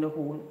going down in the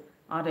hole,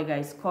 or the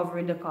guys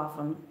covering the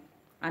coffin,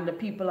 and the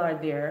people are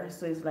there.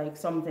 So it's like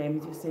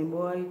sometimes you say,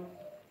 boy,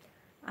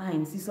 I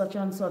ain't see such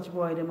and such,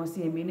 boy, they must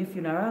see me in the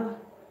funeral.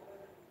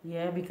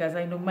 Yeah, because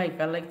I know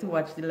Michael like to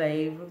watch the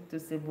live to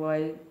say,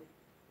 boy,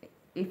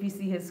 if you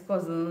see his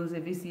cousins,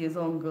 if you see his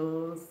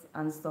uncles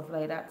and stuff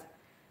like that.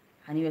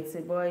 And he would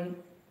say, boy,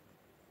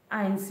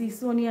 I ain't see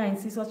Sony, I ain't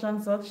see such and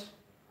such.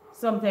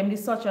 Sometimes the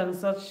such and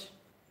such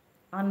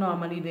are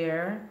normally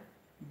there,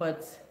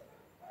 but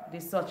the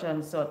such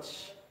and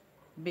such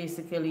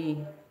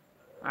basically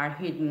are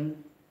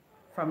hidden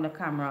from the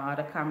camera, or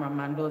the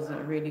cameraman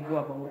doesn't really go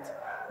about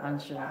and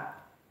show.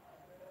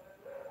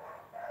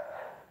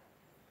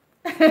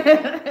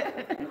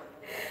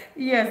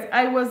 Yes,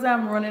 I was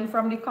running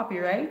from the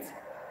copyright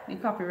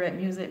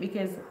music,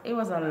 because it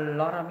was a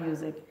lot of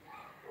music.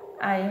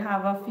 I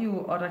have a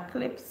few other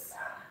clips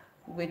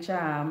which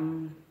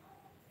some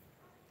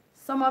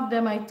of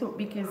them I took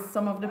because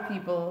some of the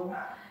people,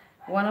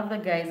 one of the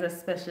guys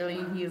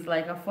especially, he's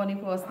like a funny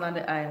person on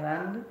the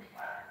island,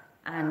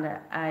 and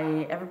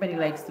everybody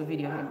likes to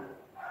video him.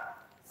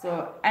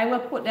 So I will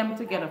put them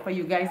together for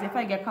you guys. If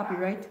I get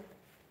copyright,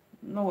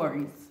 no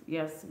worries.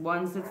 Yes,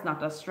 once it's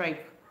not a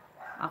strike,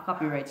 a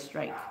copyright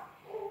strike.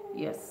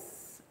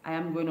 Yes, I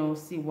am going to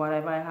see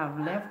whatever I have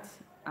left,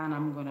 and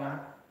I'm going to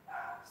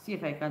see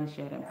if I can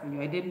share them for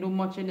you. I didn't do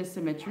much in the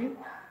cemetery.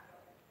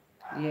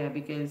 Yeah,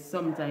 because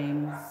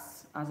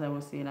sometimes, as I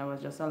was saying, I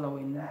was just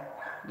allowing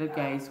the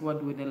guys who are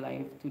doing the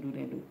live to do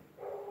their do.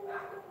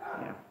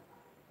 Yeah.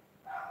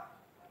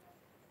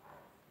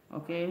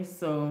 Okay,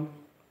 so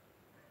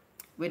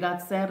with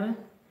that said,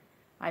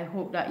 I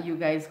hope that you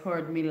guys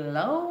heard me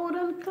loud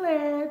and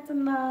clear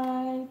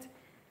tonight.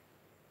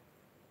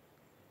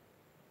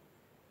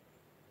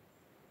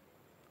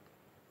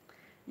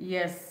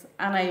 Yes,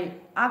 and I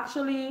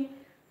actually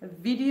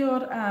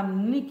videoed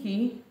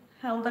Nikki,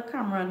 held the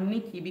camera on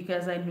Nikki,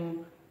 because I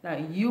knew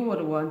that you would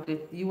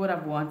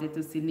have wanted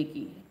to see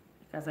Nikki,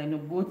 because I know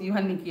both you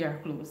and Nikki are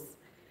close.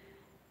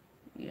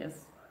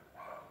 Yes.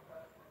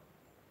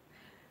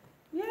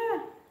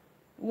 Yeah.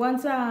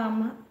 Once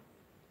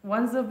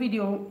the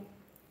video,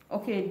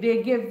 okay,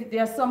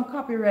 there's some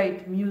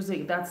copyright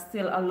music that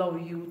still allow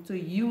you to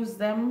use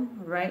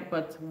them, right?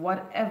 But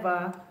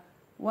whatever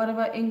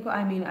income,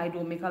 I mean, I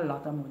don't make a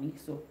lot of money,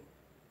 so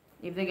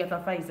if they get a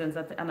 5 cents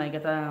and I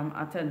get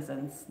a 10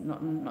 cents,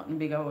 nothing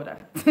big about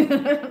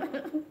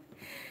that.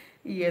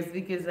 Yes,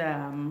 because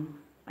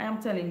I am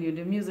telling you,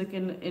 the music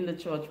in the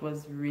church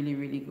was really,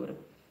 really good.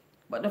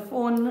 But the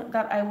phone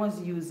that I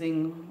was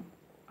using,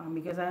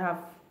 because I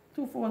have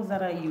 2 phones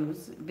that I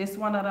use, this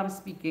one that I'm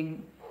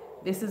speaking,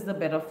 this is the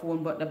better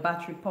phone, but the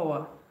battery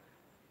power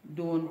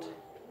don't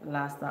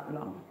last that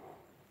long,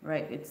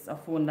 right? It's a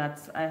phone that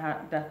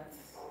that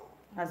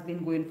has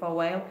been going for a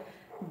while.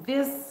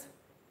 This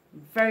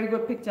very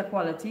good picture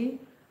quality,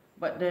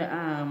 but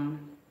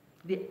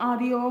the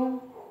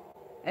audio,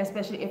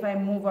 especially if I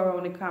move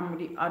around the camera,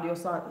 the audio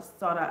sort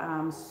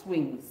of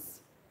swings.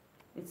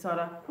 It's sort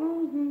of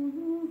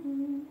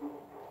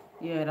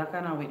yeah, that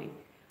kind of way.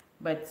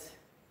 But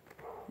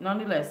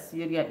nonetheless,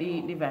 you get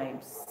the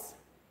vibes.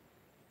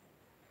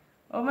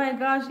 Oh my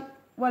gosh.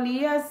 Well,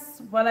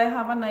 yes. Well, I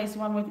have a nice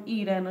one with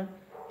Eden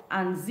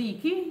and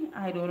Zeke.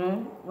 I don't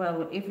know.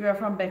 Well, if you're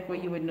from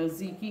Beckway, you would know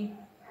Zeke.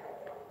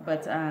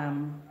 But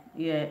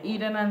yeah,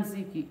 Eden and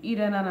Zeke.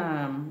 Eden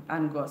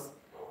and Gus.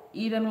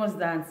 Eden was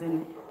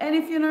dancing.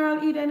 Any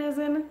funeral Eden is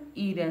in,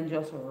 Eden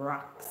just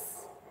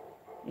rocks.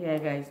 Yeah,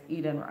 guys,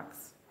 Eden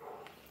rocks.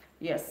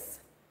 Yes.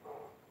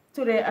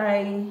 Today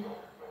I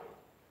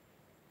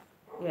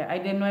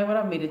didn't know I would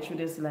have made it through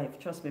this life,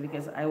 trust me,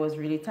 because I was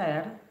really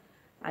tired.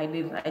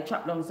 I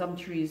chopped down some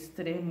trees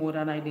today more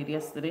than I did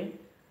yesterday.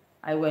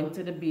 I went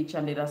to the beach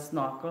and did a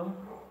snorkel.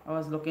 I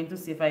was looking to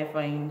see if I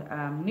find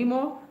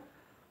Nemo,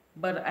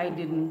 but I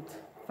didn't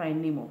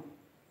find Nemo.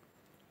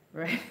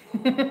 Right?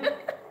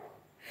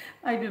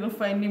 I didn't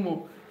find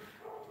Nemo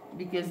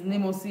because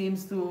Nemo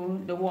seems to,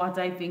 the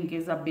water I think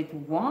is a bit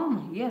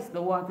warm. Yes,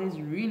 the water is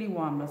really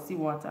warm, the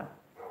seawater.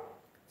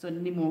 So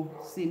Nemo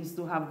seems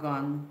to have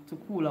gone to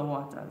cooler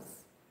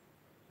waters.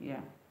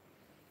 Yeah.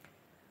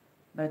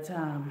 But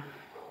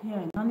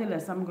yeah,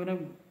 nonetheless, I'm going to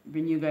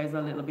bring you guys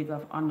a little bit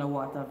of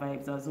underwater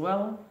vibes as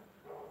well.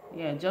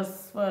 Yeah,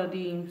 just for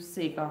the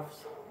sake of,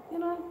 you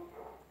know,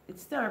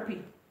 it's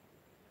therapy.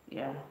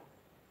 Yeah.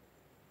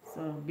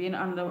 So being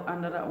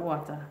under that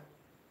water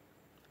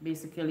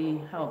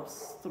basically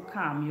helps to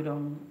calm you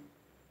down.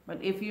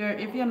 But if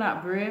you're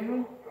not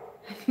brave,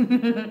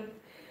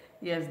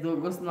 yes,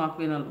 don't go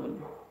snorkeling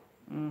alone.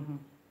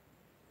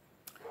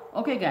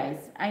 Okay,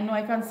 guys, I know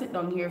I can sit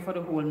down here for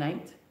the whole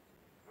night.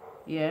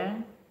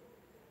 Yeah.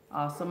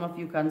 Some of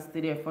you can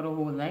stay there for the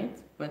whole night,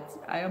 but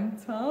I am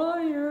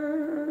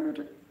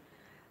tired.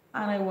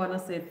 And I want to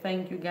say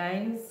thank you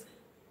guys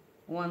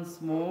once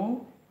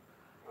more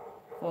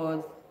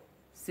for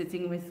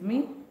sitting with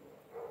me.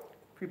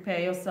 Prepare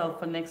yourself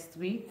for next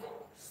week.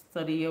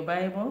 Study your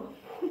Bible.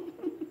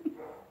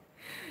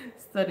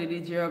 Study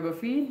the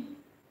geography.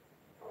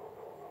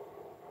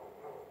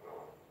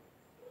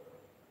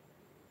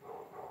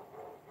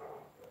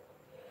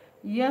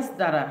 Yes,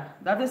 Dada,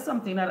 that is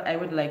something that I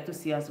would like to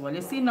see as well.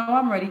 You see, now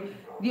I'm ready.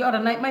 The other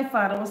night my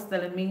father was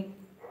telling me,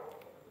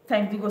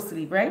 time to go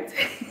sleep, right?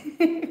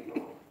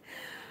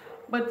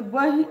 But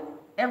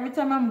every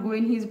time I'm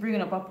going, he's bringing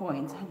up a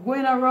point.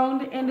 Going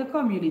around in the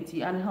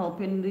community and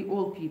helping the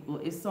old people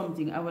is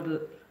something I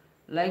would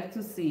like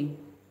to see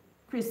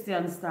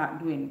Christians start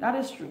doing. That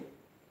is true.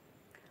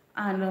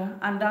 And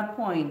at that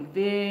point,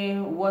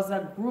 there was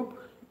a group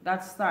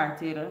that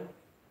started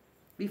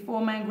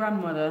before my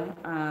grandmother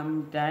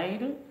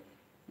died.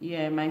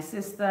 Yeah, my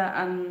sister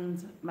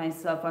and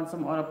myself and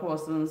some other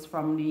persons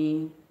from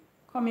the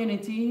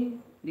community,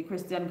 the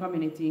Christian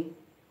community,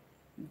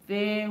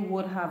 they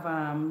would have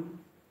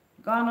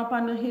gone up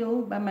on the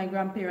hill by my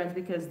grandparents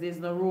because there's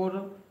no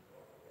road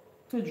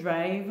to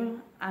drive,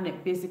 and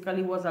it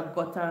basically was a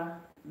gutter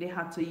they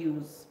had to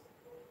use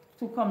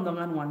to come down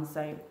on one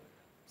side.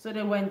 So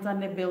they went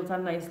and they built a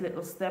nice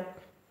little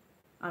step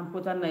and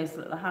put a nice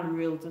little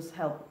handrail to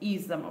help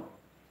ease them up.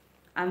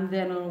 And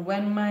then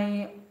when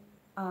my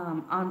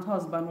aunt's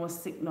husband was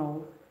sick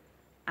now,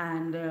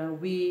 and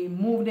we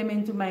moved him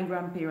into my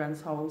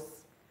grandparents'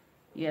 house,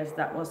 yes,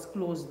 that was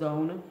closed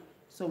down,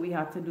 so we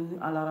had to do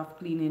a lot of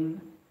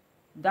cleaning.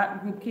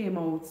 That group came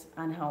out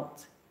and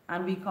helped,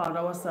 and we called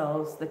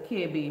ourselves the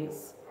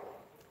KBs,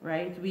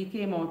 right? We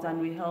came out and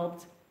we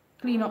helped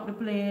clean up the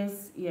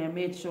place. Yeah,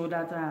 made sure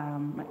that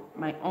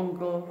my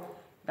uncle,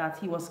 that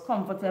he was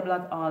comfortable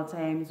at all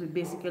times. We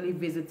basically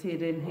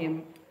visited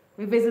him.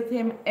 We visit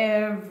him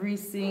every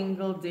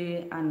single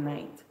day and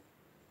night.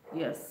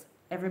 Yes,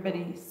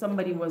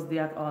 somebody was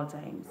there at all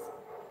times.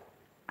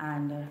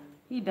 And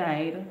he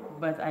died,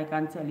 but I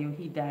can tell you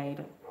he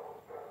died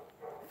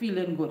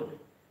feeling good.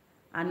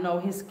 And now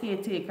his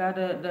caretaker,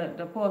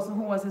 the person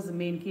who was his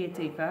main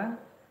caretaker,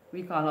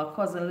 we call her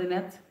Cousin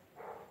Lynette,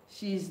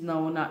 she's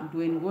now not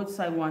doing good,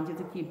 so I want you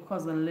to keep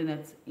Cousin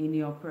Lynette in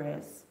your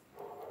prayers.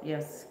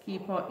 Yes,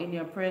 keep her in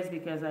your prayers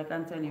because I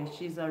can tell you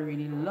she's a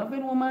really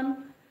loving woman.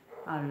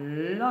 A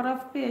lot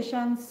of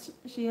patience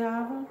she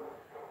have.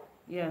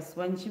 Yes,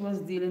 when she was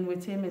dealing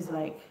with him, it's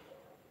like,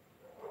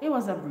 it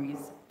was a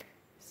breeze.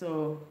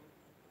 So,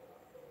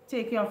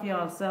 take care of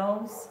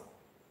yourselves.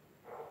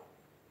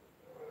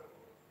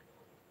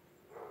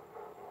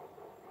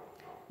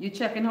 You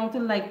checking how to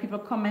like people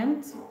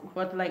comment,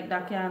 but like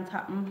that can't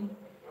happen.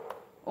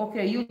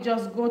 Okay, you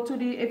just go to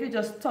the, if you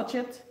just touch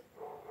it,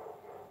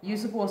 you're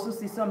supposed to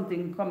see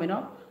something coming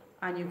up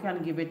and you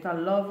can give it a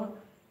love.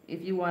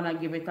 If you want to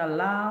give it a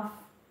laugh,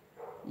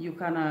 you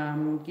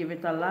can give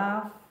it a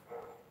laugh.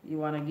 You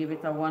want to give it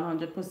a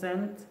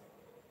 100%,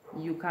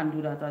 you can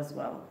do that as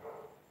well,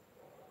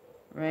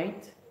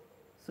 right?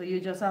 So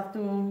you just have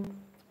to,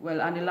 well,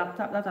 on the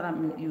laptop that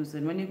I'm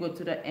using, when you go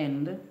to the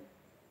end,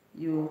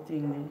 you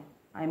think,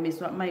 I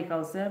missed what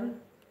Michael said.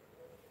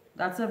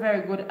 That's a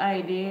very good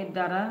idea,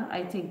 Dada.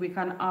 I think we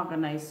can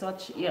organize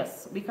such.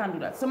 Yes, we can do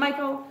that. So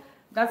Michael,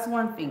 that's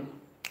one thing.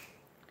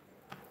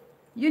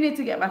 You need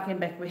to get back in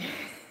Beckwith.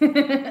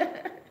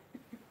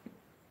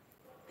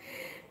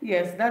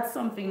 Yes, that's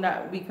something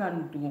that we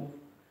can do.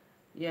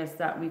 Yes,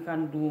 that we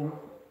can do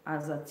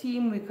as a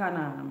team. We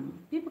can,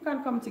 people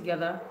can come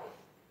together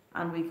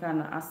and we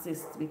can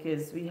assist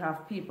because we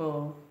have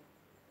people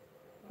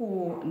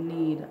who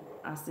need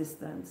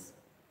assistance.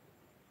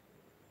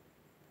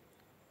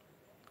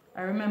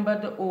 I remember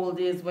the old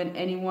days when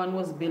anyone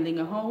was building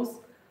a house,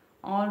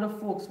 all the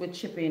folks would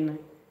chip in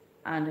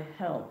and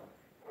help.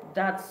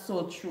 That's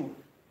so true.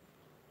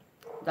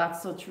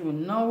 That's so true.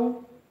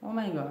 Now, oh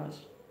my gosh,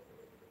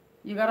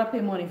 you gotta pay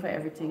money for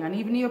everything. And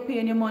even if you're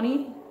paying your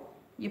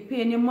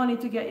money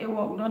to get your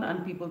work done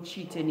and people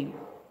cheating you.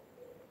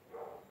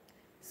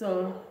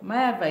 So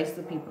my advice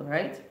to people,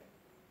 right?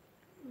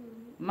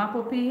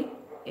 Mapopi,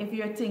 if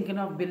you're thinking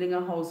of building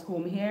a house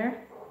home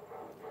here,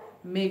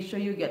 make sure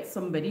you get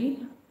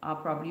somebody,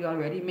 probably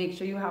already, make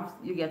sure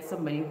you get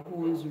somebody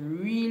who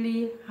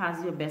really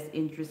has your best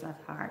interest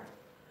at heart.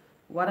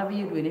 Whatever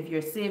you're doing, if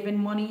you're saving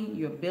money,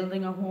 you're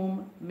building a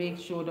home, make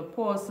sure the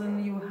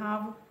person you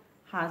have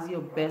has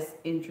your best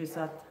interest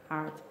at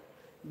heart.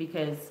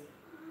 Because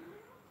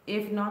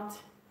if not,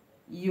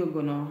 you're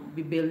gonna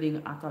be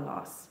building at a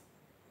loss.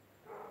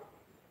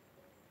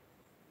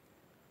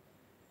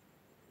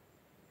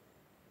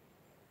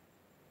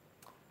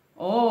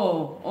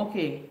 Oh,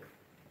 okay.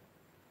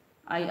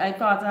 I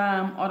thought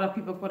other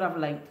people could have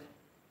liked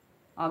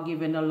or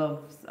given the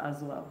loves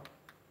as well.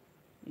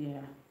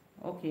 Yeah,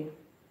 okay.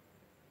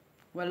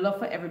 Well, love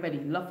for everybody.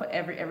 Love for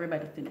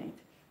everybody tonight.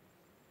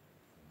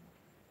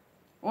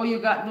 Oh, you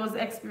got those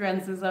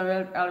experiences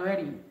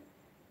already?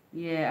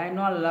 Yeah, I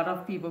know a lot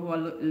of people who are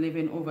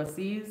living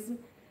overseas.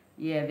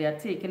 Yeah, they are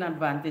taken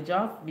advantage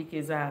of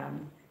because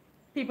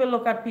people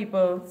look at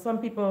people, some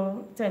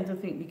people tend to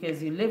think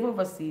because you live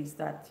overseas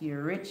that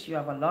you're rich, you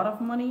have a lot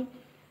of money,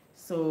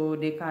 so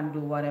they can do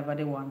whatever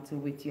they want to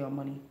with your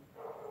money.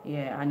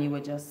 Yeah, and you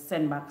will just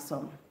send back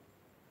some.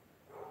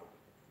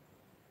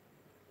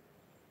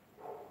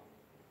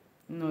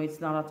 No, it's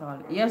not at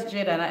all. Yes,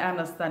 Jaden, I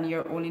understand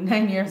you're only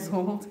 9 years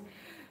old.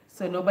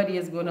 So nobody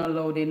is going to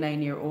allow their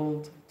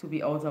 9-year-old to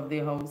be out of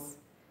their house.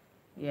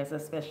 Yes,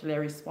 especially a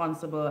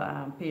responsible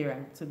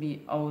parent to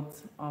be out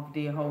of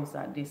their house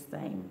at this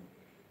time.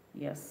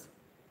 Yes.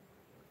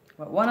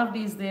 But one of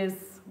these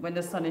days, when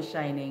the sun is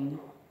shining,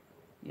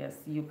 yes,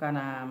 you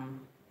can,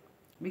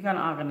 we can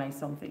organize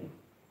something.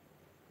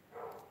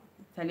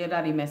 Tell your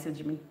daddy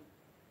message me.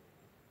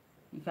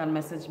 You can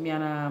message me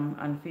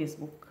on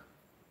Facebook.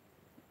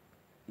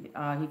 He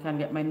can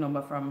get my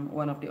number from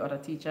one of the other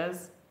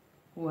teachers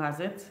who has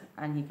it,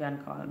 and he can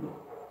call me.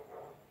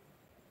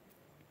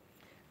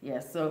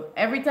 Yes, so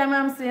every time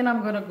I'm saying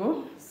I'm gonna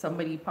go,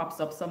 somebody pops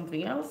up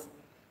something else,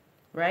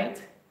 right?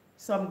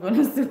 So I'm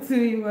gonna say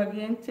to you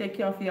again, take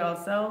care of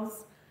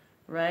yourselves,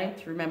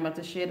 right? Remember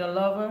to share the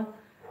love.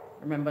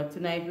 Remember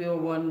tonight we were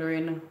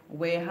wondering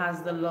where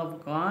has the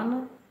love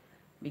gone,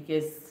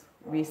 because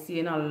we're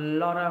seeing a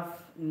lot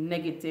of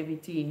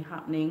negativity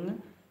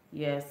happening.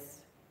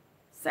 Yes,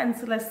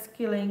 senseless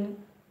killing,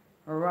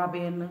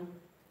 robbing,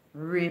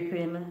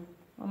 raping.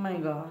 Oh my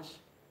gosh,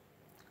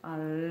 a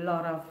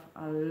lot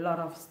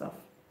of stuff.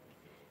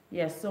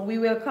 Yes, so we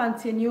will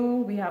continue.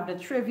 We have the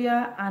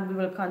trivia and we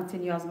will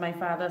continue, as my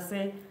father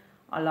said,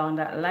 along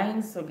that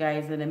line. So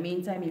guys, in the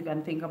meantime, you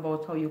can think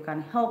about how you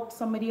can help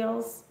somebody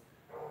else.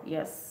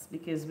 Yes,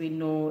 because we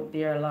know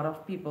there are a lot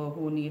of people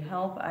who need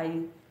help. I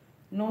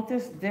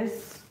noticed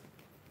this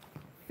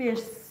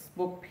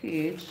Facebook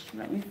page.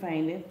 Let me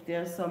find it.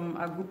 There's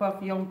a group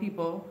of young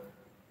people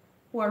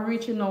who are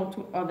reaching out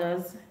to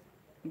others.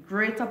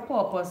 Greater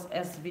Purpose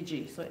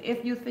SVG. So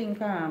if you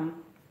think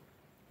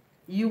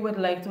you would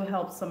like to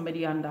help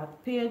somebody on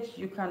that page,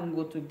 you can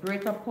go to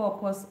Greater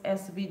Purpose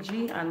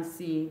SVG and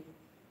see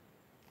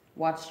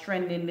what's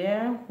trending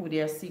there, who they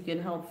are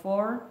seeking help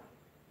for.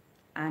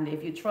 And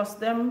if you trust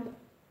them,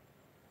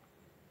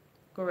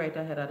 go right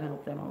ahead and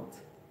help them out.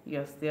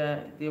 Yes,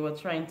 they were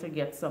trying to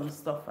get some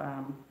stuff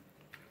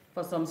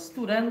for some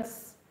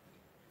students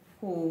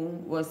who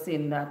was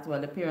saying that, well,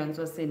 the parents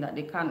were saying that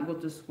they can't go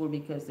to school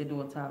because they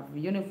don't have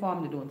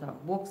uniform, they don't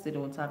have books, they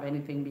don't have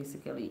anything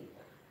basically.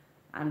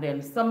 And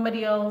then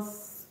somebody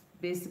else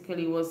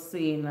basically was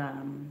saying,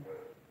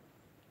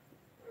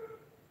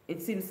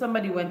 it seems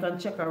somebody went and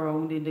checked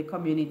around in the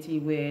community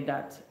where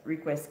that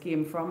request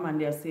came from, and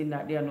they're saying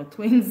that there are no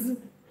twins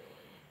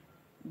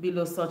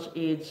below such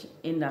age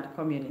in that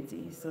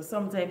community. So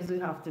sometimes we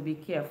have to be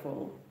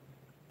careful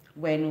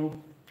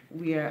when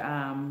we're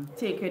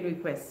taking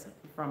requests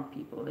from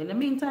people. In the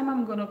meantime,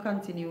 I'm going to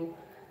continue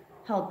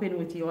helping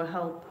with your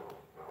help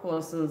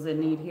persons in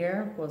need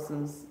here,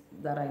 persons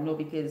that I know,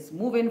 because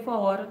moving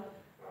forward,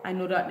 I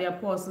know that there are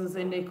persons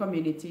in the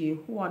community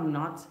who are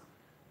not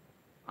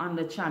on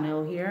the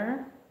channel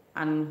here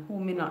and who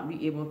may not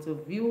be able to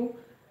view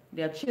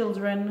their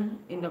children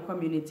in the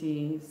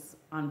communities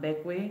on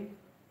Beckway,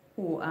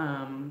 who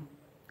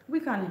we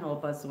can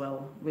help as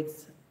well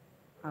with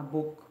a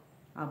book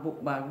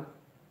bag,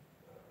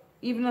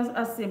 even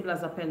as simple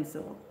as a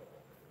pencil,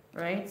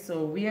 right?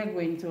 So we are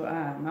going to,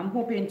 I'm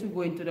hoping to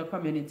go into the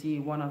community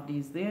one of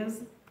these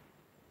days,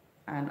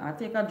 and I'll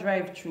take a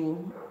drive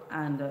through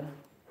and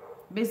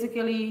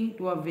basically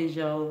do a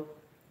visual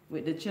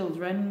with the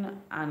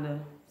children and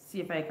see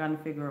if I can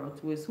figure out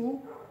who is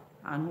who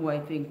and who I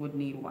think would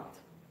need what.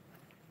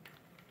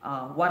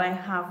 What I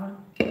have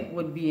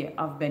would be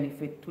of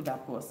benefit to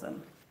that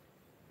person,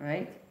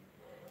 right?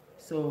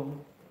 So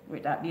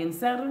with that being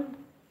said,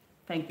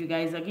 thank you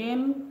guys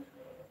again.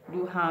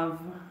 Do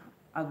have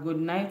a good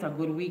night, a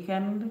good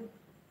weekend,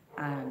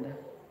 and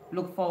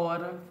look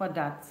forward for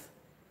that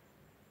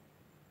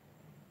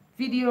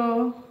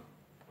video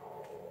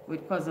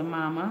with Cousin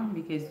Mama,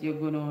 because you're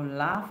gonna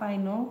laugh, I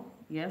know.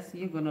 Yes,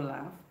 you're gonna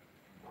laugh.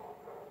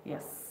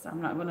 Yes,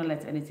 I'm not gonna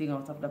let anything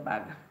out of the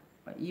bag,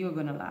 but you're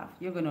gonna laugh.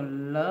 You're gonna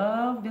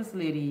love this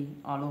lady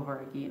all over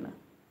again.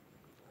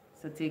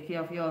 So take care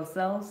of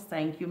yourselves.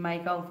 Thank you,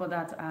 Michael, for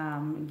that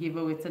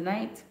giveaway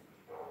tonight.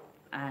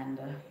 And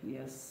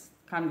yes,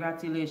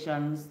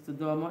 congratulations to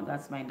Domo.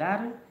 That's my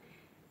dad.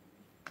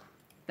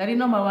 Daddy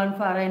number one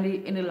father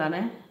in the land,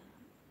 eh?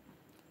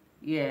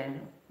 Yeah.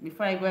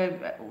 Before I go,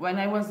 when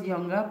I was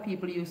younger,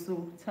 people used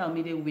to tell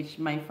me they wish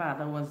my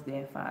father was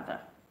their father.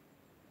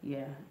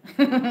 Yeah.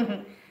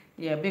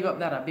 Yeah, big up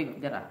Dada, big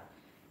up Dada.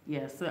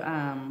 Yeah, so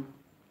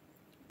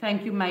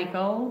thank you,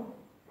 Michael.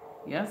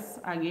 Yes,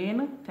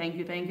 again, thank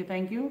you, thank you,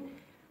 thank you.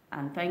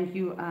 And thank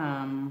you,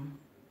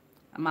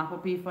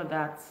 Mapopi, for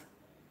that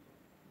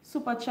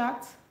super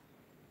chat.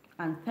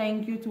 And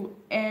thank you to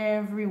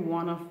every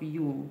one of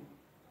you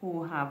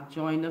who have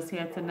joined us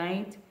here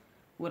tonight,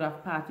 would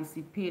have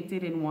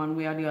participated in one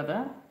way or the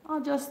other, or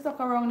just stuck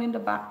around in the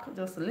back,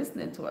 just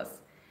listening to us.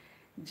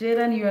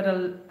 Jaden, you're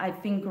the, I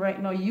think right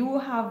now, you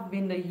have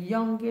been the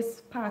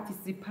youngest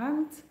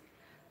participant,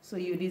 so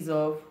you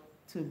deserve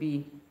to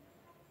be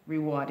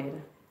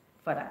rewarded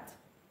for that.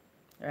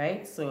 All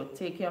right, so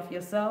take care of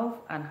yourself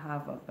and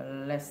have a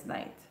blessed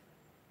night.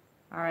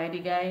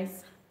 Alrighty,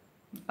 guys.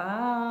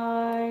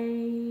 Bye.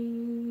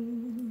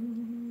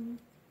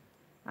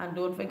 And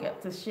don't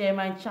forget to share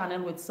my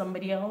channel with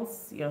somebody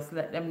else. Just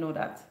let them know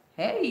that,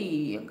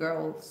 hey,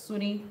 girl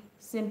Suni,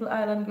 Simple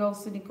Island Girl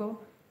Suni-KO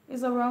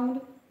is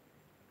around.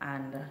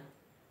 And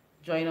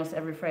join us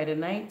every Friday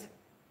night.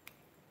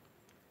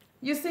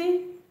 You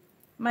see,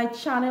 my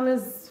channel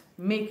is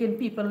making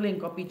people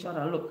link up each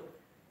other. Look,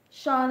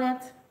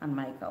 Shawnette and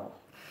Michael.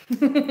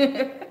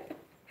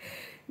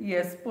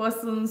 Yes,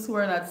 persons who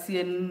are not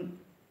seeing,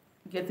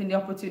 getting the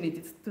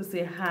opportunity to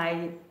say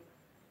hi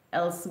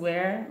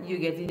elsewhere, you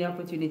getting the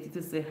opportunity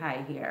to say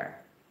hi here.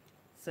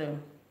 So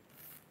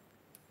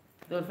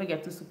don't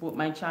forget to support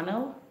my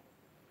channel.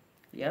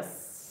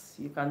 Yes,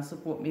 you can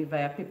support me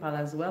via PayPal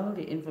as well.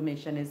 The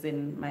information is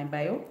in my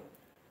bio.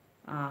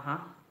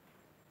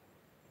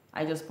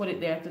 I just put it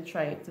there to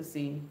try it to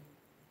see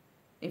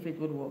if it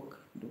would work.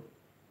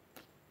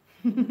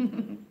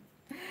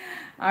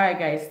 Alright,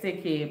 guys,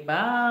 take care.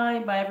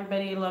 Bye. Bye,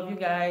 everybody. Love you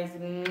guys.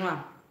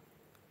 Mwah.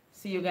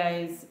 See you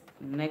guys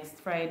next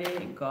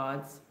Friday,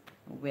 God's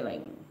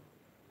willing.